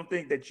just don't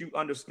think that you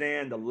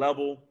understand the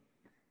level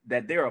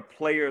that there are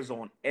players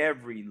on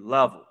every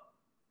level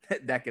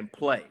that can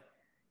play.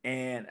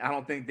 And I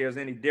don't think there's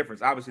any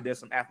difference. Obviously, there's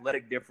some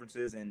athletic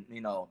differences and,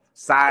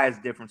 size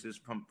differences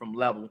from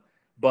level,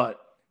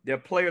 but there are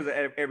players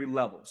at every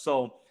level.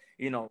 So,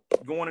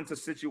 going into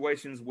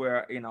situations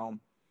where,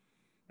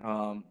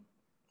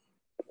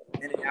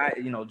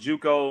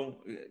 JUCO,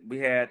 we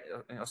had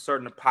a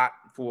certain pot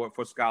for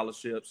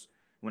scholarships.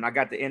 When I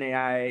got the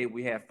NAIA,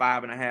 we had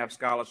 5.5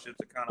 scholarships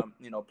to kind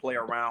of, play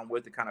around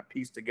with, to kind of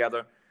piece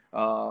together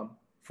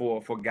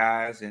for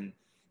guys, and,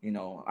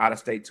 out of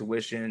state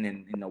tuition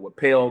and, with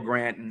Pell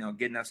Grant,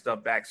 getting that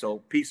stuff back. So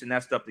piecing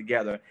that stuff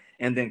together,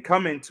 and then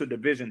coming to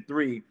Division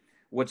III,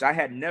 which I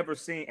had never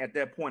seen at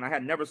that point. I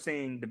had never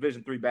seen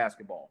Division III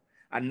basketball.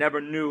 I never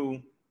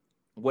knew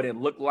what it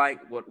looked like,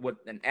 what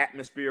an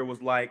atmosphere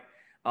was like.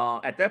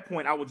 At that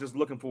point, I was just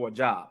looking for a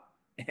job,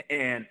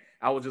 and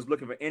I was just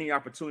looking for any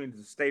opportunity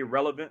to stay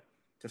relevant,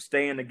 to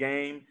stay in the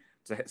game,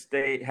 to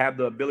have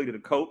the ability to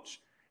coach.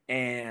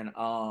 And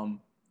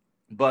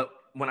but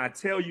when I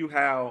tell you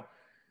how,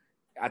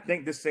 I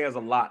think this says a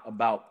lot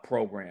about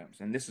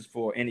programs, and this is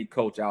for any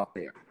coach out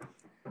there.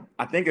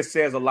 I think it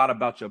says a lot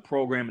about your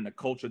program and the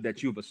culture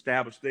that you've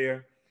established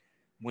there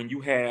when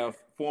you have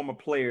former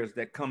players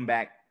that come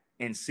back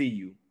and see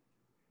you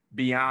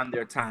beyond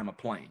their time of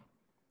playing.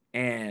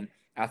 And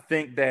I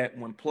think that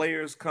when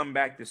players come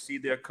back to see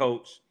their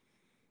coach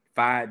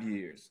 5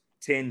 years,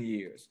 10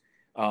 years,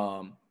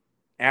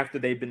 after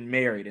they've been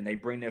married and they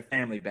bring their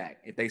family back,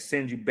 if they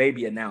send you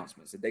baby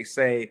announcements, if they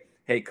say,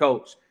 hey,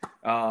 coach,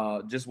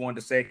 just wanted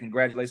to say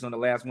congratulations on the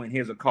last win.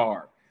 Here's a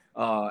card.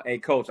 Hey,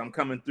 coach, I'm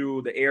coming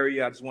through the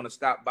area. I just want to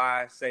stop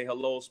by, say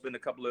hello, spend a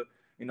couple of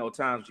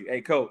times with you.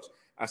 Hey, coach,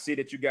 I see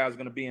that you guys are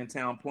going to be in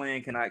town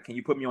playing. Can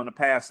you put me on the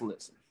pass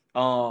list?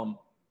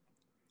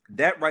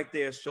 That right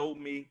there showed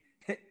me,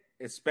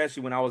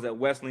 especially when I was at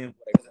Wesleyan,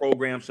 what a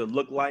program should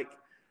look like.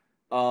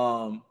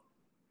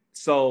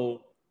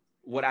 So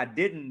what I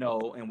didn't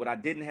know and what I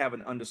didn't have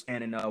an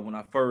understanding of when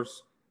I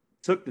first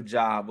took the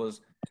job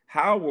was,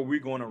 how were we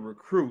going to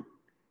recruit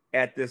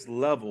at this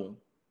level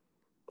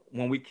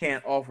when we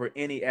can't offer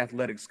any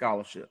athletic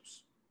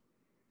scholarships?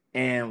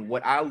 And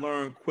what I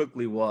learned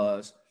quickly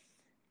was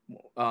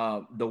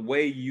the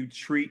way you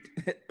treat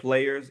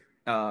players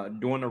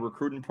during the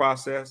recruiting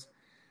process,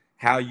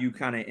 how you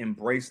kind of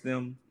embrace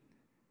them.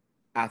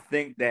 I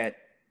think that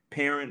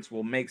parents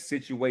will make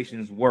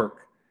situations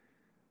work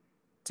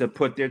to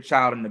put their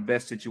child in the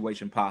best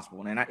situation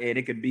possible. And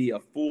it could be a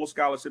full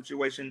scholarship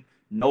situation,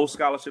 no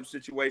scholarship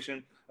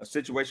situation, a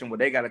situation where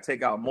they got to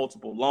take out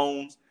multiple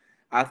loans.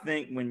 I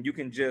think when you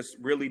can just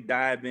really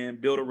dive in,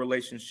 build a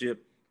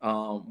relationship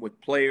with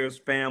players,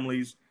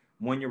 families,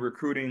 when you're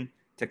recruiting,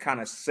 to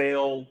kind of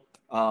sell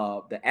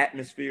the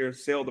atmosphere,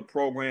 sell the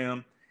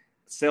program,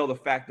 sell the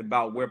fact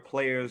about where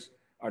players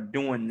are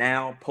doing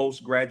now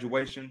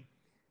post-graduation.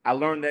 I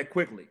learned that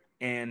quickly.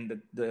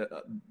 And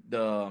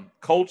the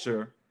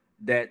culture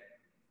that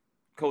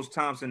Coach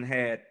Thompson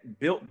had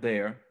built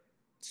there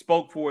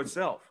spoke for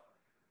itself.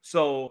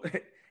 So,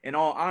 in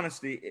all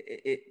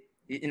honesty,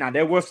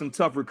 there were some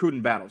tough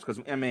recruiting battles because,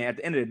 at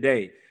the end of the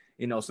day,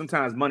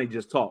 sometimes money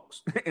just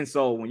talks. And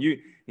so when you're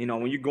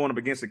going up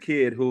against a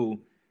kid who,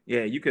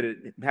 you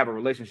could have a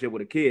relationship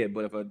with a kid,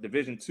 but if a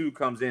Division II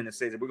comes in and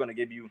says that we're going to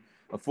give you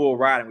a full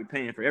ride and we're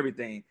paying for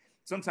everything,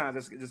 sometimes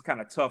it's just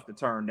kind of tough to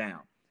turn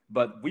down.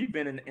 But we've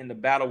been in the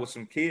battle with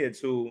some kids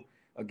who,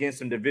 against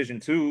some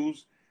Division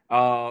IIs,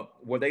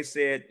 where they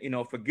said,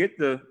 forget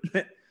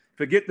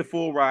the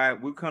full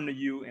ride. We'll come to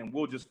you and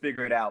we'll just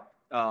figure it out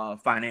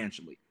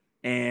financially.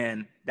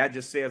 And that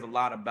just says a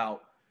lot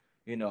about,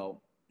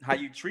 how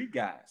you treat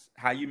guys,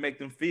 how you make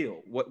them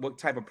feel, what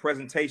type of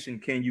presentation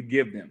can you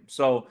give them.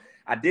 So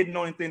I didn't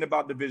know anything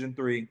about Division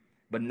III,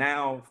 but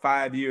now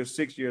 5 years,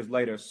 6 years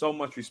later, so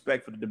much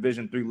respect for the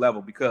Division III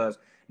level, because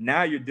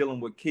now you're dealing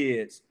with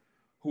kids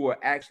who are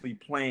actually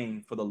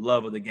playing for the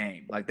love of the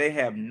game. Like, they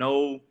have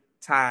no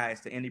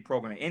ties to any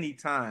program.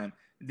 Anytime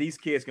these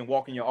kids can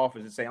walk in your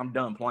office and say, I'm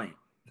done playing.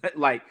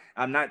 Like,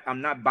 I'm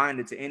not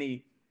binded to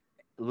any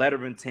letter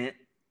of intent,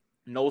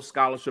 no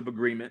scholarship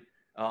agreement.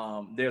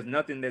 There's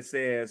nothing that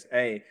says,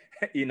 hey,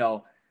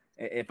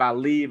 if I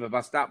leave, if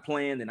I stop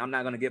playing, then I'm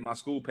not going to get my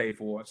school paid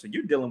for. So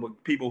you're dealing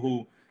with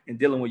people and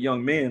dealing with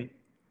young men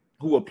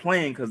who are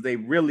playing because they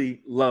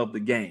really love the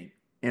game.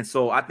 And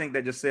so I think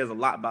that just says a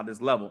lot about this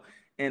level.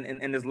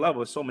 And this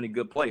level is so many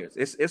good players.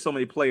 It's so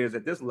many players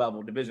at this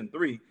level, Division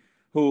III,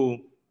 who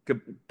could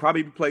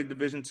probably play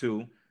Division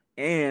II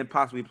and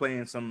possibly play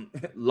in some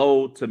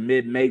low to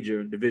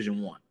mid-major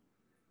Division I.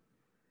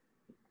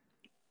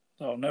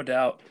 Oh, no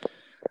doubt.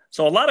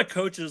 So a lot of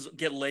coaches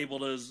get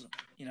labeled as,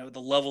 the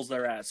levels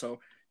they're at. So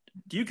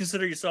do you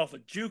consider yourself a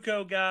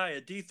JUCO guy,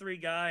 a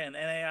D3 guy, an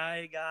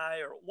NAIA guy,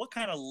 or what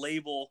kind of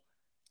label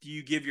do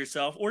you give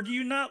yourself, or do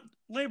you not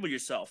label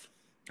yourself?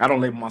 I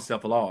don't label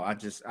myself at all.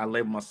 I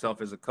label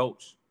myself as a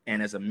coach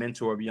and as a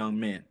mentor of young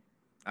men.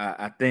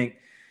 I think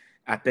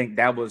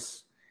that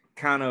was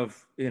kind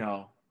of,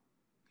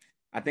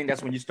 I think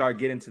that's when you start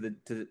getting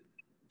to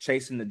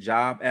chasing the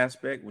job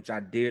aspect, which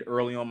I did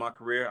early on in my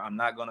career. I'm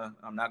not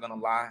gonna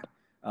lie.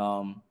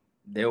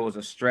 There was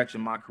a stretch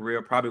in my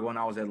career, probably when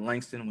I was at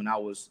Langston, when I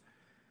was,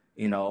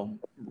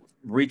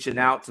 reaching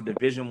out to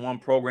Division I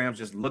programs,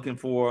 just looking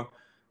for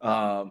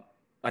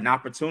an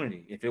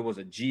opportunity. If it was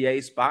a GA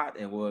spot,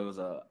 it was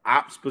a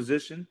ops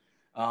position,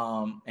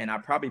 and I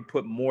probably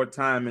put more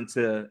time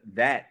into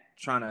that,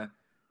 trying to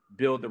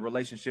build the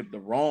relationship the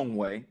wrong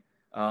way,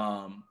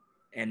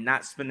 and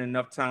not spending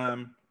enough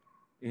time.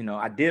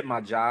 I did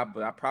my job,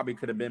 but I probably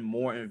could have been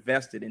more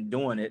invested in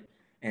doing it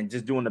and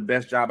just doing the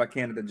best job I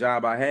can at the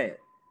job I had.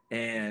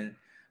 And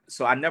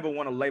so I never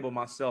want to label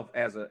myself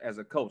as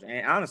a coach.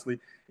 And honestly,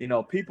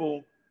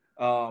 people,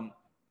 when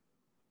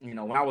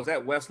I was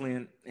at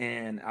Wesleyan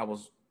and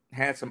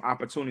had some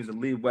opportunities to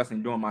leave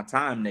Wesleyan during my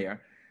time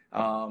there,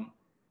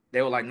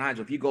 they were like,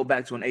 Nigel, if you go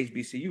back to an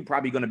HBCU, you're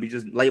probably going to be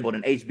just labeled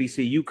an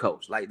HBCU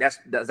coach. Like that's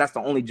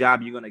the only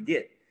job you're going to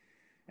get.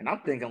 And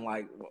I'm thinking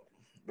like,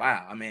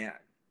 wow, I mean,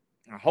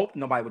 I hope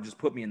nobody would just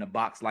put me in a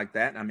box like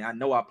that. I mean, I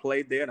know I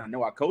played there and I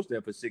know I coached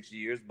there for 6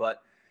 years,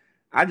 but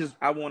I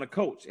want to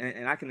coach,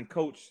 and I can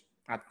coach.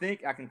 I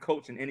think I can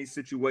coach in any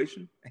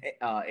situation,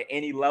 at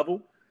any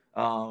level.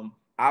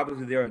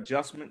 Obviously, there are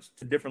adjustments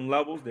to different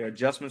levels. There are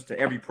adjustments to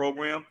every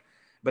program.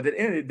 But at the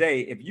end of the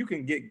day, if you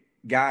can get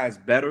guys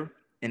better,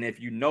 and if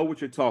you know what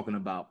you're talking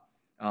about,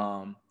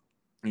 and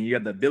you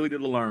have the ability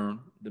to learn,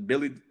 the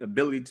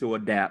ability to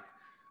adapt,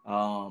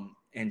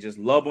 and just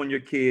love on your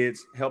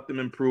kids, help them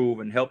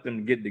improve, and help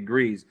them get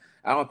degrees,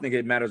 I don't think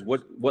it matters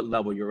what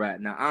level you're at.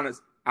 Now,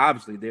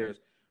 obviously, there's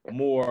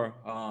more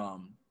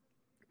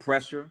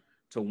pressure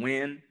to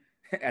win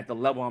at the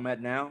level I'm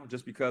at now,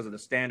 just because of the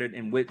standard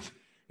in which,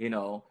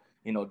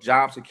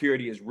 job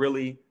security is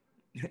really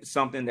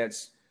something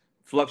that's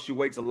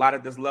fluctuates a lot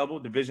at this level.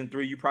 Division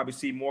III, you probably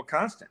see more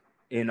constant.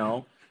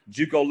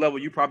 JUCO level,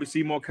 you probably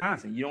see more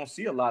constant. You don't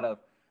see a lot of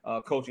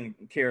coaching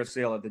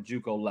carousel at the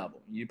JUCO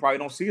level. You probably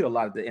don't see it a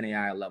lot at the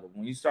NAIA level.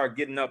 When you start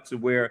getting up to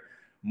where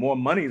more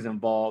money is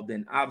involved,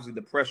 then obviously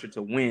the pressure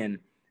to win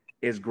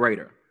is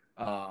greater.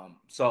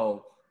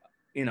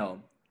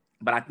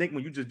 But I think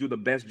when you just do the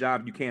best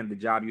job you can, the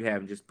job you have,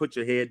 and just put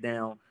your head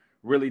down,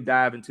 really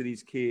dive into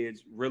these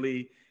kids,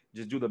 really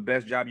just do the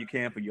best job you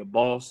can for your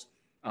boss.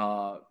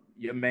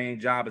 Your main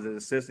job as an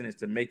assistant is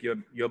to make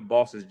your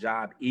boss's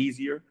job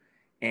easier.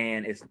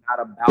 And it's not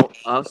about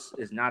us.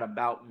 It's not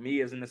about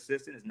me as an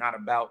assistant. It's not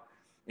about,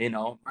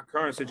 my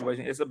current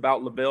situation. It's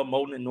about LaVelle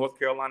Moulton and North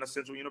Carolina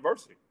Central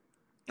University.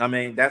 I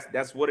mean,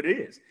 that's what it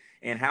is.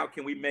 And how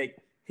can we make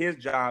his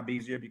job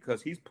easier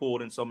because he's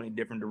pulled in so many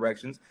different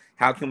directions?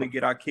 How can we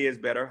get our kids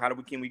better?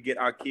 Can we get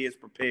our kids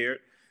prepared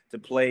to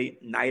play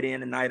night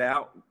in and night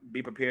out,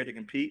 be prepared to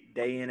compete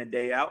day in and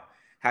day out?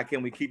 How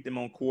can we keep them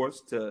on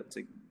course to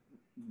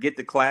get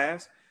to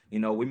class?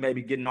 We may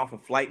be getting off a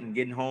flight and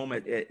getting home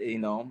at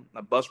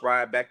a bus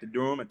ride back to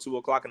Durham at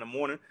 2:00 in the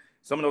morning.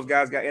 Some of those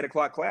guys got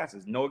 8:00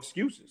 classes. No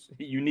excuses.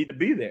 You need to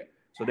be there.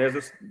 So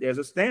there's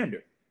a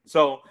standard.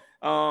 So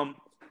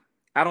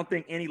I don't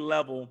think any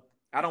level.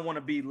 I don't want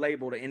to be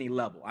labeled at any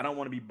level. I don't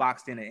want to be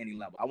boxed in at any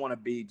level. I want to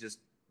be just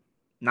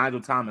Nigel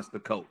Thomas, the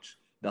coach,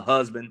 the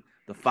husband,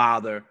 the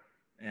father,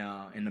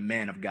 and the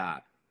man of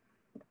God.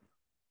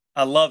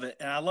 I love it.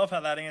 And I love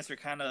how that answer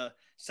kind of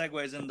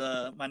segues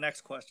into my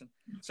next question.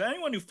 So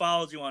anyone who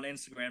follows you on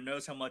Instagram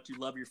knows how much you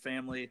love your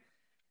family,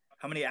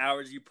 how many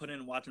hours you put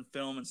in watching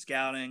film and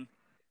scouting.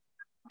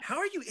 How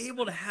are you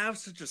able to have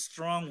such a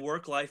strong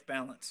work-life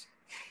balance?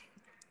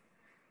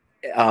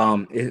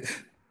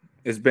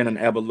 It's been an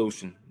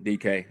evolution,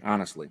 DK,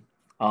 honestly.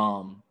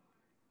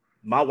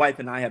 My wife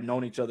and I have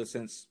known each other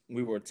since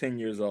we were 10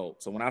 years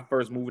old. So when I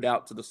first moved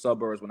out to the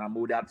suburbs, when I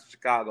moved out to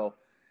Chicago,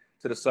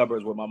 to the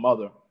suburbs with my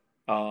mother,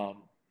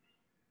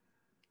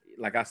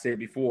 like I said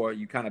before,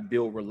 you kind of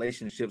build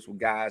relationships with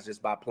guys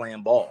just by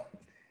playing ball.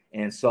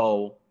 And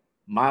so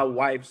my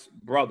wife's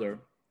brother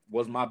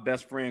was my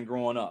best friend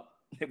growing up.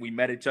 We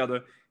met each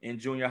other in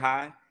junior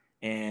high,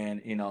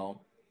 and,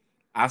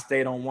 I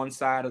stayed on one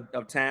side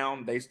of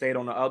town. They stayed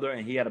on the other,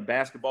 and he had a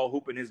basketball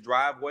hoop in his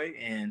driveway.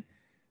 And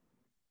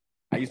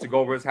I used to go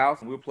over his house,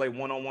 and we would play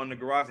one-on-one in the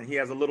garage, and he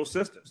has a little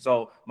sister.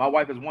 So my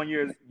wife is 1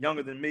 year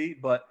younger than me,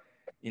 but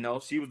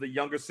She was the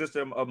younger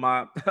sister of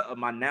my of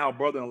my now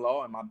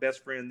brother-in-law and my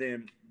best friend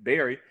then,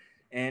 Barry,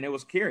 and it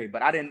was Carrie.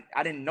 But I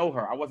didn't know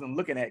her. I wasn't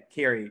looking at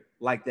Carrie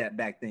like that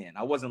back then.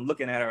 I wasn't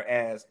looking at her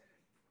as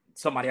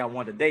somebody I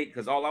wanted to date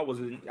because I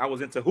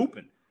was into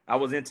hooping. I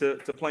was into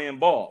playing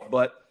ball.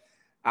 But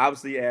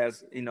obviously,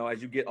 as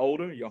as you get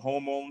older, your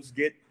hormones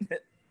get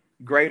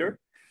greater.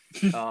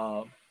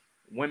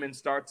 Women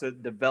start to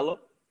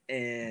develop,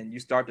 and you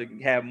start to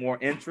have more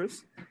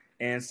interest.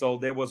 And so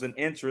there was an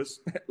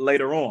interest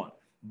later on.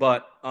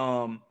 But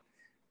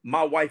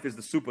my wife is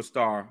the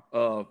superstar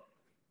of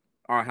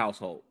our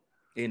household.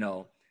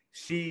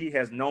 She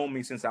has known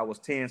me since I was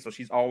 10, so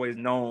she's always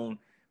known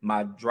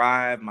my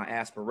drive, my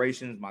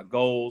aspirations, my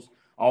goals,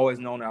 always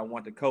known that I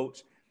want to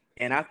coach.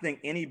 And I think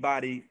any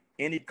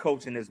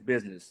coach in this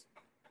business,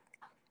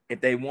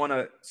 if they want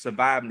to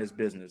survive in this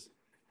business,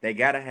 they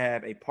got to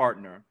have a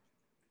partner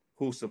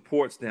who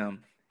supports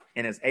them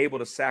and is able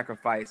to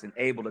sacrifice and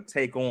able to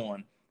take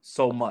on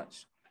so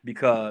much.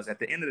 Because at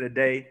the end of the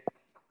day,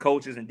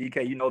 coaches, and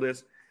DK, you know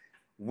this,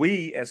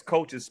 we as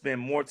coaches spend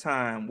more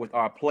time with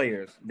our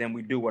players than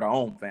we do with our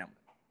own family.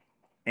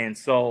 And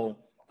so,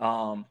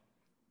 when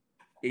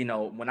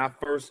I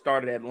first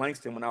started at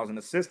Langston, when I was an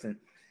assistant,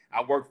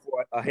 I worked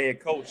for a head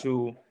coach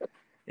who,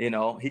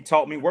 he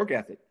taught me work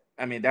ethic.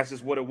 I mean, that's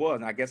just what it was.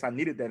 And I guess I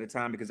needed that at the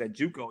time because at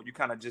JUCO, you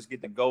kind of just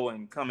get to go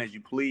and come as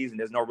you please, and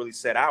there's no really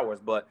set hours.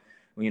 But,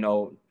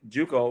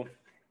 JUCO,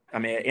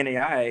 at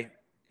NAIA,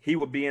 he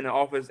would be in the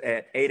office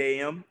at 8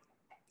 a.m.,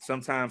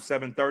 sometimes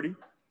 7:30.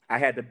 I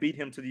had to beat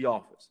him to the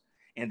office.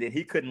 And then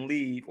he couldn't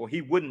leave, or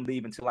he wouldn't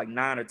leave until like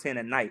 9 or 10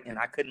 at night. And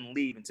I couldn't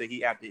leave until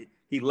after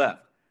he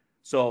left.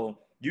 So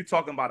you're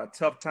talking about a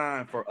tough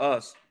time for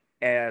us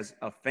as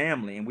a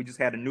family. And we just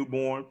had a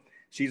newborn.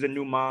 She's a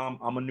new mom.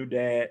 I'm a new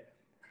dad.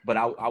 But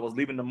I was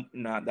leaving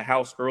the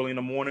house early in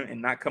the morning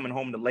and not coming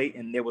home till late.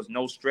 And there was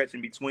no stretch in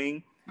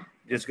between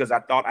just because I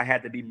thought I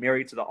had to be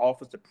married to the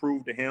office to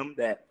prove to him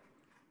that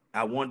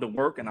I wanted to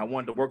work and I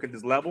wanted to work at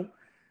this level.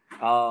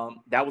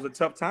 That was a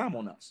tough time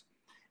on us.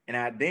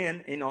 And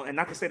then, and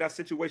not to say that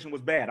situation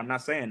was bad. I'm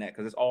not saying that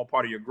because it's all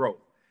part of your growth.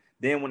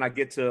 Then when I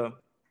get to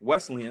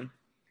Wesleyan,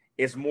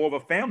 it's more of a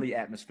family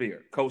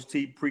atmosphere. Coach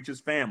T preaches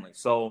family.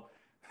 So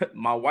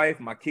my wife,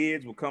 my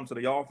kids will come to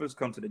the office,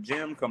 come to the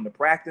gym, come to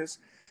practice.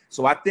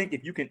 So I think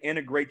if you can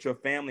integrate your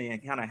family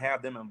and kind of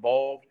have them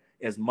involved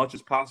as much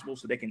as possible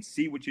so they can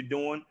see what you're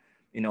doing.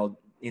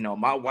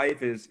 My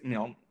wife is,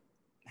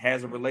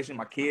 has a relation.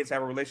 My kids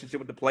have a relationship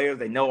with the players.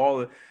 They know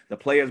all the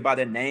players by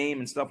their name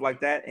and stuff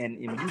like that.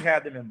 And you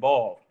have them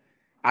involved.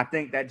 I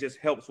think that just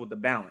helps with the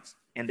balance.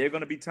 And there are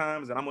going to be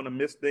times that I'm going to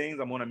miss things.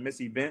 I'm going to miss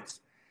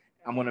events.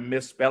 I'm going to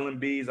miss spelling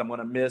bees. I'm going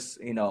to miss,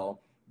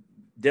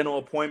 dental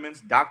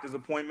appointments, doctor's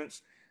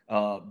appointments,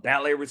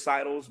 ballet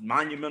recitals,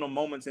 monumental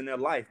moments in their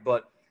life.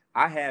 But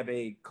I have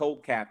a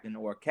co-captain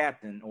or a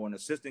captain or an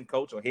assistant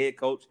coach or head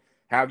coach,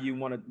 however you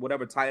want to,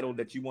 whatever title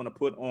that you want to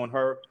put on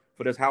her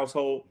for this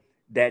household,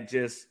 that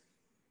just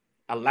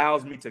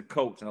allows me to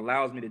coach and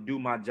allows me to do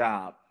my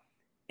job.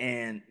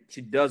 And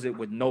she does it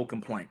with no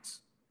complaints.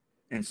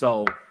 And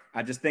so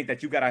I just think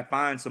that you got to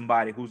find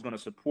somebody who's going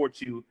to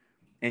support you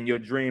in your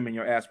dream and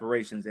your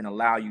aspirations and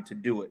allow you to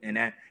do it.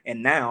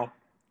 And now,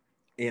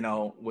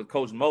 with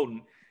Coach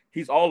Moten,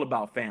 he's all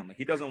about family.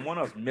 He doesn't want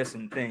us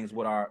missing things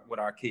with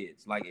our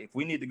kids. Like if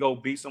we need to go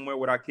be somewhere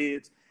with our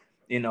kids,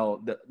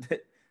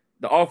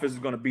 the office is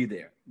going to be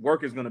there.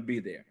 Work is going to be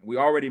there. We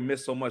already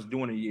missed so much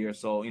during the year.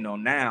 So,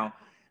 now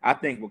I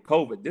think with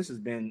COVID, this has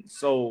been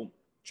so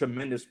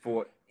tremendous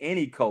for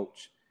any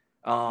coach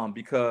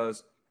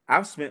because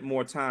I've spent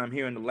more time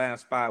here in the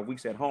last 5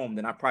 weeks at home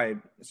than I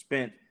probably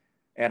spent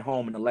at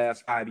home in the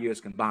last 5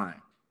 years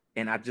combined.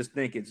 And I just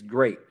think it's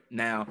great.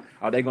 Now,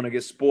 are they going to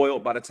get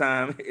spoiled by the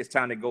time it's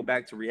time to go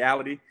back to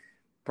reality?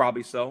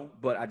 Probably so.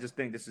 But I just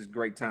think this is a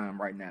great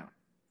time right now.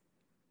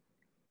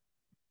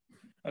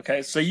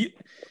 Okay, so you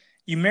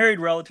married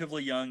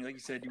relatively young. Like you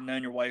said, you've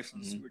known your wife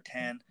since you were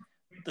 10.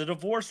 The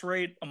divorce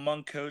rate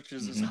among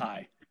coaches is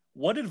high.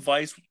 What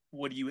advice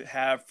would you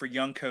have for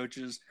young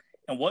coaches,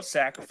 and what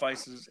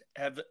sacrifices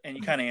have, and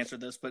you kind of answered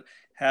this, but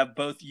have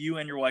both you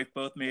and your wife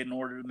both made in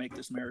order to make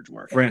this marriage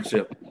work?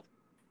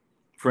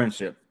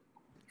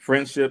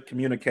 Friendship,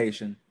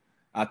 communication,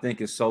 I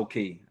think is so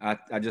key.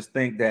 I just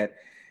think that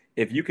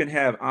if you can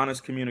have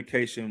honest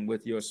communication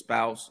with your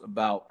spouse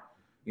about,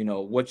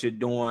 what you're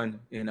doing,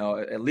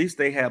 at least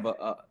they have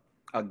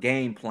a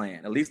game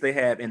plan. At least they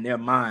have in their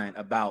mind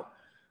about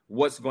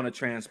what's going to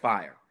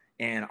transpire.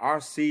 And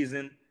our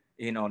season,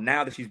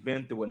 now that she's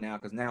been through it now,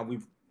 because now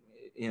we've,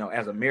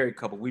 as a married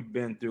couple, we've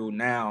been through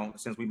now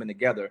since we've been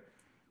together.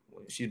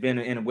 She's been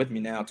in it with me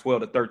now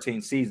 12 to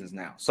 13 seasons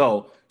now.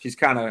 So she's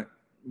kind of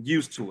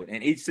used to it.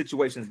 And each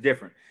situation is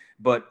different.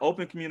 But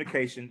open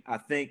communication, I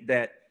think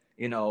that,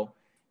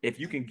 if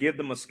you can give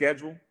them a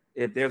schedule,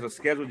 if there's a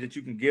schedule that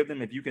you can give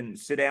them, if you can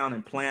sit down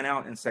and plan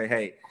out and say,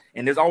 hey,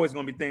 and there's always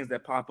going to be things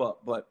that pop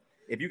up. But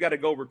if you got to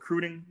go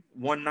recruiting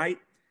one night,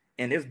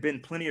 and there's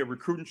been plenty of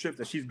recruiting trips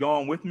that she's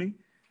gone with me,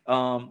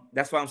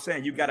 that's why I'm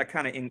saying you got to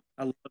kind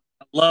of.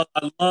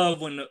 I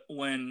love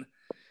when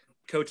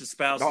coaches'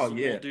 spouses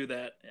will do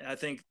that. I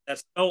think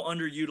that's so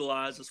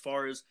underutilized as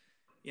far as,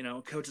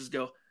 coaches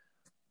go,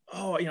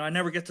 oh, I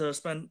never get to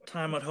spend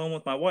time at home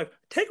with my wife.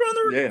 Take her on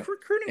the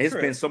recruiting trip. It's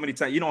been so many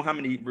times. You know how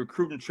many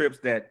recruiting trips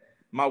that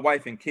my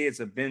wife and kids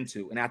have been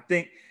to. And I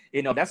think,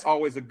 that's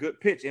always a good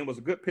pitch. And it was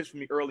a good pitch for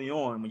me early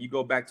on when you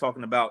go back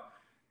talking about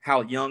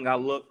how young I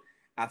look.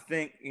 I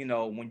think,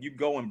 when you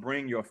go and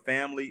bring your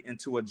family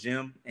into a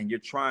gym and you're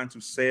trying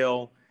to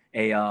sell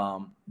a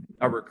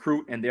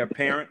recruit and their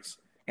parents,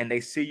 and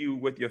they see you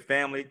with your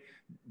family,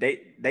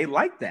 they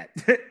like that.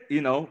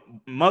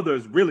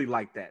 Mothers really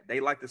like that. They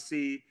like to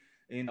see,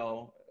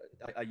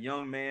 a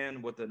young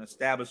man with an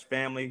established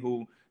family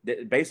who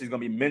basically is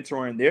going to be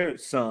mentoring their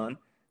son.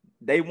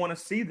 They want to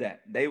see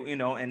that.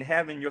 And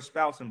having your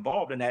spouse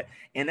involved in that.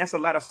 And that's a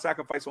lot of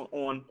sacrifice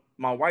on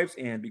my wife's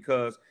end,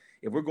 because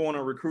if we're going on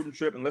a recruiting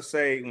trip, and let's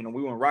say, we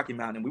were in Rocky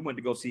Mountain and we went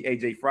to go see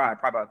AJ Fry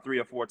probably about 3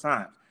 or 4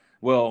 times.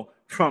 Well,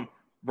 from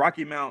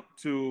Rocky Mount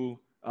to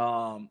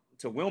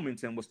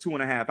Wilmington was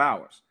 2.5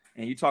 hours.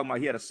 And you talking about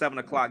he had a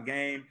 7:00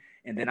 game,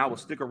 and then I would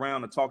stick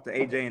around to talk to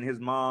AJ and his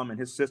mom and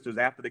his sisters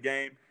after the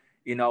game.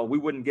 We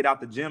wouldn't get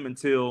out the gym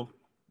until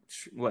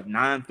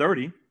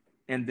 9:30,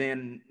 and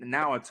then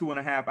now a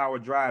 2.5 hour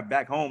drive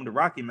back home to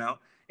Rocky Mount,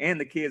 and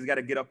the kids got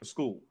to get up for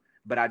school.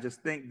 But I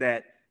just think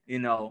that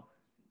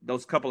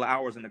those couple of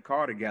hours in the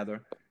car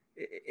together,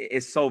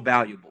 it's so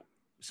valuable.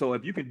 So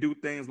if you can do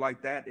things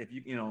like that, if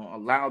you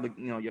allow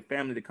your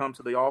family to come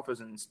to the office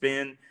and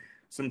spend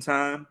some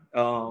time,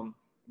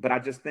 but I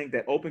just think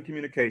that open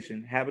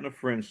communication, having a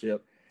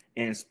friendship,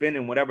 and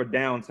spending whatever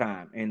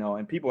downtime,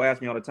 and people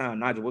ask me all the time,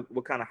 Nigel,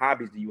 what kind of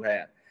hobbies do you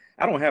have?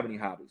 I don't have any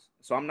hobbies.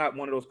 So I'm not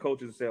one of those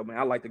coaches that say, oh, man,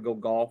 I like to go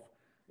golf.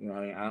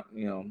 My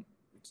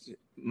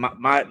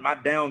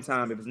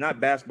downtime, if it's not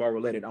basketball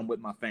related, I'm with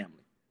my family.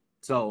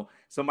 So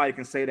somebody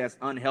can say that's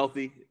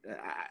unhealthy.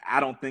 I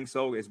don't think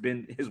so. It's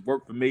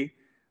worked for me.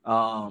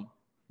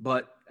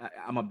 But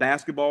I'm a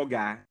basketball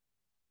guy.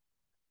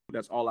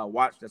 That's all I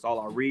watch. That's all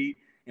I read.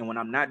 And when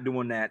I'm not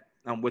doing that,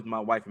 I'm with my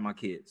wife and my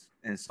kids.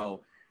 And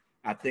so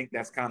I think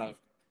that's kind of,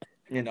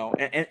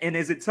 and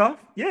is it tough?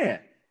 Yeah.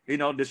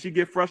 Does she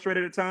get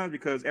frustrated at times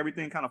because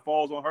everything kind of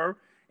falls on her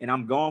and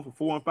I'm gone for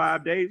 4 and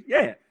 5 days?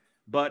 Yeah.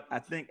 But I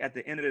think at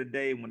the end of the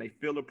day, when they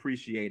feel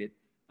appreciated,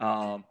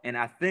 and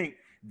I think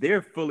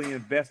they're fully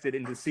invested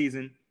in the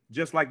season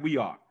just like we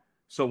are.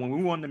 So when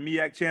we won the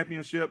MEAC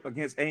championship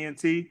against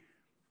A&T,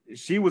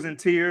 she was in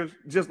tears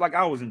just like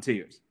I was in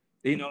tears.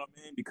 You know what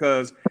I mean?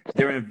 Because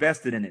they're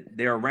invested in it.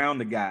 They're around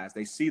the guys.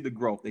 They see the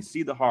growth. They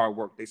see the hard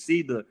work. They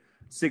see the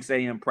 6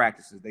 a.m.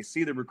 practices. They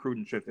see the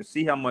recruiting trips. They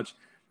see how much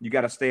you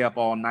got to stay up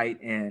all night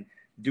and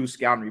do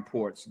scouting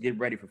reports, get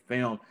ready for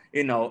film,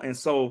 And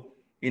so,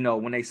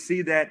 when they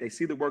see that, they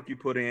see the work you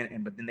put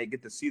in, but then they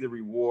get to see the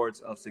rewards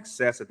of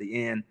success at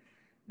the end.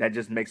 That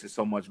just makes it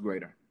so much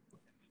greater.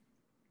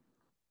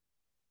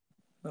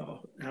 Oh,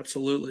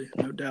 absolutely.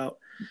 No doubt.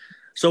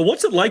 So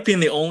what's it like being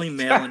the only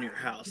male in your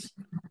house?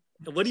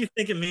 What do you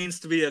think it means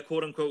to be a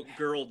quote unquote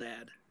girl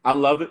dad? I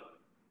love it.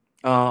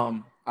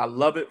 I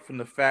love it from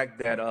the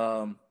fact that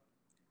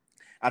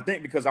I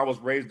think because I was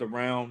raised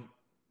around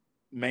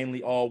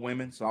mainly all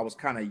women, so I was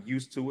kind of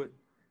used to it.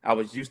 I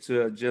was used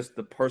to just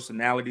the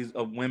personalities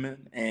of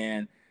women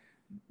and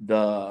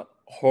the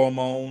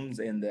hormones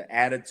and the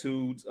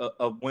attitudes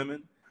of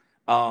women.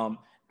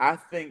 I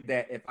think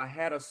that if I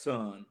had a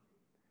son,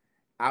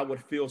 I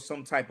would feel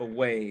some type of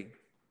way,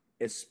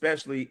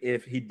 especially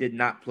if he did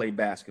not play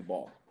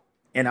basketball.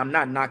 And I'm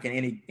not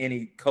knocking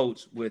any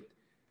coach with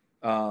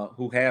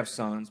who have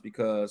sons,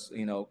 because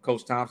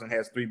Coach Thompson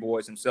has 3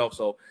 boys himself.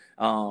 So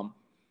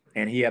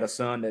and he had a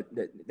son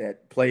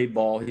that played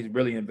ball. He's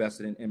really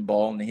invested in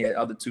ball, and he had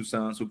other 2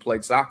 sons who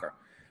played soccer.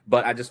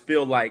 But I just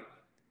feel like,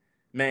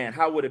 man,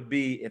 how would it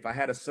be if I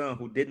had a son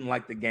who didn't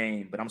like the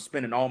game, but I'm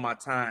spending all my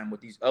time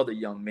with these other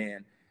young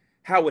men?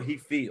 How would he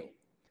feel?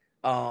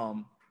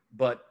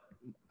 But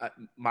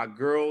my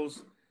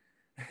girls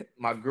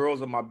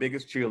are my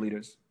biggest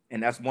cheerleaders.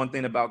 And that's one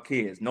thing about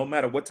kids. No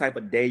matter what type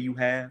of day you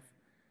have,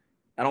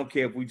 I don't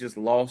care if we just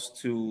lost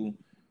to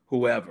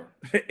whoever.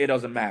 It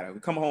doesn't matter. We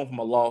come home from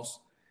a loss,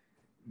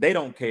 they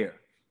don't care.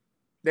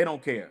 They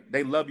don't care.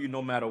 They love you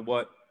no matter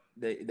what.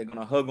 They're going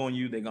to hug on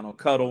you. They're going to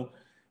cuddle.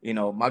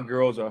 My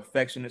girls are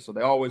affectionate, so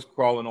they're always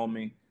crawling on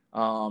me.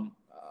 I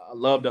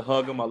love to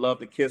hug them. I love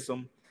to kiss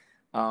them.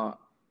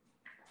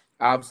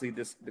 Obviously,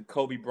 the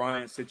Kobe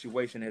Bryant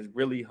situation has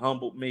really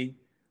humbled me.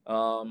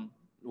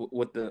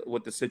 With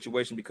the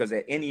situation, because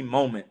at any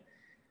moment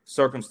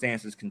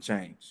circumstances can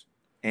change,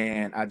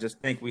 and I just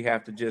think we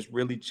have to just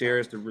really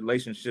cherish the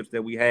relationships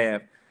that we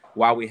have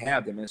while we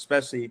have them, and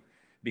especially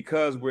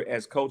because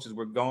as coaches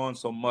we're gone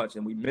so much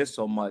and we miss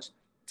so much.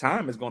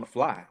 Time is going to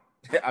fly.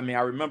 I mean,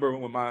 I remember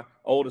when my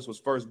oldest was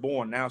first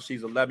born. Now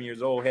she's 11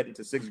 years old, heading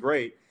to 6th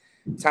grade.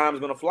 Time is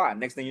going to fly.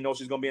 Next thing you know,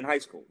 she's going to be in high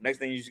school. Next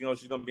thing you know,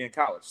 she's going to be in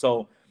college.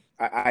 So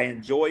I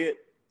enjoy it.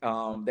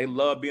 They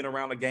love being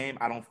around the game.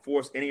 I don't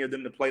force any of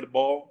them to play the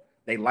ball.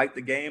 They like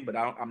the game, but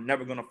I'm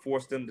never going to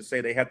force them to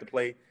say they have to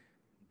play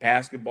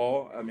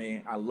basketball. I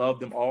mean, I love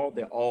them all.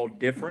 They're all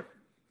different.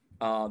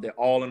 They're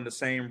all under the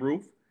same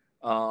roof,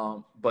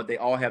 but they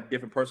all have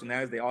different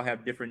personalities. They all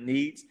have different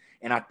needs.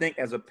 And I think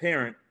as a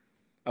parent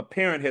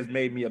has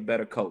made me a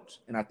better coach.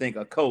 And I think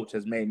a coach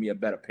has made me a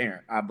better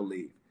parent, I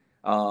believe.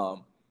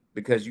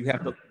 Because you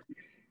have to.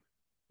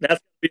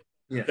 That's a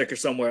sticker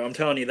somewhere. I'm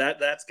telling you,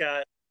 that's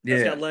got legs I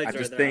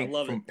just right there. I think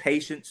love from it.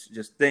 patience,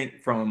 just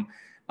think from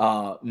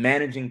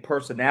managing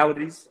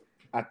personalities.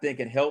 I think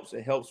it helps.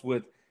 It helps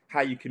with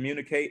how you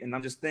communicate. And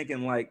I'm just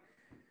thinking, like,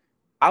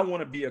 I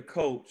want to be a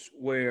coach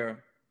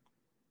where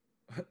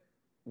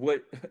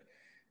what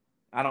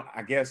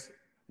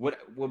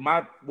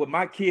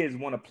my kids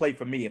want to play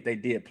for me if they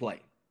did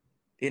play.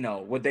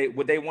 Would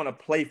they want to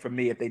play for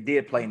me if they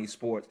did play any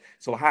sports?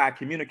 So how I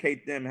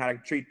communicate them, how I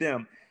treat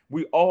them,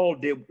 we all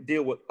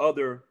deal with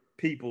other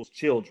people's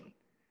children.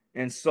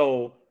 And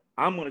so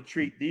I'm going to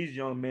treat these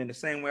young men the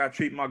same way I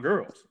treat my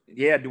girls.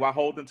 Yeah. Do I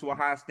hold them to a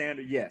high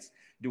standard? Yes.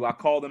 Do I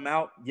call them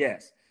out?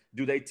 Yes.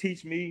 Do they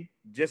teach me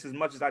just as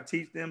much as I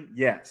teach them?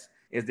 Yes.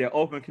 Is there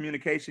open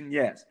communication?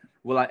 Yes.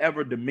 Will I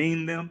ever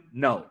demean them?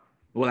 No.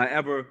 Will I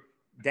ever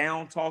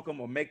down talk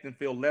them or make them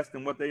feel less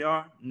than what they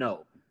are?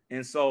 No.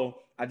 And so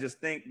I just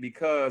think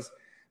because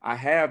I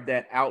have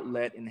that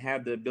outlet and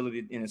have the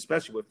ability, and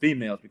especially with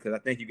females, because I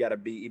think you got to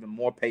be even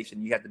more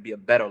patient. You have to be a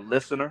better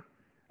listener,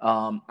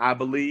 I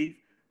believe,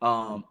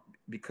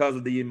 because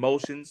of the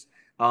emotions.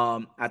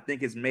 I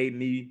think it's made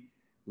me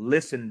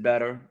listen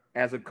better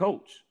as a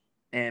coach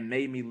and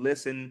made me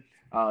listen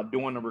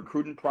during the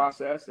recruiting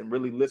process and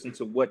really listen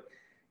to what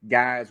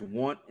guys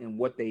want and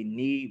what they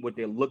need, what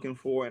they're looking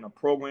for in a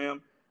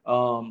program.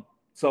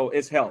 So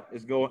it's helped.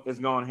 It's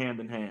going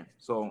hand in hand.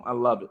 So I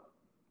love it.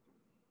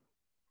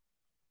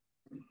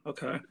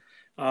 Okay.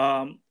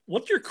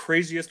 What's your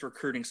craziest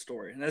recruiting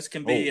story? And this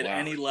can be at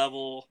any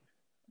level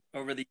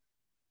over the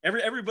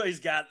everybody's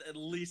got at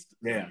least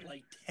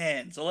like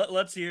 10. So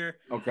let's hear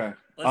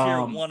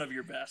one of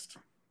your best.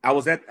 I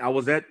was at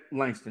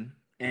Langston,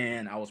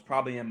 and I was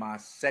probably in my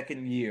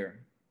second year,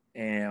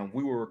 and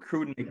we were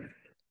recruiting.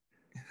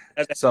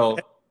 So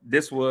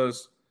this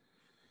was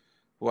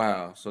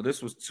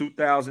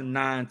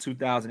 2009,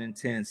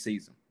 2010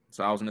 season.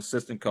 So I was an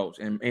assistant coach,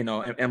 and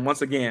and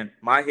once again,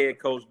 my head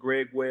coach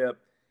Greg Webb,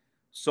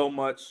 so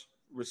much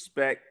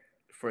respect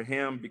for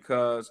him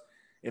because,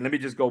 and let me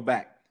just go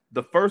back.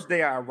 The first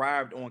day I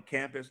arrived on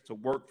campus to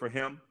work for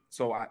him,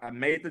 so I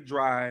made the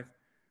drive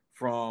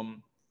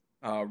from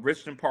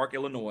Richmond Park,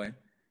 Illinois,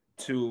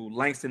 to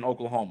Langston,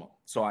 Oklahoma.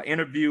 So I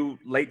interviewed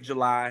late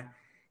July.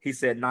 He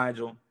said,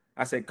 Nigel,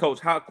 I said,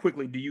 Coach, how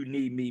quickly do you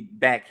need me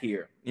back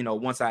here?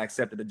 Once I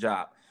accepted the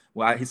job.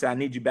 Well, he said, I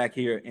need you back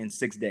here in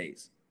 6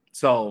 days.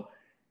 So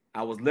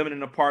I was living in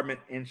an apartment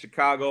in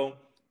Chicago,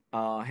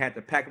 had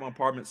to pack my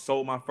apartment,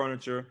 sold my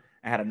furniture.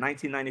 I had a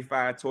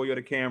 1995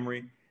 Toyota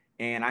Camry,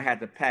 and I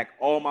had to pack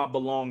all my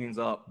belongings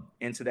up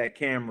into that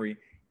Camry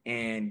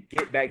and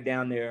get back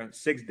down there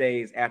 6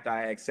 days after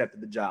I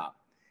accepted the job.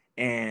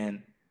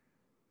 And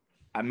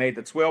I made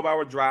the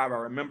 12-hour drive. I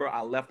remember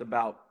I left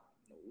about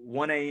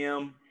 1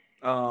 a.m.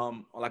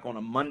 Like on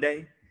a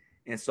Monday.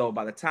 And so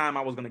by the time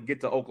I was going to get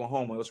to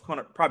Oklahoma, it was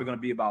probably going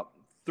to be about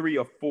 3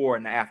 or 4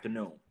 in the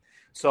afternoon.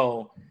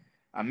 So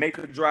I make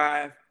the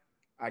drive.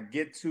 I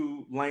get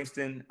to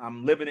Langston.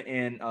 I'm living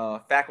in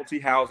faculty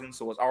housing,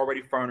 so it's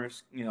already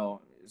furnished,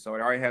 so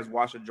it already has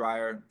washer,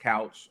 dryer,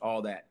 couch,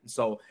 all that.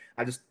 So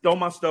I just throw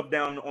my stuff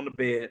down on the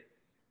bed,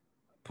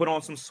 put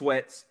on some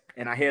sweats,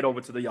 and I head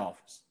over to the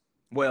office.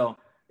 Well,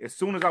 as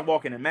soon as I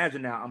walk in,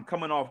 imagine now I'm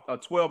coming off a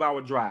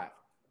 12-hour drive.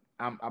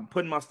 I'm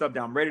putting my stuff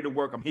down, ready to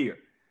work. I'm here.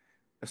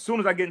 As soon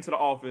as I get into the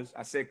office,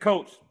 I said,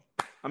 Coach,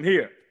 I'm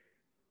here.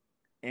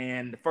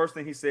 And the first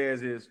thing he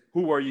says is,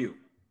 who are you?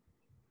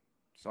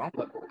 So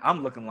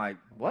I'm looking like,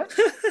 what?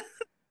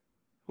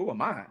 Who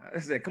am I? I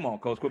said, come on,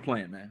 Coach, quit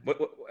playing, man.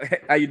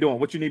 How you doing?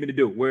 What you need me to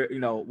do?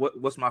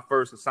 What's my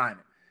first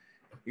assignment?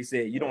 He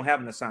said, you don't have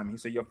an assignment.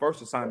 He said, your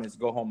first assignment is to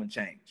go home and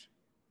change.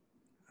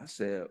 I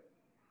said,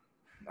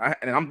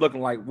 and I'm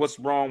looking like, what's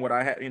wrong with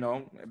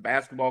a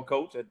basketball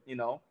coach?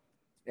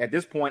 At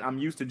this point, I'm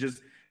used to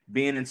just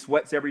being in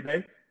sweats every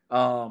day.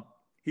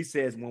 He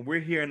says, when we're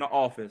here in the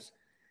office,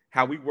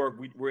 how we work,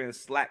 we're in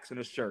slacks and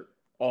a shirt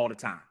all the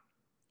time.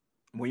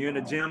 When you're in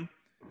the gym,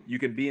 you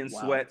can be in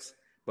sweats,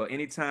 but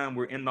anytime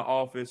we're in the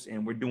office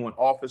and we're doing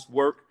office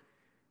work,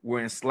 we're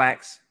in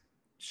slacks,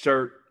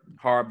 shirt,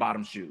 hard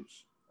bottom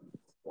shoes.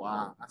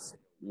 Wow. I said,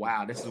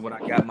 wow, this is what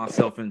I got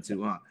myself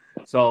into, huh?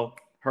 So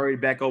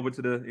hurried back over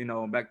to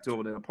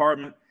the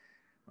apartment.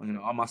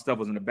 All my stuff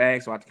was in the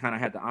bag, so I kind of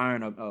had to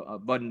iron a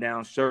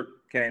button-down shirt.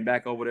 Came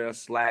back over there,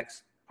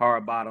 slacks,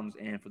 hard bottoms,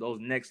 and for those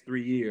next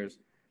 3 years,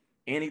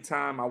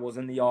 anytime I was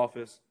in the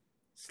office,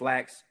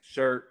 slacks,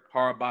 shirt,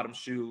 hard bottom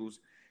shoes.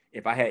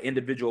 If I had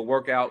individual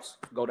workouts,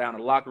 go down to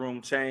the locker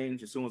room,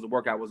 change. As soon as the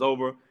workout was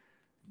over,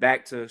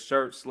 back to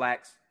shirt,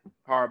 slacks,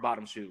 hard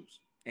bottom shoes.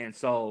 And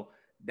so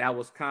that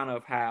was kind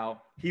of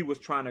how he was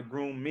trying to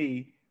groom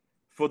me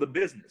for the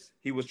business.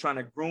 He was trying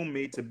to groom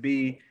me to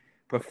be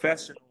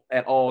professional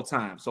at all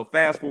times. So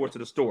fast forward to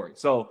the story.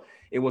 So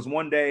it was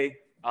one day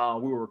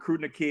we were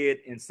recruiting a kid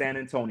in San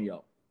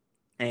Antonio.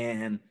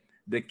 and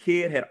the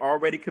kid had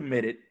already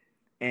committed.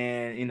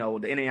 And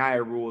the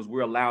NAIA rules,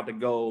 we're allowed to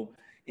go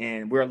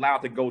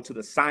to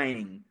the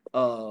signing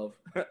of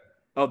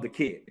the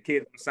kid. The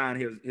kid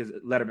signed his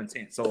letter of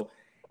intent. So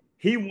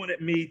he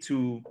wanted me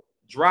to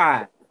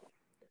drive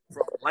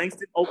from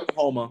Langston,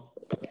 Oklahoma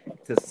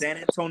to San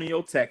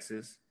Antonio,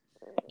 Texas,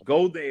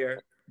 go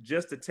there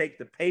just to take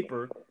the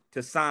paper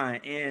to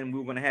sign, and we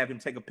were going to have him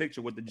take a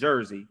picture with the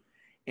jersey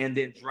and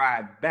then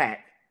drive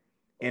back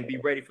and be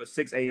ready for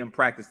 6 a.m.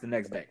 practice the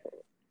next day.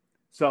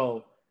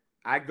 So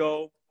I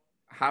go,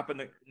 hop in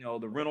the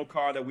rental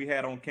car that we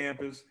had on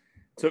campus,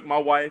 took my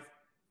wife,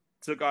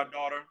 took our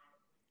daughter,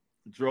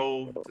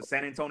 drove to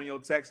San Antonio,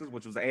 Texas,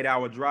 which was an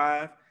 8-hour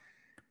drive.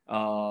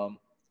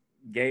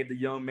 Gave the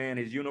young man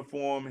his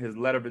uniform, his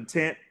letter of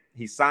intent.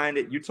 He signed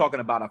it. You're talking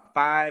about a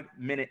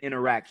 5-minute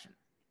interaction,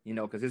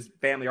 because his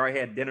family already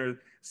had dinner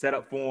set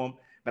up for him.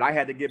 But I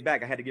had to get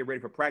back. I had to get ready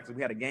for practice.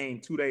 We had a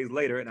game 2 days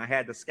later, and I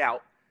had to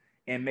scout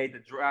and made the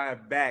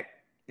drive back.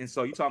 And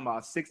so you're talking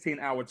about a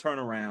 16-hour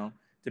turnaround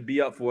to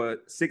be up for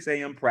 6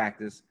 a.m.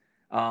 practice.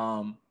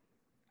 I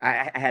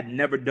had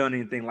never done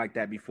anything like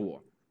that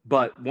before.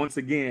 But once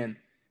again,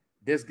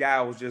 this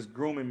guy was just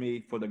grooming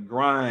me for the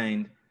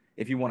grind,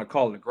 if you want to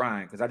call it a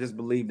grind, because I just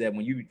believe that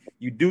when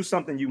you do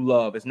something you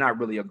love, it's not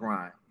really a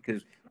grind.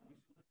 Because,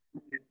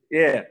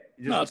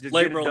 it's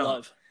labor of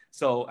love.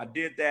 So I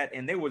did that,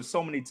 and there were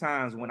so many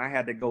times when I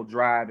had to go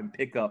drive and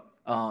pick up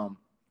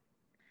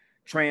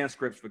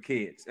transcripts for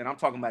kids. And I'm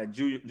talking about at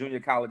junior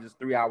colleges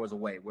 3 hours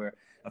away, where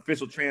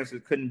official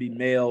transcripts couldn't be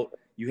mailed.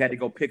 You had to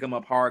go pick them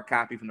up hard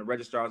copy from the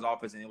registrar's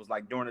office, and it was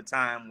like during the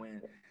time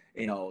when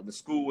the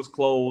school was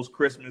closed,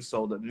 Christmas,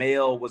 so the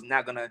mail was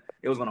gonna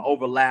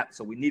overlap.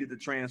 So we needed the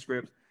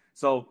transcripts.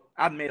 So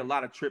I've made a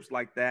lot of trips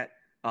like that.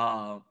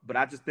 But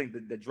I just think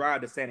that the drive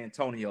to San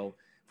Antonio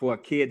for a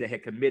kid that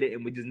had committed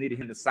and we just needed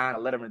him to sign a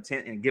letter of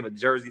intent and give a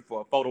jersey for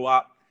a photo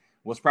op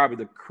was probably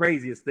the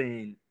craziest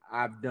thing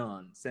I've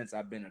done since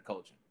I've been in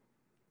coaching.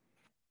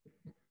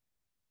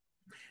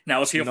 Now,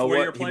 was he a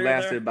 4-year player? He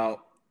lasted about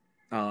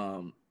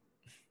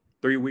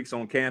 3 weeks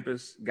on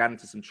campus, got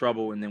into some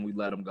trouble, and then we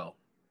let him go.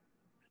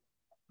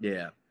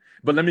 Yeah,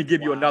 but let me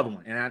give you another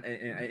one, and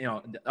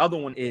the other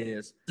one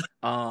is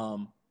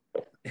the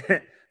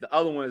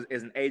other one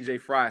is an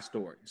AJ Fry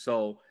story.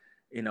 So,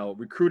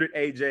 recruited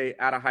AJ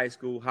out of high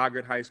school,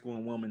 Hoggard High School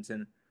in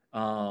Wilmington,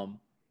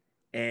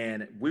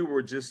 and we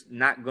were just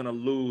not going to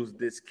lose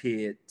this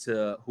kid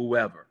to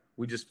whoever.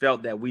 We just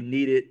felt that we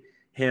needed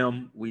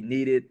him. We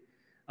needed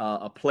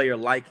a player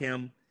like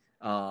him.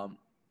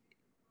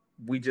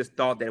 We just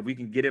thought that if we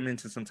can get him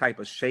into some type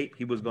of shape,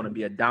 he was going to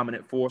be a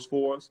dominant force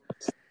for us.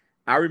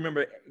 I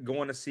remember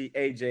going to see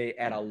AJ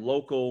at a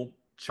local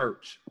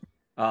church.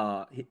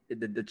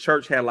 The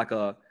church had like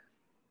a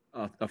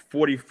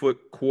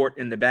 40-foot court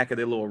in the back of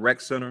their little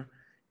rec center.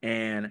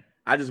 And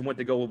I just went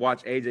to go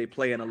watch AJ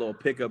play in a little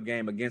pickup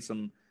game against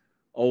some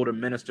older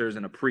ministers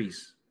and a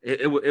priest.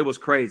 It was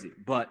crazy.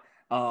 But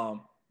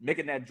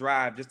making that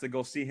drive just to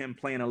go see him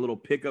playing a little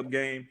pickup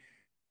game,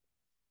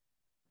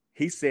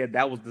 he said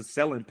that was the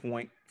selling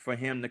point for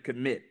him to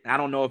commit. I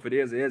don't know if it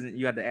is or isn't.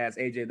 You have to ask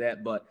AJ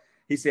that. But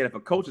he said if a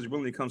coach is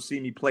willing to come see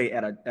me play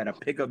at a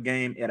pickup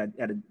game at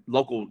a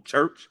local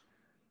church,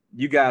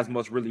 you guys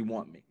must really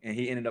want me. And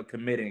he ended up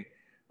committing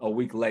a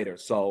week later.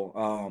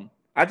 So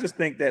I just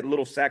think that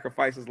little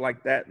sacrifices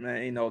like that,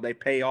 man, they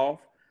pay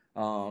off.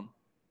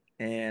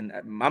 And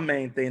my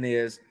main thing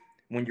is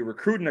when you're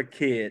recruiting a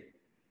kid,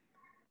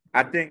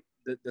 I think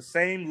the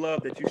same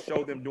love that you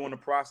show them during the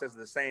process is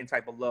the same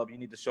type of love you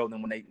need to show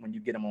them when you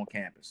get them on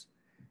campus.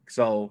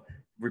 So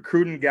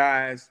recruiting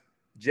guys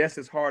just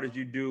as hard as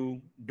you do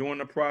during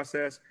the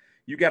process,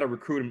 you got to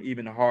recruit them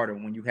even harder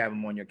when you have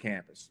them on your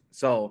campus.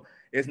 So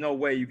there's no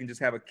way you can just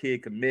have a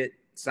kid commit,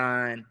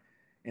 sign,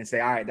 and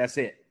say, all right, that's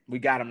it. We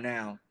got him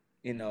now.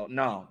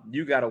 No,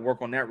 you got to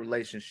work on that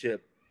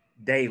relationship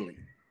daily.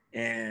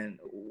 And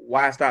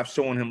why stop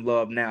showing him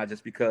love now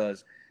just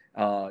because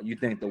you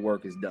think the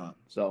work is done?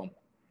 So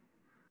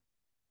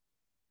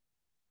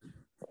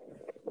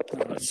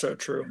that's so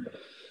true.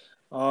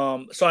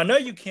 So I know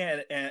you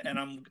can't, and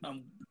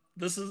I'm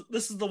this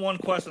is the one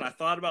question I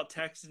thought about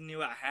texting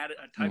you. I had it,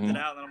 I typed it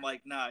out, and I'm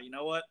like, nah, you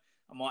know what?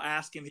 I'm gonna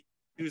ask him. He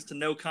chooses to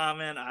no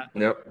comment.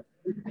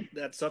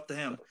 That's up to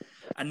him.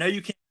 I know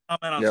you can't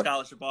comment on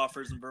scholarship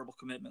offers and verbal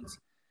commitments,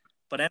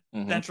 but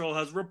NC Central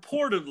has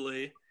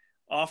reportedly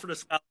offered a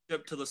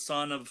scholarship to the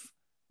son of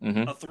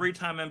a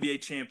 3-time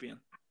NBA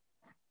champion.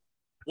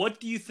 What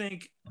do you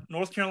think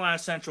North Carolina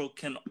Central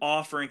can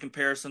offer in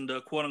comparison to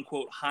 "quote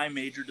unquote" high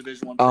major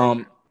Division I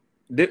program?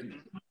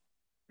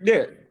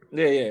 Yeah.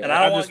 And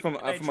I just from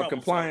a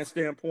compliance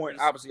standpoint,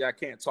 obviously I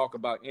can't talk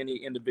about any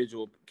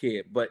individual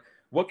kid, but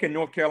what can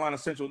North Carolina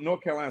Central?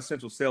 North Carolina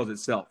Central sells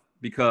itself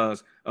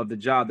because of the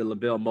job that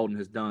LaVelle Moulton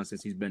has done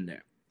since he's been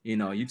there.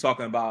 You're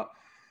talking about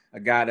a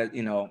guy that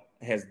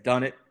has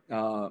done it.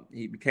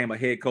 He became a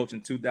head coach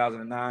in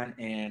 2009,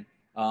 and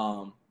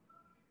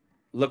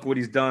look what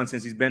he's done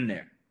since he's been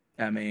there.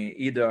 I mean,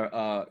 either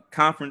a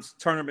conference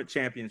tournament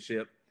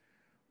championship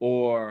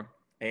or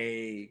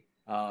a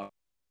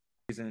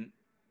season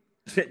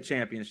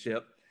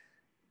championship,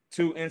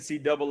 2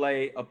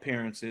 NCAA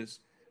appearances.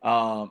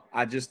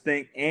 I just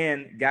think,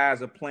 and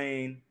guys are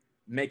playing,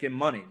 making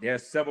money. There are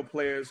several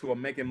players who are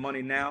making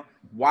money now.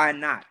 Why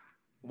not?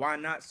 Why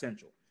not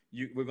Central?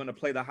 We're going to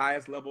play the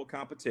highest level of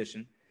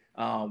competition.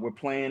 We're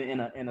playing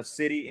in a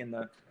city in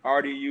the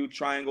RDU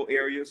Triangle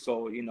area,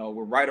 so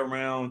we're right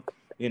around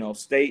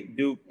State,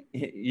 Duke,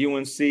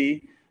 UNC.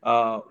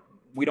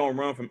 We don't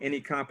run from any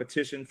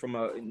competition from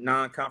a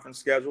non-conference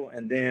schedule,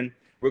 and then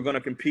we're going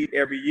to compete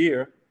every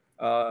year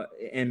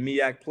in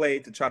MEAC play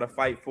to try to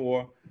fight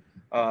for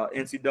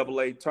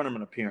NCAA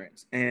tournament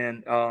appearance.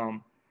 And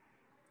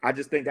I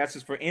just think that's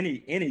just for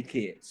any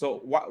kid.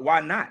 So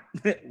why not?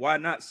 Why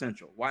not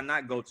Central? Why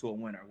not go to a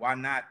winner? Why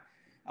not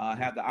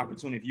have the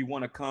opportunity if you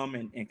want to come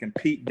and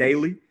compete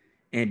daily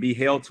and be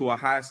held to a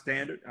high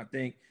standard? I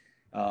think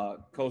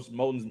Coach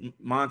Moulton's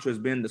mantra has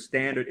been the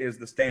standard is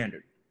the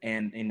standard.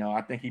 And,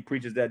 I think he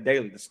preaches that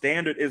daily. The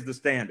standard is the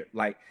standard.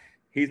 Like,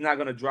 he's not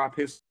going to drop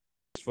his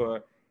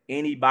for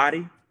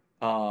anybody,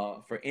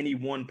 for any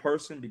one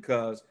person,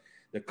 because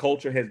the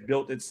culture has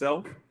built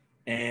itself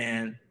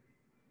and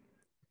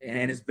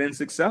it's been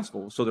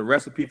successful. So the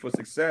recipe for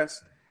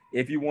success,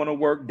 if you want to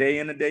work day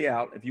in and day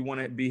out, if you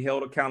want to be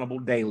held accountable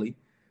daily,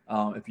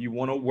 if you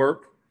want to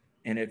work,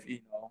 and if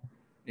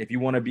you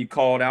want to be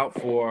called out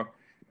for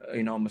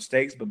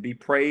mistakes, but be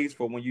praised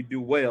for when you do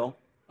well,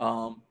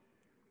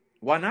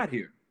 why not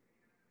here?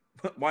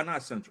 Why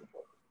not Central?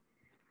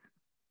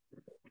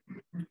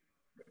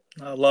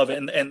 I love it.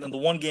 And the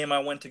one game I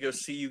went to go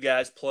see you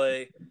guys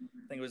play,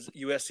 I think it was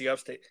USC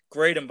Upstate.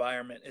 Great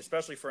environment,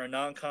 especially for a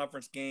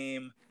non-conference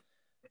game.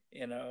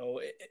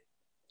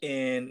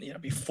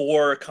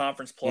 Before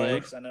conference play,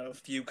 because I know a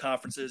few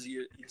conferences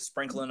you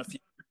sprinkle in a few.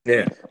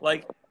 Yeah,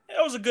 like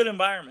it was a good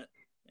environment,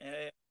 and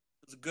it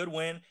was a good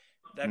win.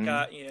 That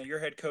guy, your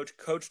head coach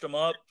coached him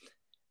up,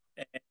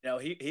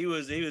 and he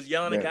was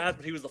yelling at guys,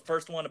 but he was the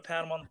first one to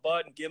pat him on the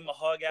butt and give him a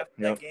hug after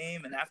that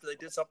game, and after they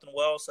did something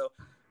well. So,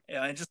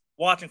 and just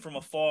watching from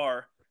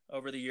afar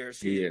over the years,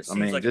 he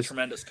seems like a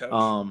tremendous coach.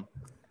 And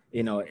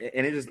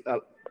it just.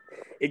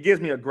 It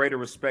gives me a greater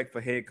respect for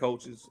head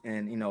coaches.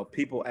 And,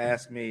 people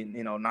ask me,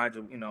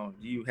 Nigel, do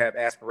you have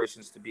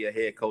aspirations to be a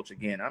head coach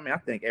again? I mean, I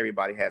think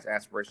everybody has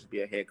aspirations to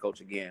be a head coach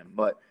again.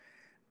 But,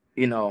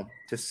 to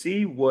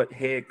see what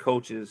head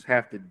coaches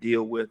have to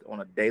deal with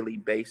on a daily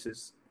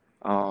basis,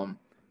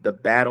 the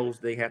battles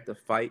they have to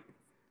fight,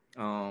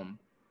 and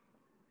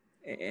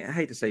I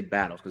hate to say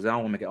battles because I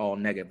don't want to make it all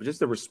negative, but just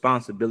the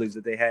responsibilities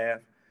that they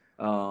have.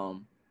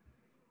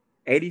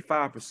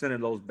 85%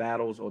 of those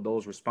battles or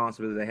those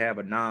responsibilities they have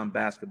are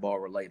non-basketball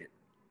related.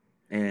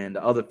 And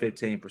the other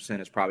 15%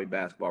 is probably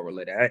basketball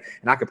related.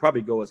 And I could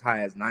probably go as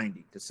high as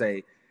 90 to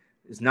say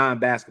it's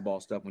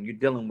non-basketball stuff. When you're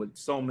dealing with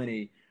when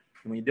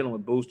you're dealing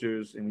with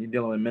boosters and when you're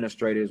dealing with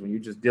administrators, when you're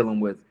just dealing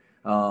with,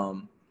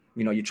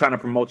 you're trying to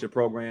promote your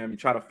program, you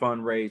try to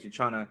fundraise, you're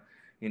trying to,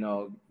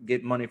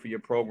 get money for your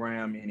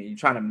program, and you're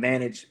trying to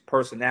manage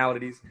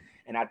personalities.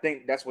 And I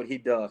think that's what he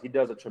does. He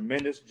does a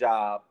tremendous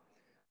job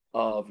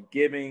of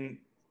giving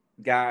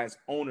guys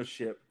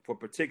ownership for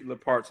particular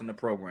parts in the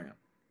program.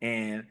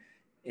 And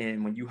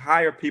when you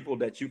hire people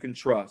that you can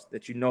trust,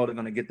 that they're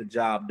going to get the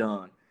job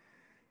done,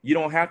 you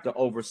don't have to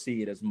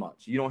oversee it as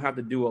much. You don't have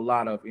to do a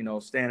lot of,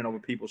 standing over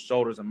people's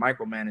shoulders and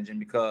micromanaging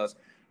because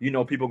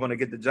people are going to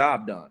get the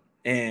job done.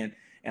 And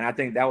I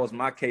think that was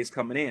my case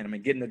coming in. I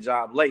mean, getting the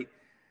job late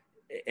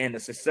and the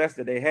success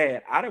that they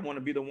had, I didn't want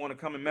to be the one to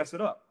come and mess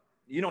it up.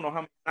 You don't know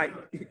how many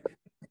nights.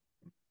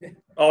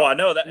 Oh, I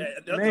know that.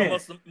 That's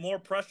almost more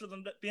pressure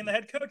than being the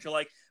head coach. You're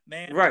like,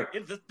 man, right?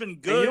 It's been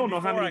good. And you don't know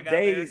how many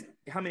days,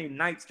 how many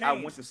nights I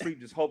went to sleep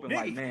just hoping,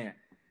 like, man,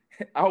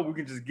 I hope we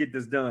can just get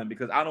this done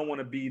because I don't want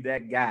to be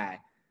that guy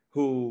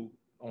who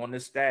on the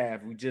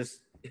staff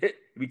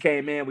we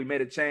came in, we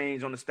made a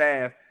change on the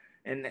staff,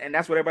 and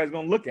that's what everybody's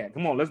gonna look at.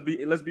 Come on, let's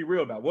be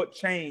real about it. What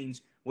change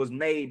was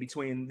made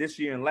between this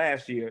year and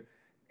last year.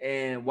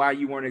 And why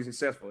you weren't as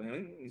successful.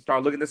 And you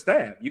start looking at the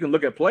staff. You can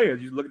look at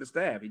players. You look at the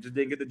staff. He just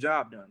didn't get the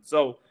job done.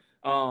 So,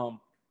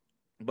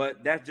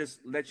 but that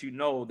just lets you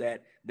know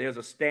that there's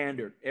a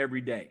standard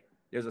every day.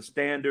 There's a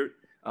standard.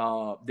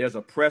 There's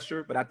a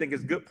pressure, but I think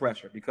it's good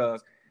pressure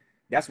because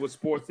that's what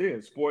sports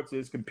is. Sports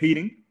is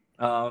competing.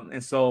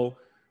 And so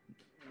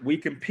we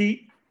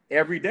compete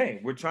every day.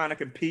 We're trying to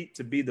compete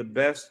to be the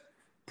best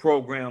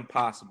program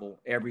possible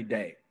every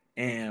day.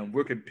 And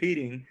we're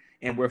competing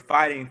and we're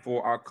fighting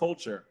for our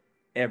culture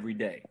every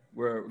day.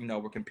 We're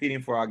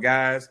competing for our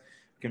guys,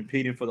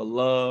 competing for the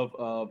love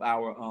of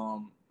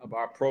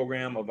our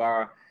program,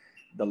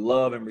 the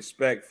love and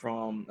respect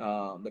from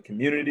the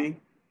community,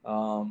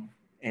 and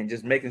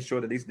just making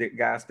sure that these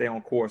guys stay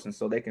on course, and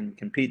so they can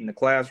compete in the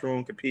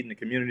classroom, compete in the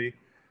community,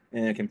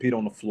 and compete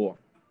on the floor.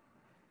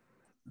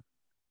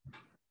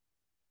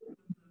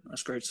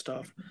 That's great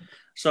stuff.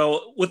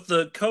 So with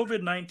the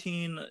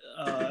COVID-19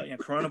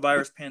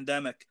 coronavirus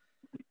pandemic,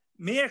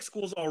 MEAC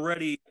schools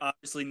already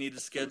obviously need to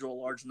schedule a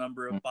large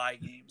number of bye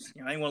games.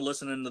 Anyone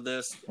listening to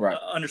this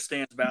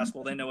understands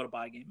basketball. They know what a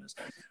bye game is.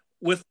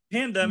 with the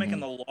pandemic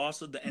and the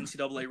loss of the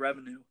NCAA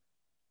revenue,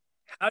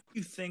 how do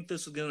you think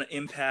this is going to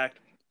impact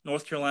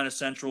North Carolina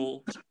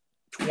Central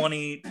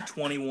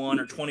 2021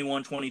 or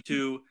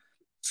 21-22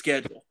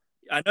 schedule?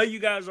 I know you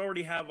guys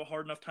already have a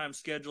hard enough time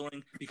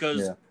scheduling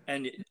because,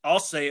 and I'll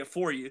say it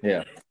for you,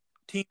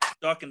 teams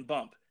duck and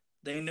bump.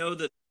 They know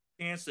that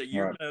the chance that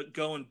you're going to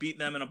go and beat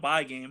them in a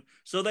bye game,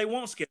 so they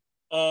won't schedule.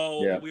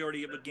 We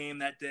already have a game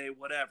that day,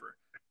 whatever.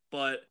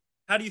 But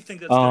how do you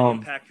think that's going to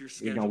impact your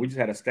schedule? We just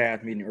had a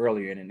staff meeting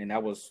earlier, and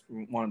that was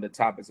one of the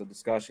topics of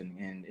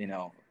discussion.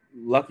 And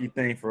lucky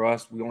thing for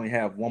us, we only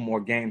have one more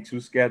game to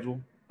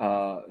schedule.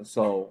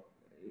 So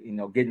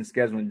getting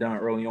scheduling done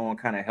early on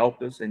kind of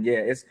helped us. And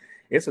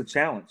it's a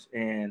challenge.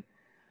 And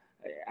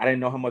I didn't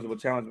know how much of a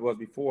challenge it was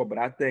before, but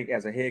I think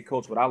as a head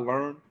coach, what I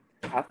learned,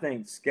 I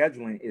think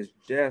scheduling is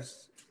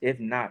just, if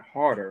not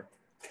harder,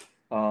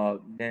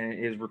 than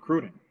is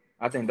recruiting.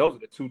 I think those are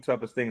the two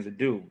toughest things to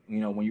do,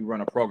 when you run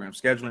a program.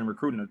 Scheduling and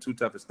recruiting are the two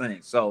toughest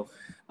things. So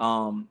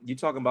you're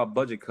talking about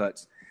budget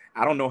cuts.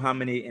 I don't know how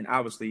many, and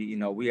obviously,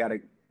 we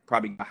had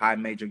probably a high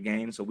major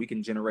game so we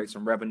can generate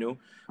some revenue.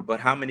 But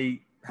how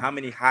many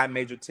high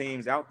major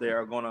teams out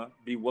there are going to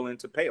be willing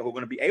to pay, who are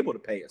going to be able to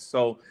pay us?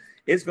 So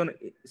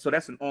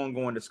that's an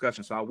ongoing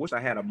discussion. So I wish I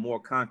had a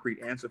more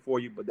concrete answer for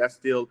you, but that's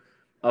still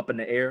up in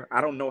the air. I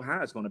don't know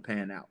how it's going to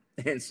pan out.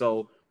 And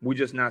so we're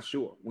just not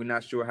sure. We're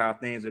not sure how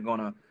things are going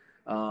to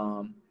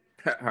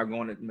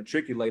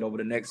matriculate over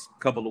the next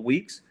couple of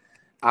weeks.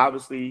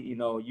 Obviously,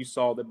 you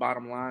saw the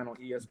bottom line on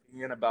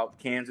ESPN about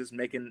Kansas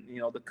making,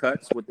 the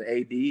cuts with the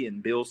AD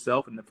and Bill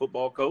Self and the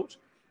football coach,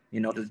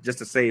 just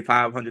to save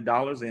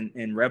 $500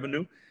 in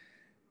revenue.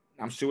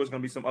 I'm sure it's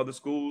going to be some other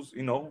schools,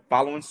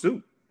 following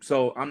suit.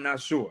 So I'm not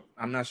sure.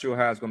 I'm not sure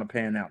how it's going to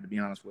pan out, to be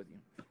honest with you.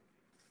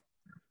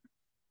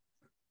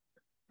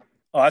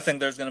 Oh, I think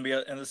there's going to be,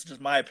 and this is just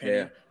my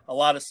opinion, a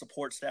lot of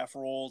support staff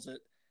roles at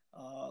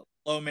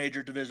low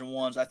major Division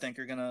Ones. I think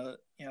are going to,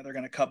 they're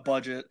going to cut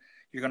budget.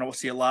 You're going to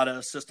see a lot of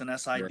assistant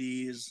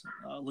SIDs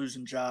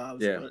losing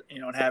jobs, but,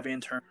 and have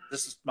interns.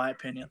 This is my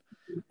opinion.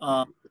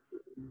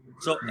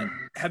 So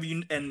have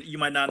you, and you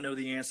might not know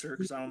the answer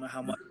because I don't know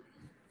how much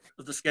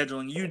of the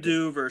scheduling you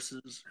do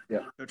versus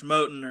Coach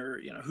Moten or,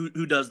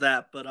 who does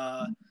that. But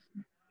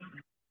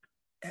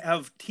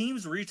have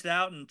teams reached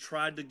out and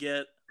tried to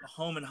get a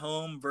home and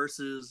home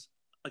versus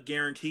a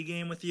guarantee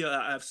game with you?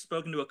 I've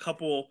spoken to a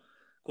couple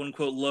quote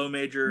unquote low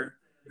major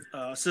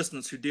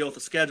assistants who deal with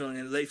the scheduling,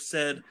 and they've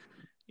said,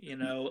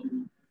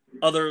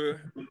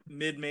 other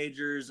mid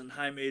majors and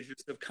high majors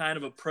have kind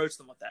of approached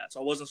them with that. So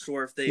I wasn't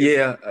sure if they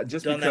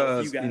just done because that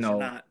with you guys or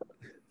not.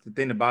 The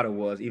thing about it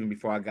was, even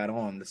before I got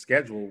on, the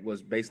schedule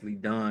was basically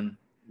done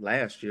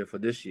last year for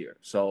this year.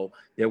 So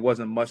there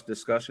wasn't much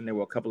discussion. There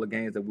were a couple of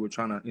games that we were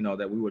trying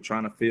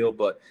to, fill,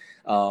 but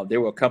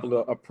there were a couple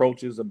of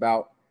approaches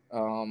about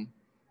home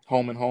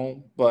and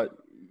home. But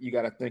you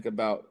got to think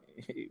about,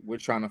 we're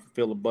trying to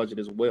fill a budget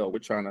as well. We're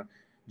trying to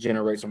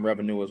generate some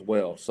revenue as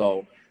well.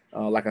 So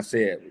like I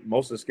said,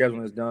 most of the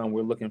scheduling is done.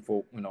 We're looking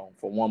for,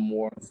 for one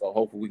more. So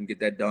hopefully we can get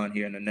that done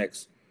here in the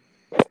next,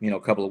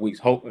 couple of weeks.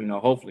 Hopefully.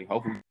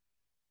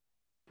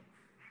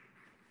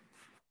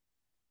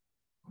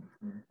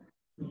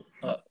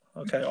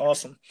 Okay,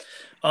 awesome.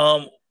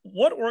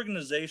 What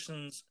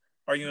organizations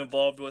are you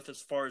involved with as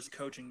far as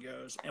coaching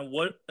goes, and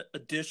what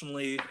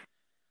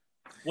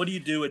do you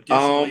do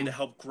additionally to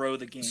help grow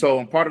the game? So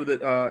I'm part of the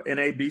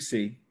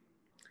NABC.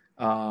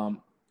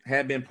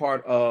 Have been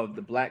part of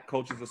the Black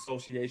Coaches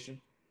Association,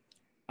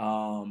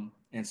 and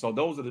so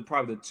those are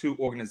probably the two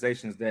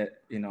organizations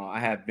that I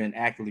have been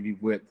actively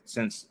with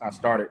since I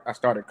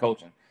started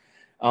coaching.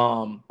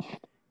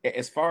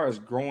 As far as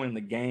growing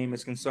the game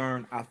is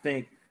concerned, I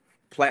think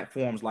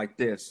platforms like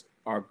this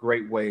are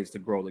great ways to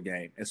grow the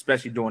game,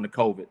 especially during the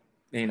COVID,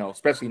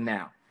 especially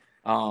now.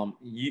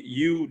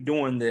 You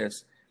doing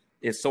this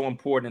is so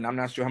important, and I'm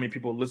not sure how many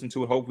people listen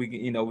to it. Hopefully,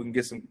 we can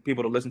get some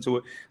people to listen to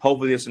it.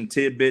 Hopefully there's some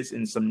tidbits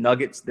and some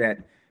nuggets that,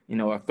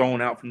 are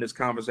thrown out from this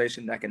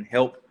conversation that can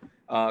help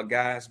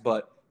guys.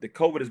 But the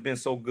COVID has been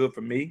so good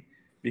for me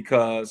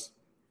because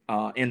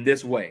in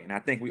this way, and I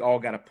think we all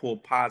got to pull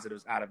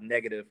positives out of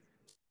negative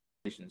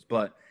situations.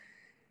 But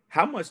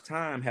how much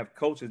time have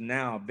coaches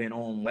now been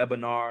on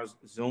webinars,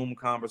 Zoom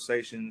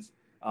conversations,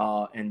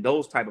 and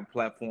those type of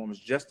platforms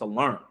just to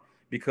learn?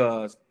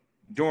 Because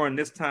during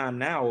this time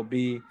now will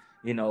be,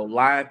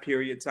 live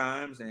period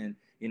times. And,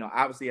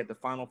 obviously at the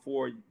Final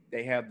Four,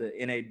 they have the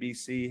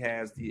NABC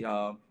has the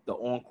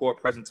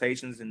on-court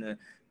presentations and the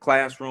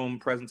classroom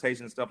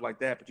presentations and stuff like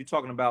that. But you're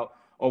talking about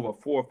over a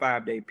 4 or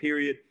 5 day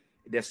period.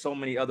 There's so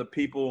many other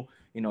people.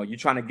 You're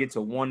trying to get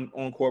to one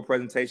on-court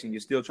presentation. You're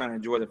still trying to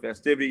enjoy the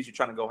festivities. You're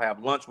trying to go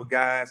have lunch with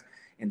guys.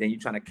 And then you're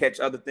trying to catch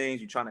other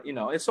things. You're trying to,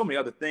 there's so many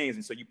other things.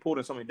 And so you pulled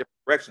in so many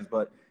different directions.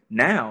 But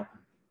now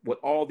with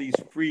all these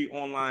free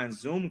online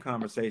Zoom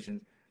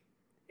conversations,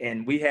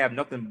 and we have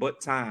nothing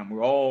but time.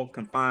 We're all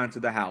confined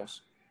to the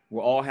house.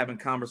 We're all having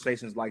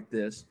conversations like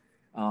this.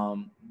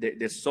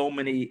 There's so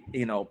many,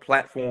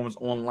 platforms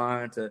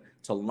online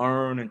to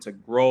learn and to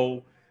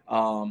grow.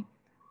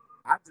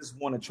 I I just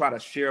want to try to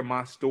share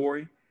my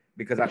story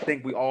because I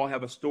think we all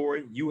have a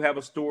story. You have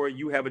a story.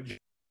 You have a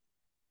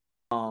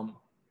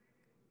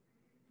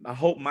I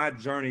hope my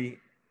journey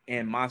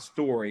and my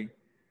story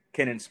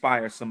can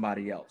inspire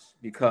somebody else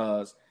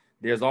because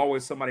there's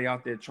always somebody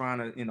out there trying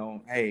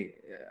to, hey,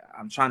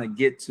 I'm trying to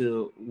get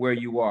to where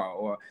you are,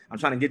 or I'm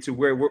trying to get to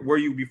where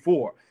you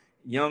before.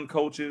 Young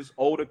coaches,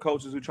 older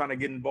coaches who are trying to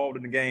get involved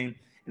in the game.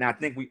 And I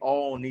think we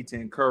all need to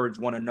encourage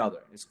one another.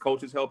 It's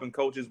coaches helping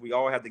coaches. We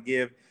all have to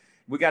give.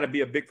 We got to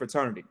be a big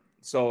fraternity.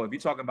 So if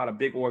you're talking about a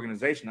big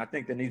organization, I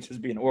think there needs to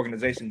just be an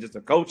organization just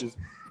of coaches,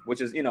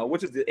 which is the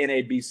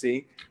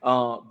NABC.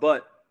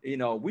 But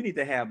we need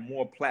to have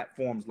more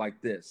platforms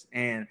like this.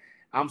 And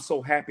I'm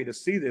so happy to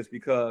see this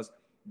because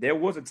there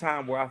was a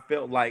time where I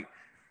felt like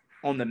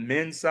on the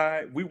men's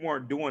side, we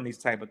weren't doing these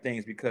type of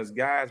things because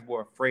guys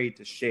were afraid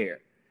to share.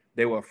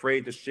 They were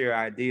afraid to share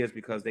ideas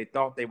because they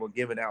thought they were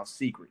giving out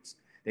secrets.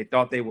 They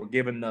thought they were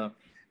giving the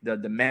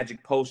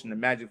magic potion, the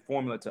magic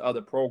formula to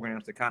other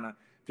programs to kind of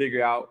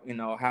figure out,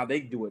 how they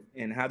do it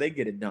and how they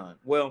get it done.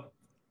 Well,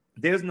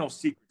 there's no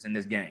secrets in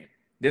this game.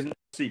 There's no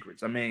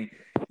secrets. I mean,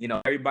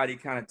 everybody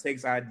kind of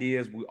takes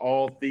ideas. We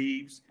all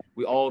thieves.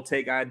 We all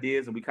take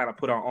ideas and we kind of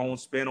put our own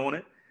spin on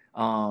it.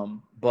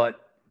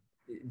 But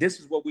this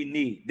is what we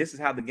need. This is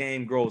how the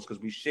game grows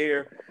because we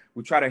share,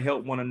 we try to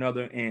help one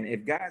another. And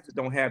if guys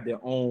don't have their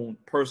own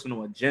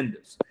personal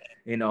agendas,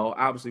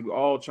 obviously we're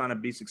all trying to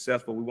be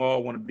successful. We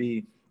all want to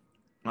be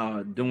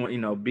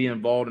be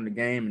involved in the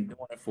game and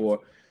doing it for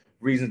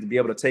reasons to be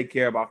able to take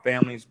care of our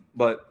families.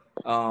 But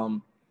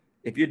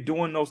if you're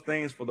doing those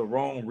things for the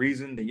wrong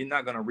reason, then you're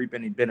not going to reap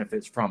any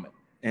benefits from it.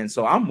 And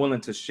so I'm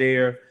willing to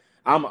share.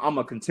 I'm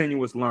a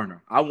continuous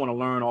learner. I want to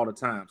learn all the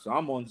time. So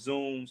I'm on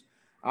Zooms.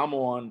 I'm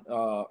on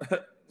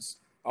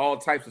all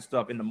types of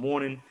stuff in the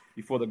morning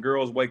before the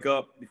girls wake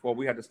up, before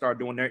we had to start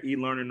doing their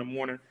e-learning in the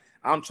morning.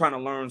 I'm trying to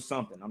learn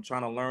something. I'm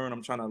trying to learn.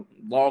 I'm trying to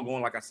log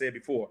on, like I said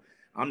before.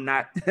 I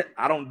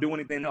don't do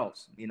anything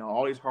else.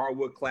 All these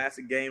hardwood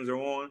classic games are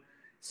on.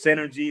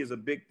 Synergy is a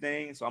big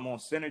thing. So I'm on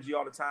Synergy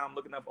all the time,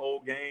 looking up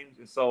old games.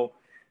 And so,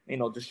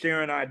 just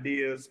sharing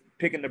ideas,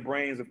 picking the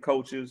brains of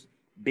coaches,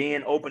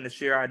 being open to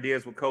share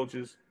ideas with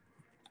coaches.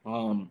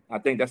 I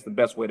think that's the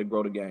best way to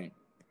grow the game.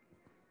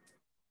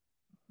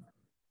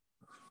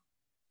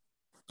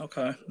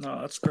 Okay.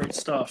 No, that's great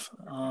stuff.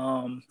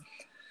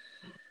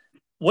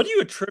 What do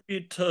you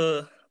attribute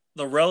to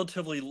the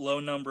relatively low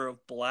number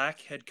of black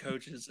head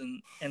coaches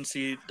in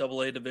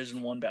NCAA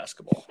Division I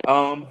basketball?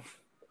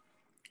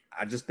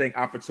 I just think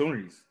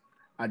opportunities.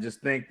 I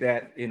just think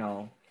that,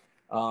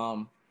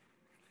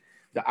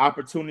 the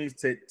opportunities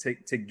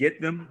to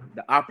get them,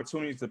 the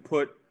opportunities to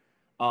put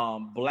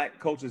black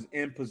coaches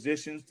in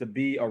positions to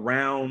be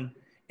around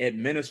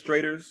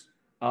administrators,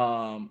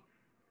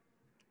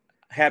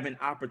 having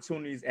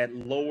opportunities at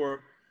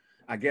lower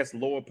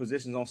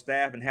positions on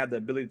staff and have the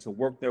ability to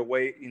work their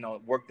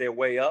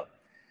way up.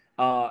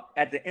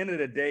 At the end of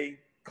the day,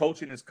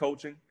 coaching is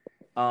coaching.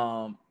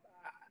 I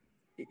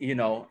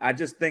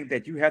just think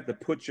that you have to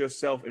put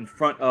yourself in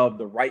front of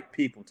the right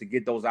people to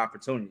get those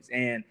opportunities.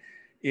 And,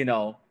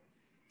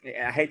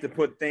 I hate to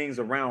put things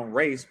around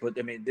race, but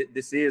I mean,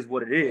 this is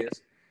what it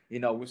is.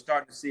 We're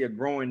starting to see a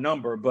growing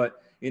number,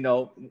 but,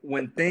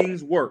 when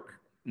things work,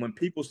 when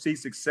people see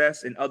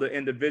success in other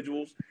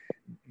individuals,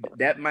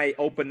 that might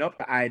open up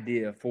the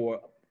idea for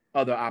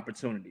other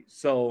opportunities.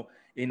 So,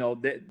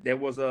 there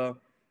was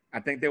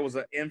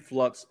an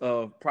influx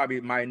of probably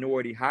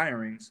minority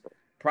hirings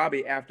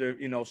probably after,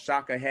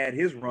 Shaka had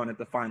his run at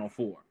the Final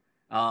Four.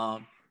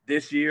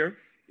 This year,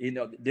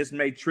 this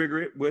may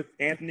trigger it with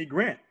Anthony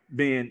Grant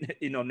being,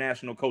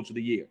 National Coach of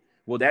the Year.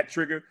 Will that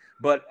trigger?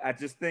 But I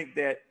just think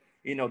that,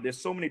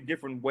 there's so many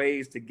different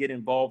ways to get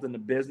involved in the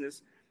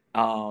business.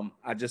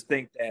 I just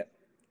think that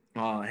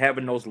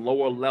having those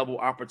lower level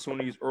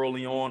opportunities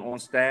early on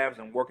staffs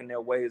and working their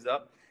ways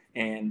up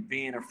and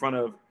being in front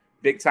of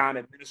big time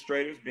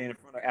administrators, being in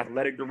front of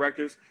athletic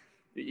directors,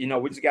 we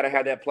just got to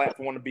have that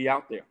platform to be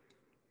out there.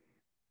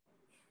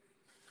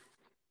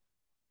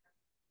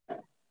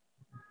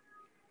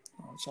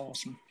 That's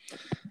awesome.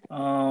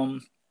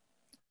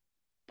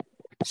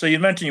 So you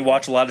mentioned you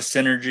watch a lot of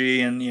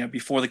Synergy and,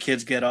 before the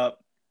kids get up.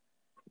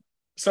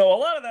 So a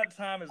lot of that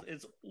time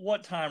is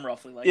what time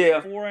roughly? Like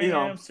 4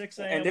 a.m., 6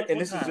 a.m.?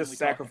 And this is just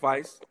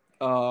sacrifice.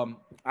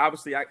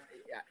 Obviously, I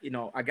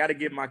got to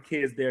give my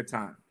kids their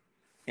time.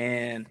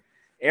 And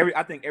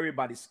I think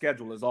everybody's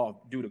schedule is off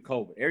due to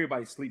COVID.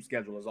 Everybody's sleep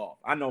schedule is off.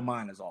 I know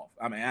mine is off.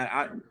 I mean,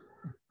 I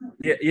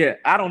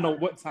don't know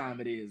what time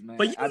it is, man.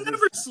 But you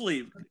never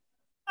sleep.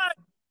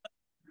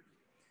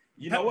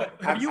 You know what?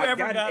 Have you ever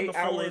gotten the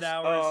full 8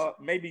 hours?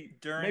 Maybe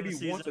maybe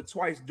once or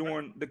twice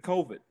during the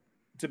COVID,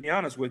 to be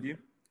honest with you.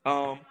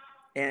 And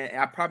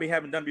I probably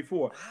haven't done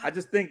before. I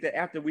just think that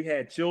after we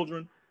had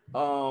children,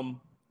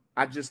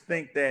 I just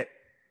think that,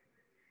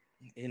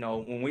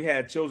 when we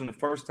had children the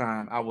first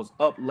time, I was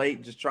up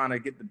late just trying to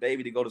get the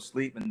baby to go to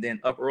sleep and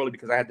then up early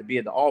because I had to be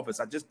at the office.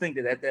 I just think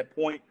that at that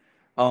point,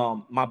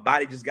 my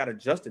body just got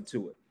adjusted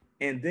to it.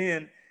 And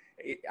then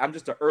I'm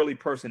just an early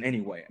person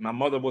anyway. My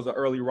mother was an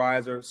early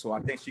riser, so I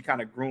think she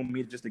kind of groomed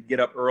me just to get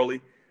up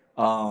early.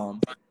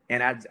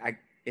 And I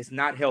it's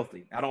not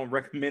healthy. I don't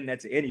recommend that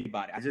to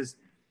anybody. I just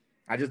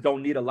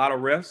don't need a lot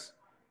of rest.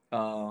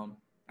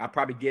 I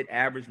probably get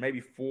average maybe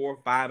 4 or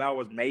 5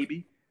 hours,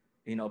 maybe,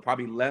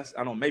 probably less.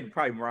 I don't know, maybe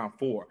probably around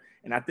 4.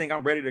 And I think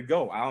I'm ready to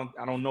go. I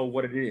don't know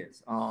what it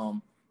is.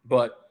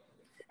 But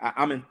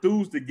I'm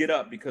enthused to get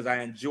up because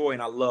I enjoy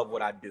and I love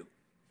what I do.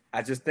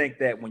 I just think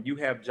that when you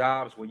have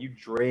jobs where you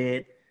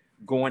dread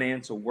going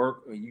into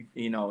work, or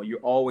you're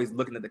always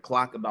looking at the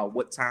clock about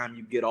what time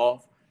you get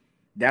off.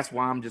 That's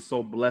why I'm just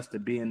so blessed to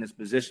be in this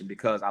position,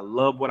 because I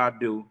love what I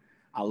do.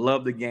 I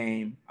love the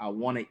game. I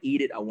want to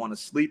eat it. I want to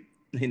sleep.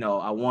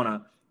 I want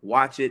to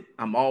watch it.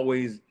 I'm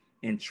always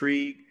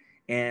intrigued,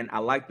 and I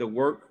like to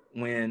work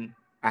when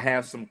I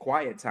have some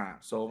quiet time.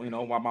 So,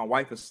 while my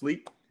wife is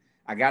asleep,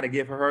 I got to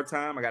give her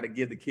time. I got to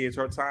give the kids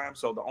her time.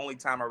 So the only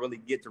time I really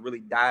get to really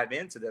dive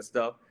into that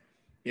stuff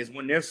is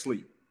when they're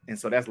asleep. And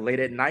so that's late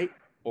at night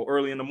or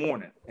early in the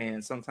morning.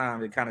 And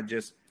sometimes it kind of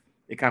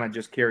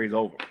just carries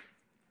over.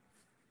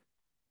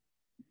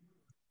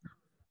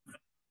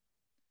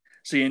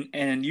 See,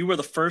 and you were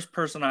the first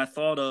person I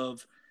thought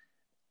of.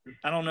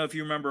 I don't know if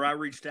you remember, I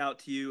reached out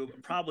to you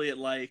probably at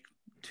like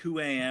 2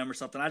 a.m. or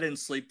something. I didn't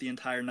sleep the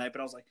entire night,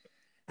 but I was like,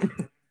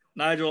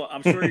 Nigel,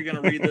 I'm sure you're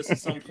going to read this at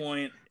some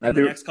point in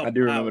the next couple of hours. I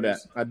do remember that.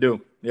 I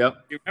do.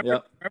 Yep. You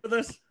remember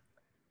this?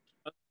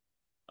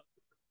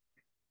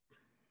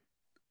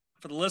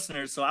 For the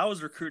listeners, so I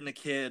was recruiting a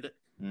kid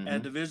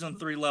at Division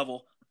III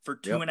level for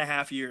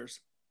 2.5 years.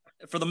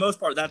 For the most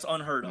part, that's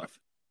unheard of.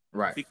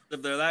 Right. Because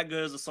if they're that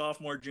good as a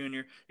sophomore,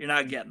 junior, you're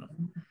not getting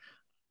them.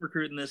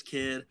 Recruiting this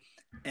kid,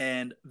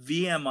 and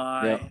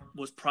VMI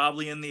was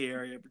probably in the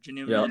area,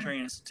 Virginia Military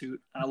Institute.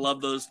 I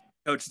love those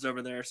coaches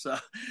over there, so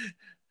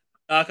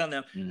knock on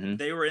them. Mm-hmm.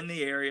 They were in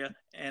the area,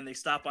 and they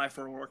stopped by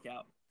for a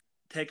workout.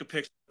 Take a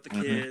picture with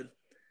the kid.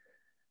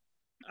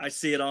 I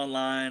see it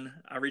online.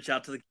 I reach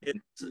out to the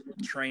kid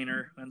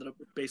trainer, ended up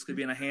basically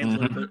being a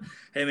handler. But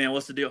hey, man,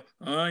 what's the deal?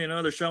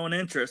 They're showing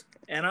interest,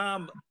 and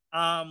I'm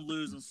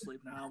losing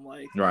sleep now. I'm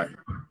like, right,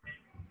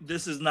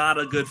 this is not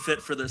a good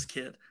fit for this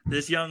kid.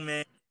 This young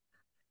man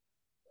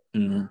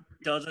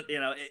doesn't,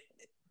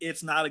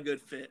 it's not a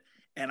good fit.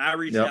 And I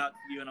reached out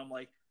to you, and I'm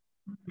like,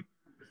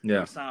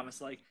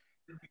 Thomas,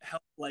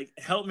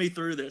 help me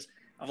through this.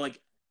 I'm like,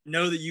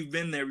 know that you've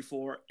been there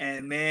before,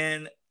 and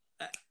man,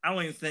 I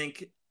don't even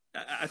think.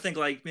 I think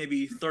like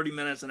maybe 30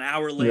 minutes, an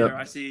hour later,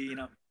 I see,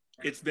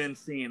 it's been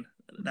seen,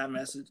 that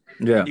message.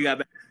 Yeah. You got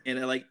back,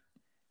 and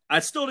I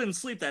still didn't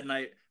sleep that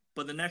night,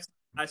 but the next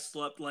I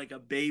slept like a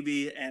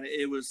baby, and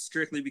it was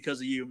strictly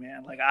because of you,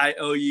 man. Like, I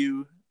owe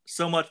you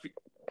so much,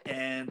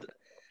 and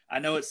I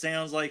know it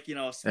sounds like,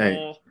 a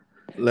small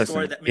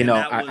story that, man,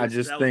 I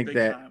just think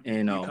that,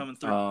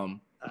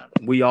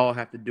 we all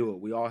have to do it.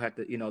 We all have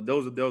to,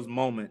 those are those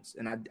moments.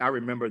 And I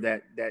remember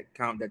that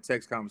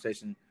text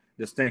conversation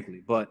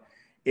distinctly, but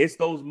it's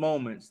those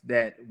moments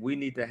that we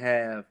need to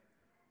have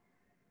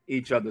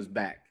each other's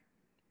back.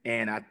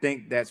 And I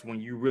think that's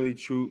when you really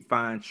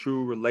find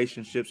true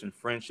relationships and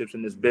friendships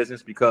in this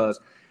business, because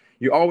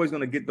you're always going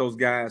to get those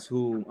guys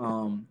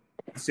who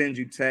send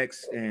you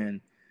texts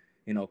and,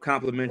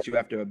 compliment you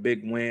after a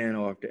big win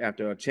or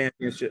after a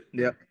championship.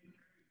 Yep.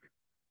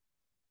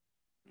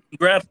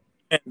 Congrats.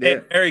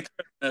 Merry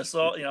Christmas.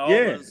 All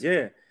those,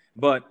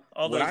 But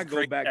what I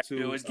go back to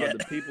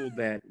the people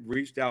that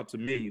reached out to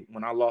me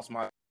when I lost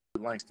my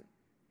Langston,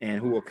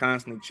 and who were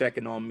constantly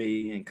checking on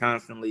me and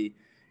constantly,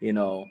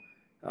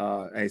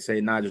 I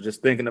say, Nigel,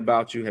 just thinking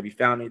about you. Have you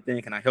found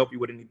anything? Can I help you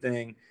with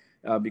anything?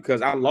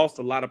 Because I lost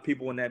a lot of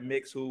people in that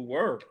mix who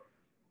were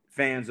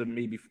fans of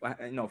me before.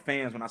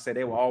 Fans, when I say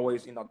they will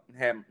always,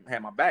 have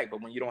my back.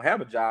 But when you don't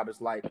have a job,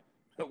 it's like,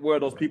 where are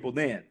those people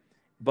then?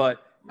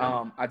 But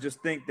I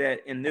just think that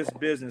in this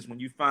business, when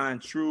you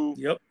find true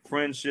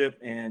friendship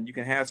and you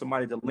can have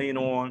somebody to lean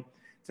on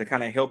to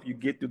kind of help you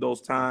get through those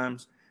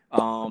times,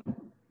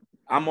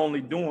 I'm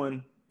only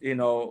doing,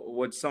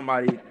 what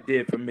somebody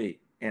did for me.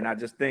 And I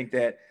just think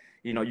that,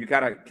 you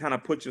got to kind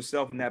of put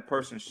yourself in that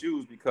person's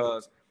shoes,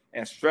 because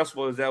as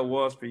stressful as that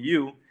was for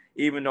you,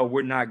 even though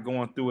we're not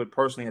going through it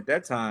personally at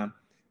that time,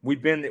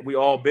 we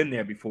all been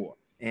there before,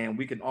 and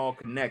we can all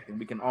connect and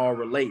we can all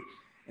relate.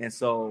 And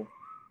so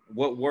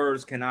what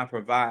words can I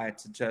provide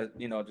to just,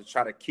 to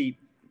try to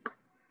keep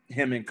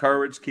them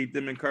encouraged.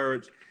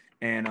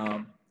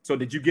 And so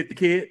did you get the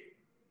kid?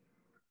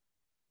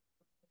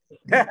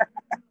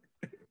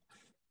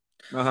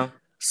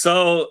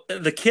 So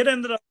the kid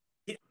ended up,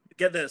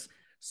 get this.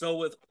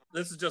 So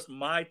this is just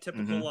my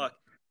typical luck.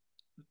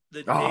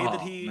 The day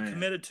that he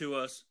committed to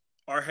us,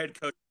 our head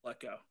coach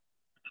let go.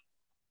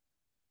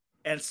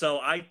 And so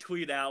I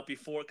tweet out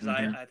before, because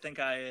I think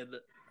I had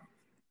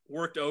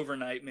worked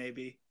overnight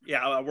maybe.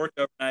 Yeah, I worked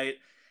overnight.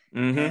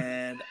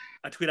 And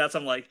I tweet out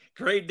something like,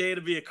 great day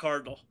to be a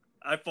Cardinal.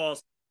 I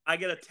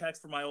get a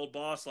text from my old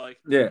boss like,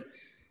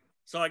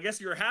 so I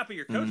guess you're happy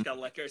your coach got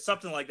let go,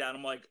 something like that.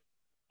 I'm like,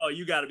 oh,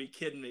 you got to be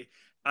kidding me.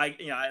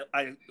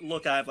 I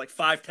look, I have like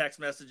 5 text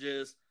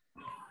messages.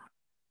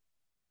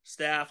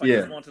 staff, I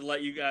just want to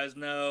let you guys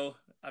know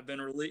I've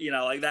been released,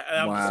 like that. And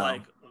I'm just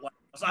like, wow.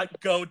 So I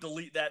go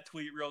delete that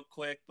tweet real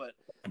quick, but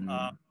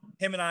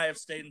him and I have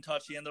stayed in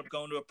touch. He ended up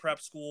going to a prep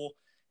school,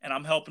 and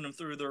I'm helping him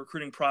through the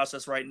recruiting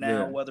process right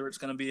now, whether it's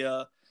going to be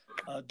a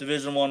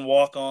Division I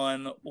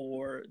walk-on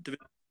or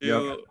Division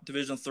II,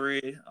 Division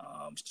III.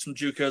 Some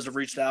JUCOs have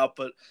reached out,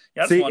 but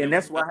I just want to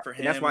that's why for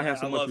him. That's why I have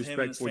so I much love respect him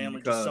and his for you, family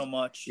because just so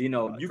much.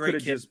 you could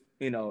have just,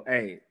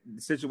 hey,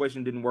 the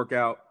situation didn't work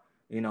out.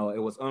 It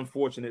was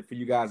unfortunate for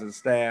you guys as a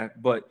staff,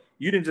 but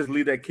you didn't just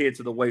leave that kid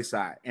to the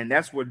wayside. And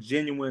that's where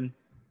genuine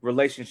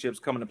relationships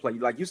come into play.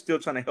 Like, you're still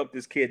trying to help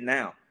this kid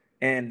now,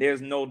 and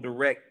there's no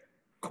direct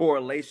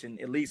correlation,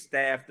 at least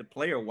staff to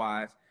player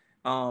wise,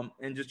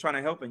 and just trying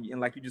to help. And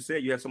like you just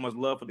said, you have so much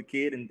love for the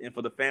kid and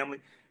for the family.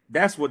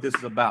 That's what this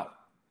is about.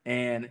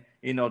 And,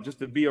 just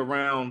to be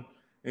around,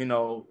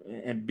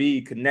 and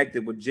be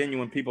connected with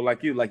genuine people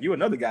like you're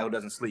another guy who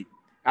doesn't sleep.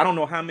 I don't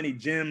know how many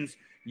gyms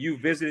you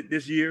visited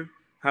this year,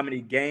 how many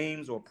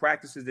games or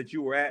practices that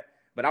you were at,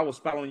 but I was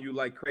following you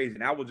like crazy.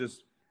 And I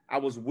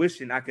was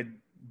wishing I could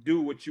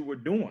do what you were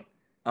doing.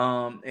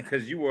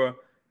 Because you were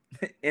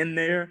in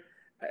there.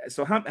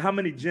 So how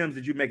many gyms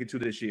did you make it to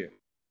this year?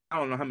 I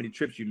don't know how many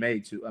trips you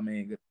made to.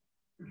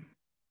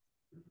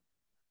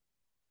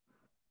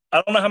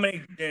 I don't know how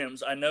many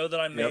gyms. I know that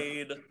I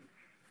made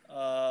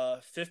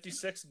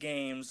 56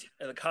 games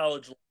at the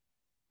college level.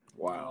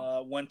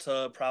 Wow. Went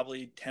to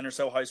probably 10 or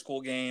so high school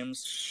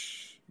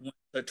games. Went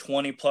to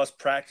 20 plus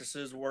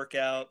practices,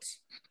 workouts.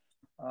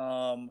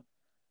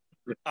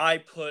 I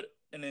put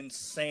an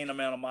insane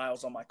amount of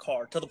miles on my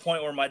car, to the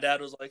point where my dad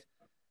was like,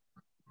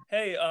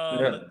 "Hey,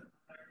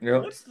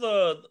 what's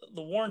the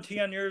warranty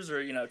on yours?"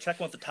 Or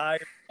checking with the tire.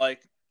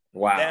 Like,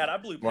 wow, Dad, I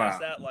blew past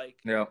that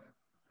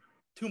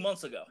 2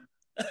 months ago.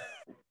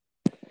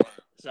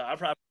 So I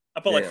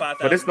put like 5,000.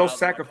 But it's those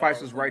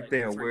sacrifices right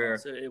there where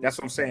that's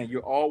what I'm saying.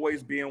 You're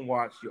always being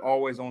watched. You're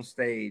always on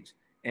stage,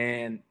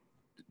 and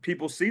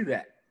people see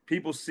that.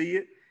 People see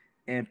it,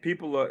 and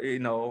people are,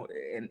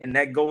 and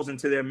that goes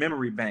into their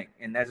memory bank,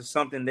 and that's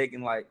something they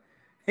can like.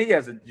 He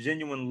has a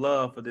genuine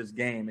love for this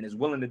game and is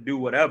willing to do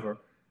whatever,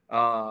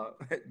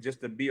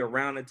 just to be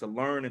around it, to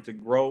learn and to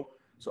grow.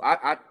 So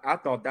I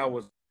thought that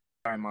was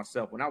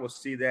myself when I would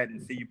see that and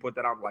see you put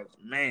that out. Like,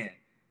 man,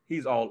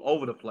 he's all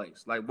over the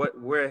place. Like,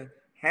 where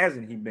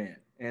hasn't he been?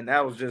 And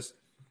that was just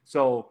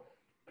so.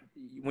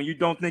 When you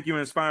don't think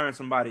you're inspiring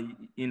somebody,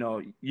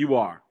 you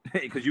are,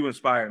 because you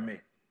inspired me.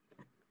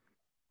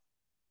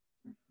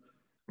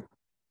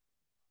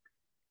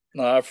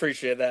 No, I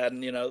appreciate that.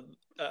 And,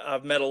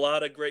 I've met a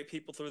lot of great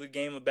people through the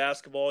game of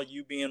basketball,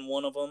 you being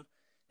one of them.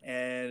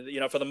 And,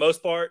 for the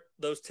most part,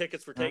 those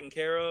tickets were taken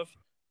care of.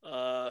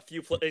 A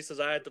few places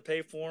I had to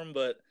pay for them,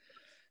 but,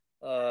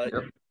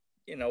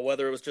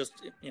 whether it was just,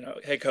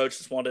 hey, coach,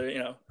 just wanted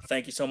to,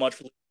 thank you so much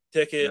for the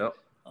ticket.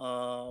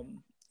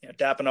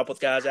 Dapping up with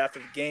guys after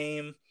the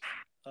game.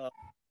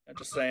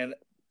 Just saying,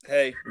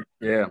 hey,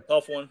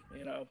 tough one.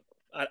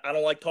 I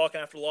don't like talking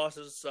after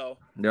losses, so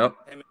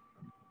hey,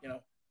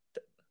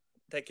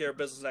 take care of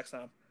business next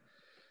time.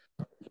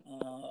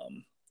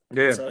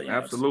 So,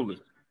 absolutely.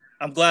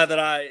 I'm glad that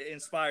I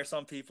inspire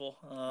some people.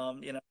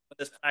 With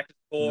this practice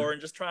tour and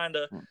just trying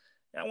to.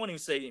 I won't even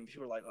say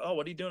people are like, "Oh,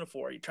 what are you doing it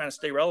for? Are you trying to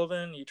stay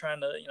relevant? Are you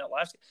trying to,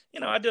 live?"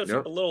 I did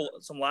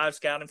some live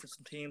scouting for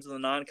some teams in the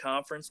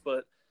non-conference,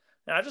 but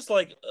I just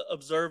like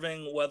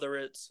observing whether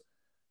it's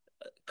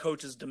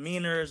coaches'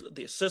 demeanors,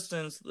 the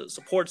assistants, the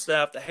support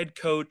staff, the head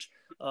coach,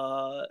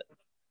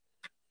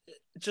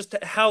 just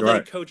how they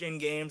coach in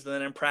games and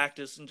then in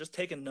practice, and just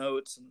taking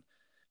notes. And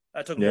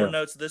I took more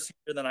notes this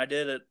year than I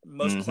did at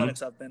most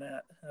clinics I've been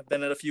at. I've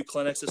been at a few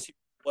clinics this year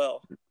as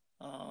well.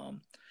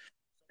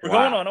 We're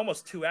going on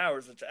almost 2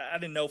 hours, which I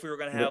didn't know if we were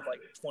going to have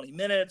like 20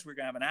 minutes. We are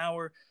going to have an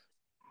hour.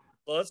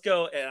 Well, let's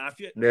go. And I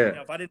feel,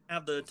 if I didn't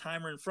have the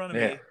timer in front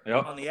of me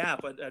on the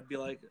app, I'd be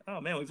like, oh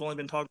man, we've only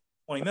been talking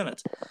 20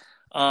 minutes.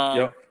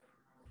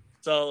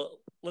 So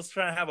let's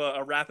try to have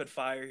a rapid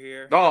fire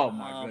here. Oh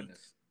my goodness.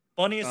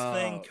 Funniest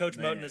thing Coach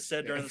Moten has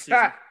said during the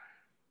season.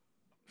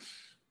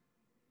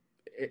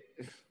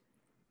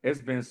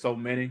 It's been so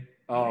many.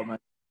 Oh man.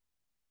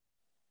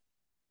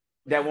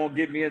 That won't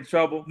get me in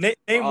trouble. Name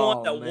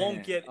one that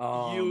won't get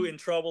you in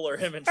trouble or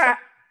him in trouble.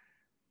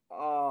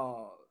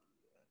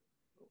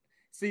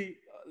 See,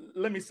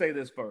 let me say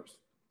this first.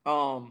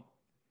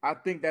 I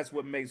think that's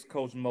what makes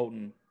Coach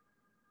Moten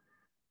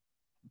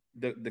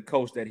the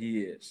coach that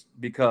he is,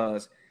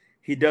 because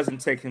he doesn't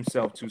take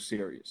himself too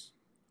serious.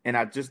 And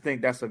I just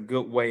think that's a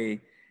good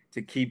way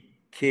to keep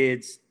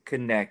kids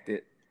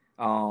connected,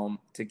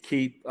 to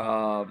keep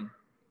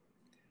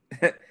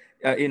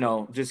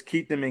just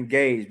keep them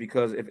engaged,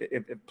 because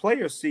if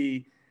players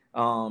see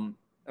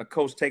a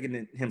coach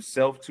taking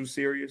himself too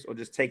serious or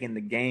just taking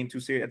the game too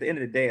serious, at the end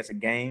of the day, it's a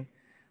game.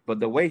 But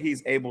the way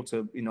he's able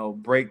to,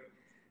 break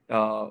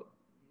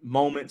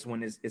moments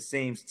when it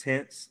seems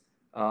tense,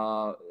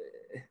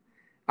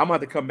 I'm gonna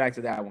have to come back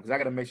to that one, because I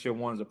got to make sure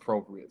one's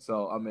appropriate.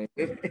 So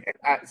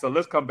so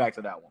let's come back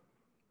to that one.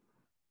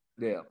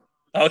 Yeah.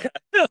 Okay.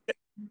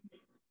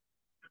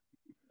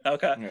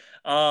 Okay.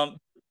 Yeah.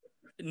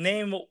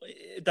 Name,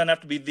 it doesn't have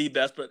to be the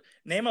best, but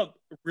name a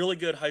really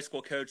good high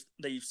school coach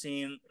that you've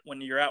seen when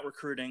you're out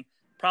recruiting,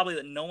 probably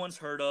that no one's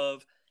heard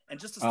of, and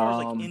just as far as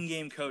like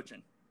in-game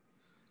coaching.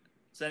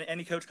 Does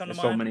any coach come to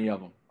There's mind? so many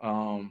of them.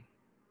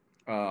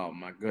 Oh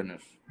my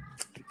goodness.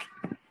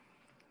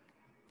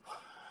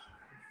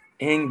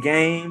 In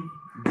game,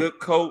 good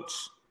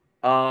coach.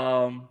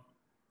 Wow.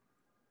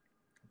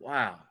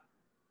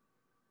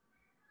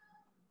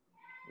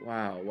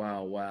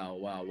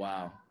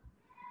 Wow.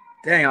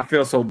 Dang, I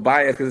feel so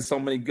biased because there's so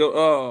many good.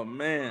 Oh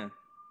man.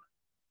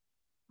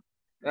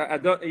 I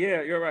don't.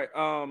 Yeah, you're right.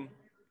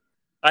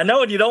 I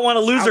know, and you don't want to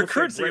lose I would say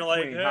recruits. So Brett you're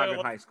like, Queen, hey,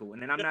 Hoggard High School,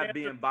 and then I'm not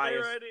being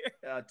biased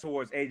right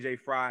towards AJ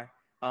Fry,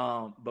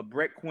 but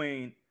Brett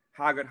Queen,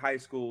 Hoggard High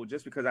School,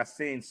 just because I've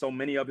seen so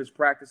many of his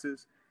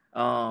practices,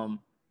 the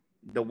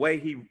way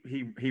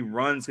he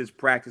runs his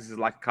practices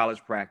like a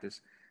college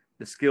practice,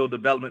 the skill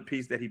development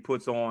piece that he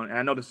puts on, and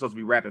I know this is supposed to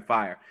be rapid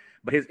fire,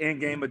 but his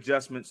in-game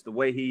adjustments, the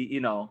way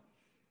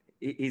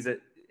he's a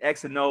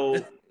X and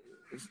O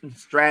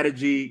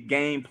strategy,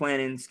 game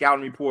planning,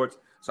 scouting reports.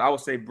 So I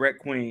would say Brett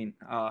Queen,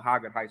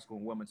 Hoggard High School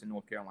in Wilmington,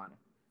 North Carolina.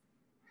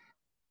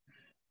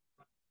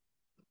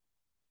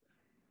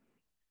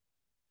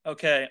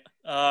 Okay.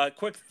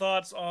 Quick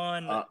thoughts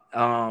on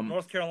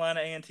North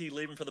Carolina A&T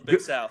leaving for the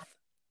Big South.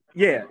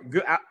 Yeah,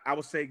 good. I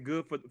would say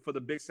good for the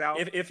Big South.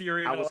 If you're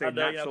even I would say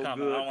allowed not to, so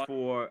good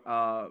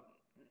for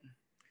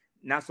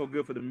not so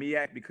good for the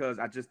MEAC, because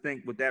I just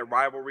think with that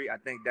rivalry, I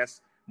think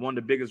that's one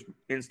of the biggest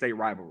in-state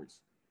rivalries.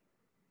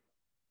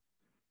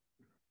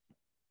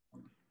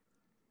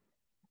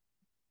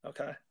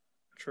 Okay,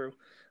 true.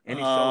 Any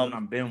shows that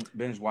I'm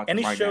binge watching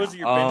any right shows now? that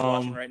you're binge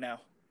watching right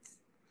now?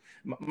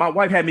 My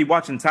wife had me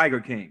watching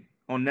Tiger King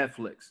on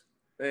Netflix,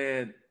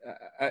 and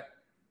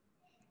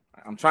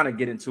I'm trying to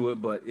get into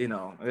it, but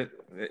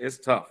it's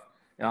tough.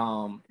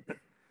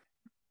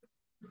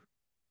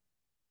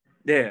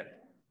 Yeah.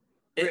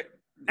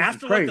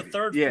 After like the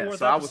third, fourth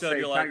so episode,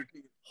 you're like,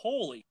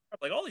 holy,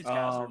 like all these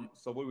guys are.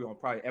 So what are we on?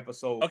 Probably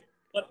episode. Okay.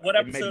 What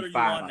episode are you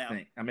 5, on now? I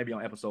think. I may be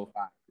on episode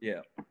 5.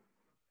 Yeah.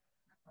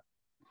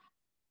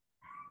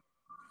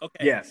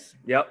 Okay. Yes.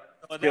 Yep.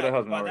 Kill her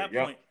husband by already.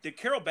 That point, did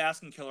Carol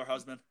Baskin kill her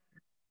husband?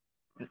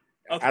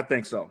 Okay. I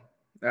think so.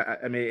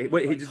 I mean,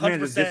 he just man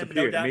just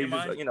disappeared. I mean, he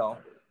just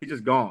he's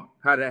just gone.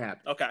 How did that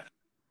happen? Okay.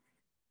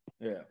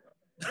 Yeah.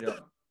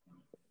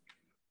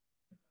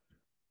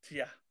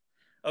 Yeah.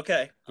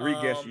 Okay.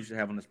 3 guests you should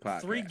have on this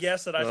podcast. 3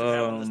 guests that I should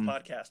have on this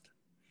podcast.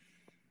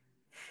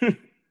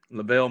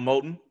 LaBelle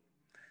Moulton,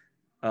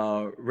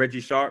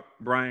 Reggie Sharp,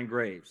 Brian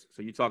Graves.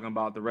 So you're talking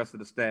about the rest of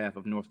the staff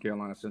of North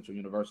Carolina Central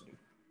University.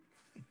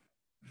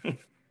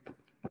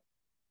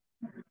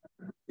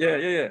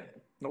 Yeah.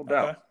 No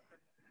doubt.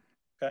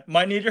 Okay.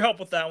 Might need your help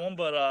with that one,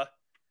 but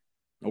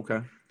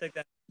okay. Take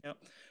that. Yeah.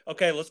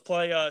 Okay, let's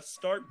play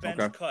start, bench,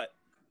 cut.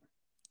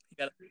 You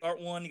got to start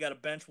one, you got to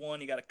bench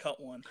one, you got to cut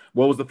one.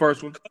 What was the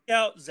first one?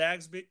 Cookout,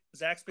 Zaxby's,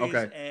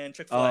 and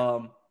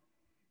Chick-fil-A.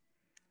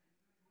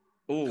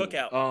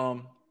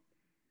 Cookout.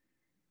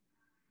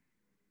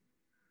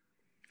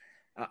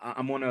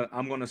 I'm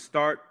gonna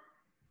start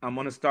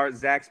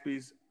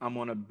Zaxby's. I'm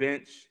gonna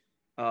bench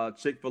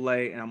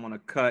Chick-fil-A, and I'm gonna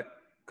cut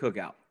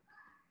Cookout.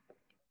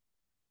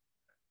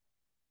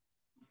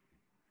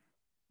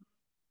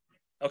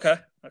 Okay.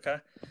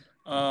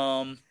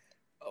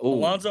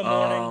 Alonzo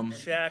Mourning,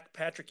 Shaq,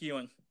 Patrick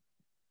Ewing.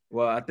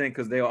 Well, I think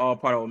because they are all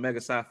part of Omega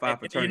Psi Phi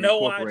fraternity. You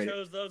know Incorporated. Why I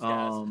chose those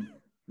guys?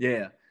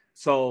 Yeah.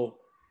 So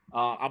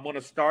I'm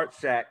gonna start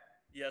Shaq.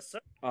 Yes, sir.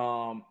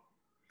 I'm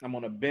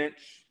gonna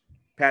bench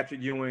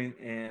Patrick Ewing,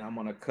 and I'm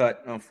gonna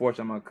cut.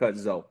 Unfortunately, I'm gonna cut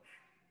Zoe.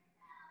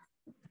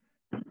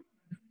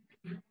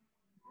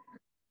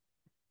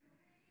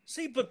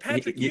 See, but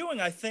Patrick Ewing,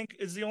 I think,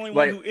 is the only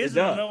one who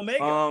isn't an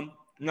Omega.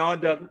 No,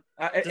 it doesn't.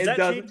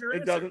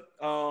 It doesn't.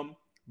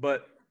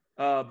 But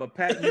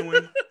Pat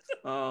Ewing,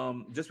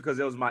 just because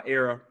it was my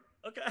era.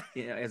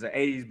 Okay. As an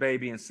 '80s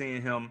baby and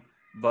seeing him,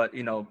 but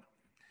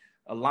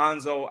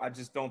Alonzo, I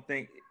just don't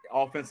think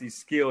offensively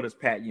skilled as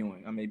Pat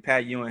Ewing. I mean,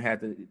 Pat Ewing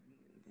had the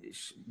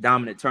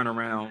dominant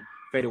turnaround,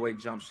 fadeaway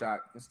jump shot,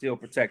 and still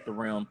protect the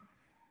rim.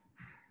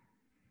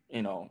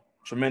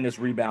 Tremendous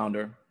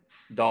rebounder,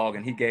 dog,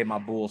 and he gave my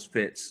Bulls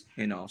fits.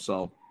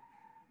 So.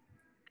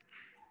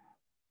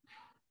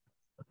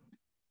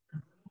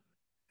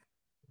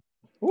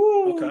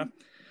 Ooh. Okay.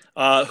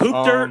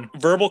 Hoop Dirt,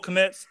 verbal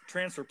commits,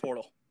 transfer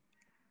portal.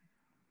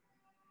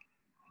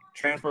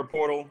 Transfer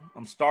portal,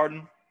 I'm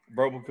starting.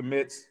 Verbal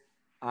commits,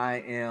 I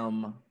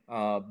am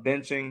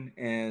benching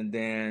and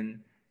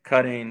then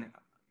cutting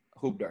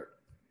Hoop Dirt.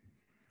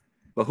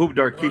 But Hoop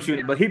Dirt keeps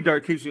you. But Hoop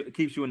Dirt keeps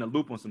you in the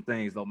loop on some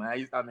things, though,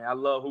 man. I mean, I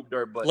love Hoop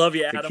Dirt, but love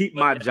you, to Adam, keep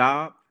my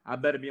job, I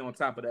better be on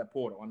top of that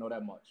portal. I know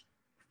that much.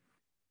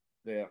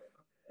 Yeah.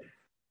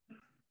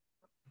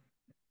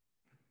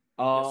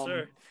 Yes,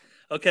 sir.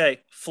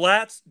 Okay,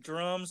 flats,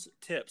 drums,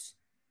 tips.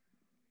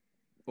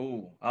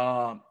 Ooh,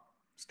 I'm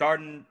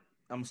starting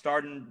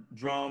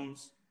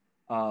drums,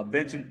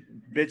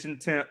 benching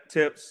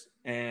tips,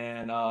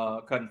 and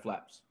cutting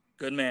flaps.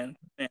 Good man.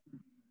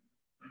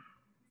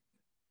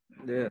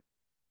 Yeah.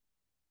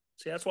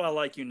 See, that's why I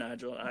like you,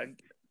 Nigel.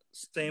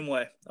 Same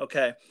way.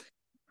 Okay.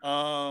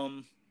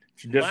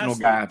 Traditional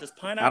lastly, guy. does I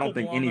pineapple don't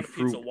think belong any on a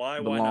pizza? fruit Why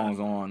belongs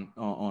not?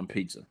 on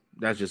pizza.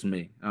 That's just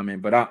me. I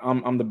mean, but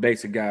I'm the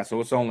basic guy, so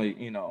it's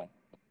only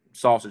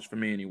sausage for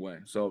me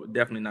anyway. So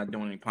definitely not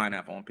doing any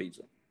pineapple on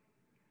pizza.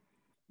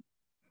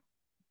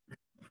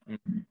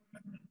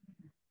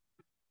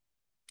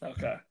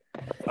 Okay.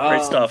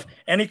 Great stuff.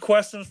 Any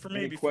questions for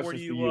me before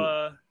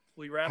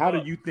we wrap How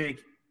up? do you think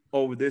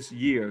over this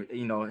year,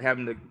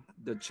 having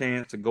the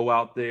chance to go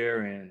out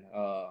there and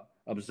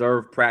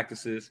observe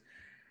practices?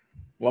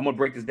 Well, I'm gonna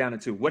break this down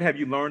into what have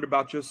you learned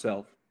about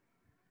yourself,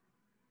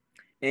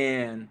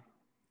 and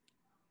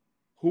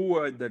who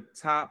are the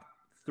top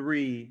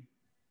 3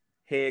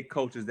 head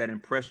coaches that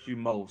impressed you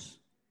most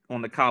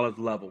on the college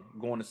level,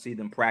 going to see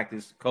them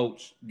practice,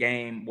 coach,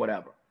 game,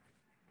 whatever?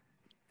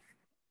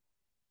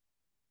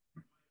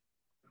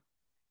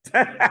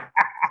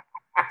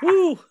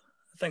 Woo!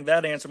 I think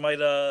that answer might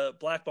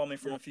blackball me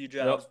from a few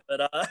jobs.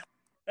 Yep. But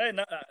hey,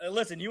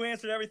 listen, you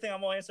answered everything.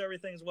 I'm gonna answer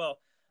everything as well.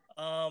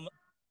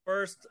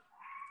 First,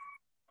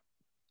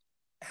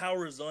 how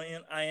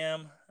resilient I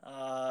am.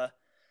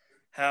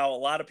 How a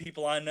lot of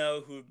people I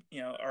know who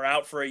are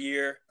out for a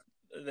year,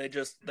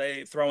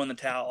 they throw in the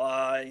towel.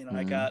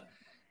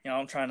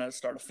 I'm trying to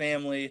start a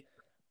family.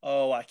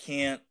 Oh, I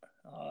can't.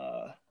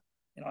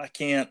 I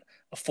can't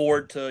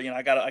afford to.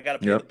 I gotta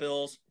pay the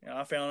bills.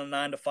 I found a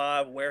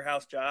 9-to-5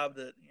 warehouse job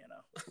that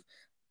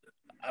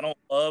I don't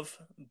love,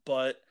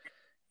 but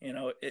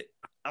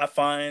I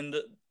find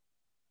that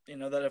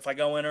if I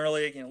go in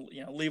early, I can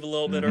leave a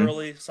little bit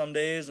early some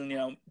days,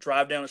 and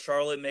drive down to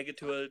Charlotte, make it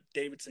to a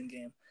Davidson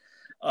game.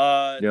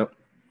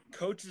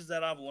 Coaches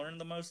that I've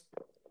learned the most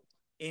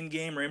in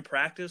game or in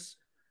practice.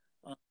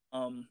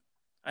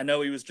 I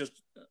know he was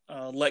just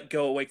let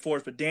go at Wake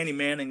Forest, but Danny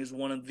Manning is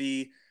one of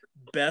the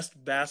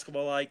best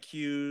basketball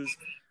IQs,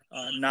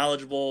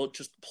 knowledgeable,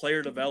 just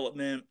player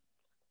development,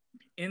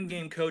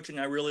 in-game coaching.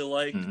 I really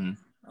like.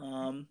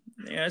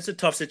 It's a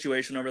tough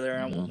situation over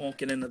there. I won't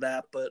get into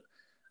that, but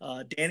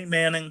Danny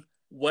Manning,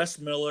 Wes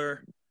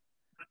Miller,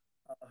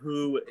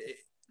 who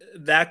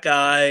that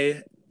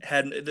guy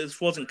had. This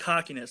wasn't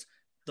cockiness.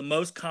 The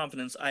most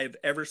confidence I have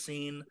ever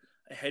seen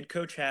a head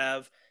coach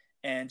have,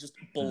 and just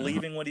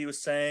believing what he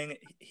was saying.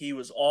 He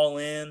was all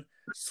in,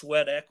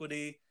 sweat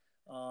equity.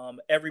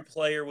 Every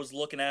player was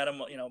looking at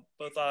him,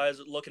 both eyes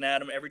looking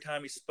at him every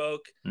time he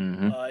spoke.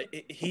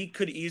 He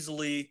could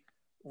easily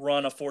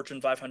run a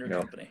Fortune 500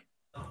 company.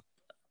 I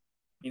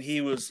mean,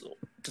 he was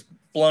just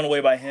blown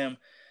away by him.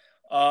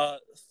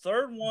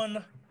 Third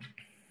one,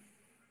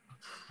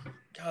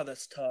 God,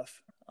 that's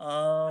tough.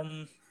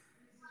 I'll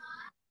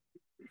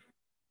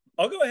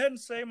go ahead and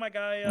say my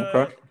guy,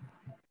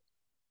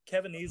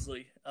 Kevin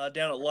Easley,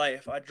 down at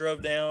Life. I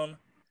drove down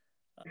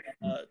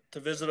to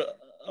visit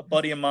a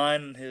buddy of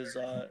mine and his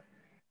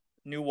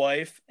new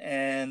wife,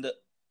 and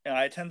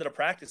I attended a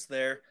practice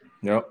there.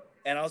 Yep.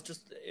 And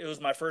it was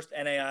my first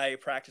NAI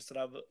practice that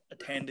I've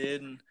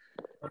attended, and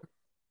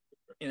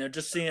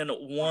just seeing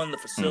one, the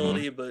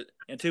facility, but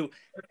two,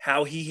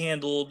 how he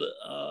handled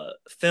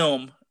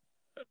film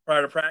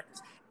prior to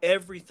practice.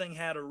 Everything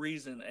had a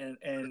reason,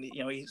 and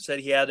he said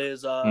he had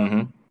his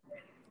I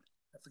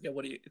forget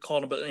what he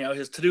called him, but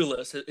his to-do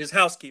list, his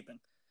housekeeping,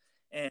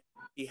 and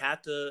he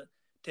had to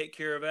take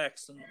care of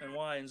X and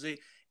Y and Z,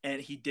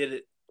 and he did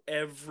it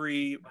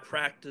every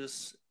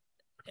practice,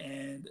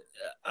 and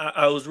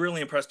I was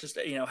really impressed. Just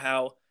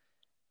how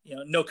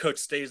no coach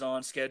stays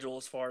on schedule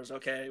as far as,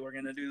 okay, we're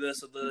going to do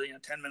this at the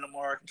 10-minute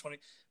mark and 20,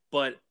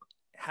 but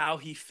how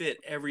he fit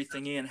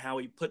everything in, how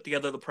he put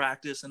together the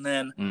practice, and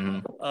then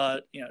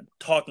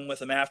talking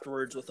with him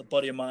afterwards with a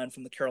buddy of mine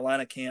from the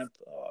Carolina camp,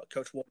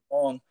 Coach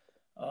Long,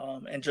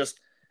 and just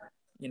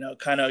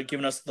kind of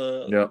giving us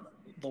the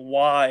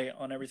why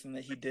on everything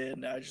that he did.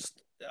 And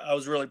I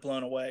was really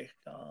blown away.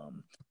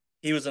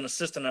 He was an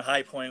assistant at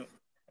High Point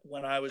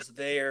when I was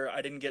there.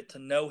 I didn't get to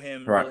know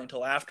him really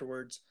until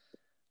afterwards.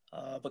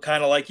 But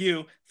kind of like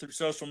you, through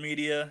social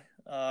media,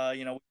 we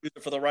use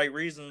it for the right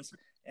reasons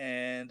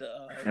and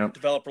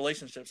develop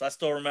relationships. I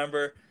still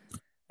remember,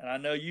 and I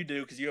know you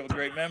do because you have a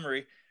great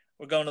memory.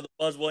 We're going to the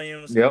Buzz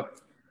Williams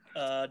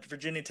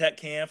Virginia Tech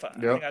camp. I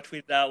think I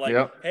tweeted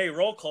out hey,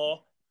 roll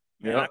call.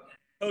 And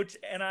Coach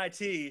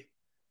NIT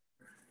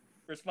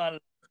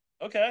responded,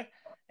 okay.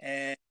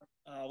 And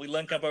we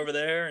link up over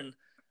there, and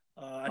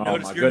I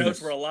noticed your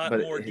notes were a lot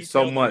more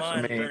detailed than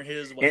mine during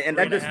his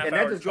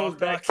that just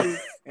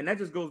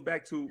goes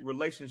back to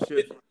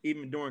relationships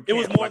even during camp. It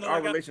was more like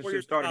our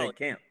relationship started at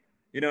camp.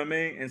 You know what I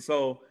mean? And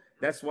so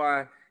that's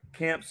why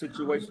camp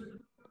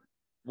situation.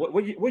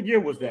 What year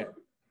was that?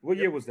 What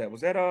year was that? Was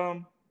that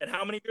And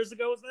how many years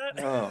ago was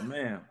that? Oh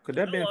man, could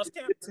that be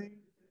 15?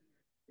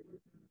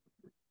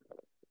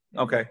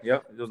 Okay,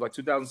 yep. It was like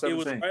 2017. It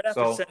was right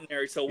after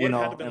centenary, so what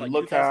had to been like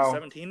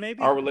 2017 maybe?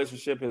 Our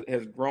relationship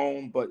has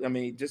grown, but I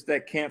mean, just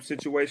that camp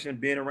situation,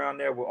 being around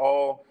there with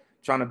all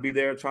trying to be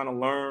there, trying to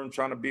learn,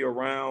 trying to be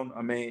around.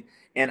 I mean,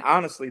 and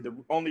honestly, the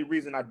only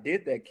reason I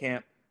did that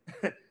camp,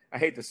 I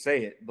hate to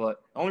say it,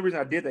 but the only reason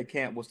I did that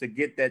camp was to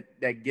get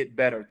that get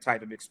better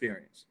type of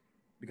experience,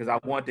 because I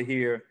want to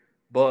hear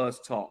Buzz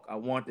talk. I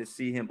want to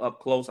see him up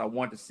close. I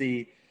want to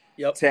see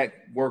Tech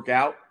work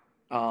out.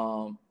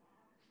 And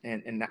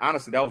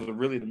honestly, that was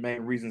really the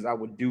main reasons I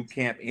would do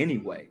camp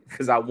anyway,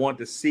 because I want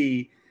to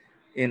see,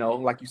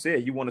 like you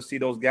said, you want to see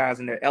those guys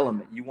in their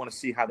element. You want to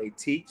see how they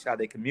teach, how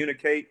they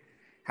communicate,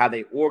 how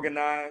they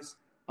organize.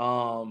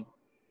 And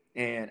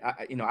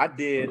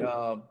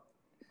I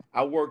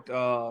worked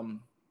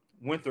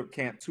Winthrop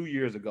camp 2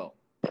 years ago,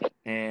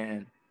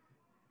 and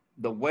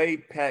the way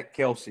Pat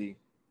Kelsey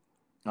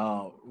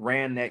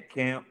ran that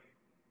camp,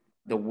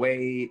 the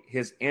way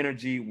his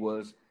energy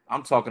was,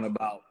 I'm talking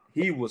about,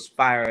 he was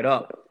fired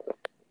up.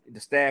 The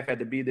staff had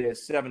to be there at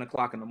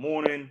 7:00 in the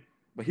morning,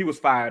 but he was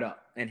fired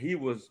up, and he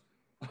was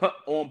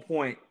on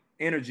point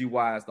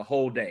energy-wise the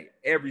whole day.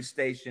 Every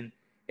station,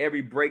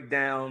 every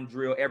breakdown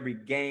drill, every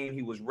game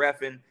he was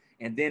reffing,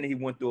 and then he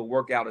went through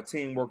a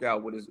team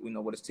workout with his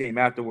team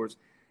afterwards.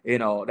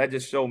 That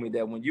just showed me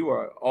that when you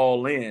are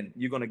all in,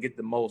 you're going to get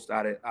the most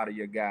out of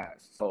your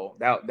guys. So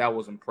that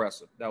was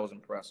impressive. That was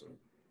impressive.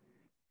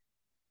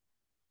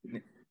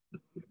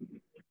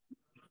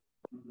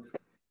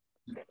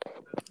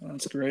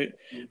 That's great.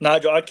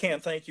 Nigel, I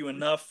can't thank you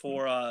enough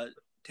for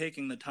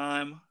taking the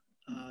time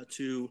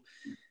to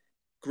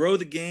grow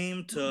the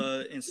game,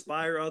 to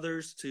inspire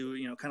others,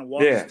 to kind of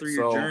walk us through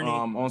your journey.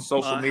 On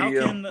social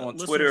media, how can on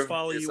listeners Twitter,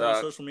 follow you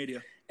on social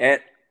media?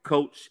 At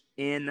Coach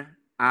NIT,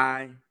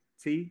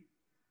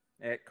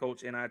 at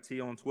Coach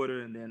NIT on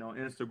Twitter, and then on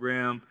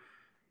Instagram,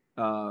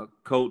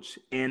 Coach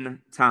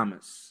N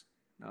Thomas.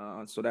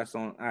 So that's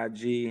on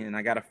IG, and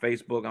I got a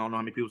Facebook. I don't know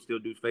how many people still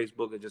do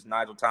Facebook. It's just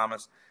Nigel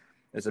Thomas.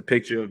 It's a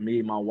picture of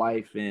me, my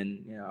wife,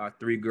 and our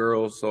 3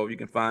 girls. So you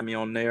can find me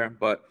on there.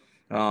 But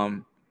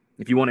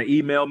if you want to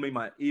email me,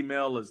 my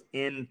email is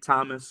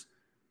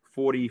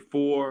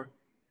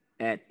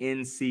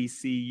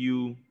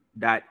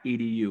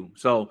nthomas44@nccu.edu.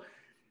 So,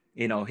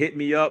 hit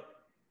me up,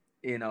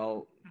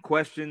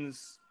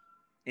 questions,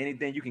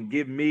 anything you can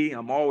give me.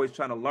 I'm always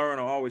trying to learn.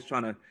 I'm always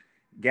trying to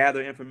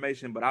gather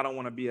information, but I don't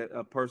want to be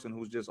a person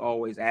who's just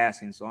always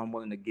asking. So I'm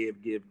willing to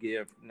give,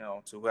 to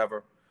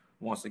whoever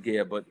wants to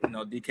give. But,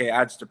 DK,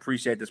 I just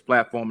appreciate this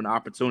platform and the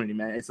opportunity,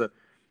 man.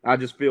 I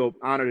just feel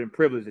honored and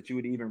privileged that you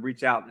would even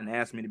reach out and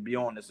ask me to be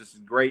on this. This is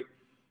great.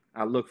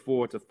 I look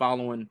forward to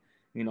following,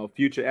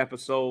 future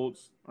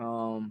episodes.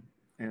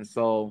 And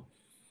so,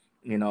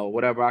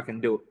 whatever I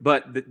can do.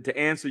 But to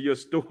answer your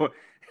story,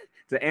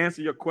 to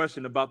answer your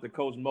question about the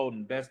Coach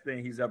Moden, best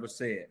thing he's ever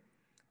said.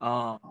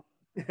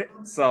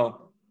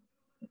 So,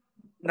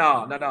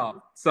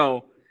 no.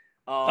 So,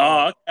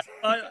 I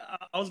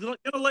was gonna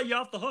let you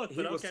off the hook.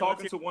 He was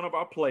talking to one of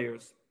our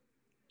players,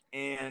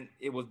 and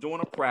it was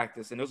during a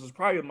practice, and this was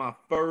probably my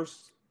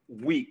first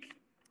week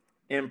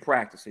in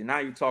practice. And now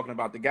you're talking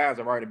about the guys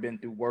have already been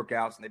through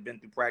workouts and they've been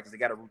through practice. They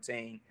got a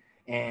routine,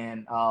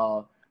 and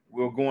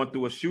we were going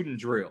through a shooting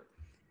drill,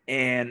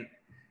 and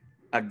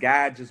a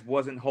guy just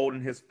wasn't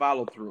holding his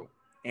follow through.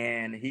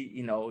 And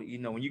he,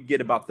 when you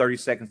get about 30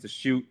 seconds to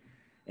shoot,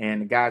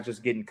 and the guy's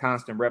just getting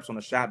constant reps on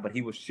the shot, but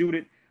he would shoot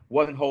it,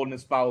 wasn't holding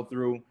his follow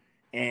through,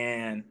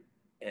 and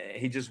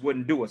he just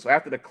wouldn't do it. So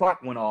after the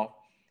clock went off,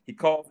 he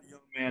called the young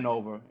man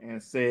over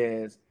and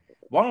says,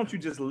 "Why don't you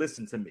just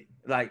listen to me?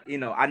 Like,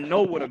 I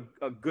know what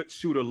a good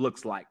shooter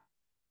looks like.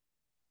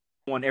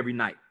 One every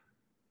night."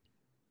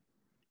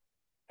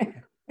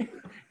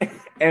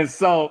 And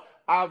so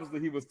obviously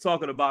he was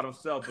talking about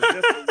himself, but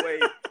just the way,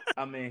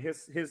 I mean,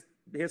 his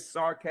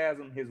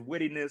sarcasm, his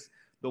wittiness,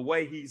 the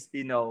way he's,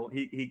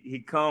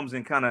 he comes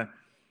and kind of,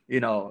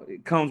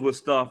 it comes with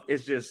stuff.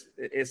 It's just,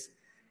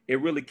 it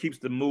really keeps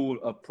the mood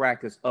of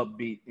practice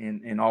upbeat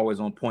and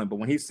always on point. But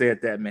when he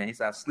said that, man, he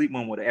said, "I sleep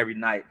one with her every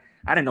night."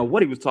 I didn't know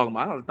what he was talking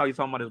about. I thought he was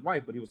talking about his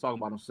wife, but he was talking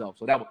about himself.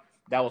 So that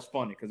was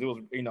funny, because it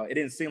was, it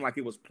didn't seem like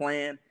it was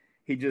planned.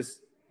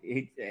 That's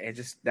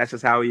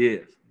just how he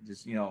is.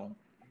 Just,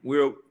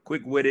 real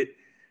quick-witted,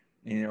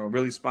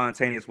 really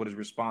spontaneous with his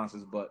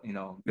responses, but,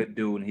 good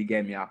dude, and he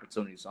gave me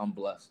opportunity, so I'm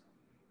blessed.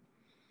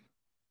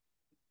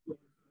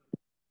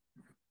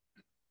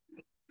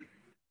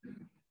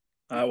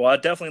 Well, I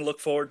definitely look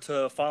forward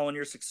to following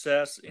your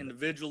success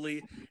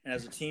individually and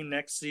as a team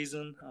next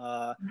season.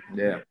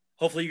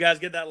 Hopefully you guys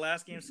get that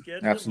last game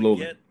scheduled.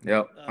 Absolutely.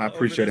 Yep. I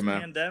appreciate it,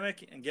 man.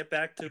 Pandemic and get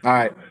back to all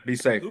right. Be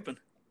safe. Hooping.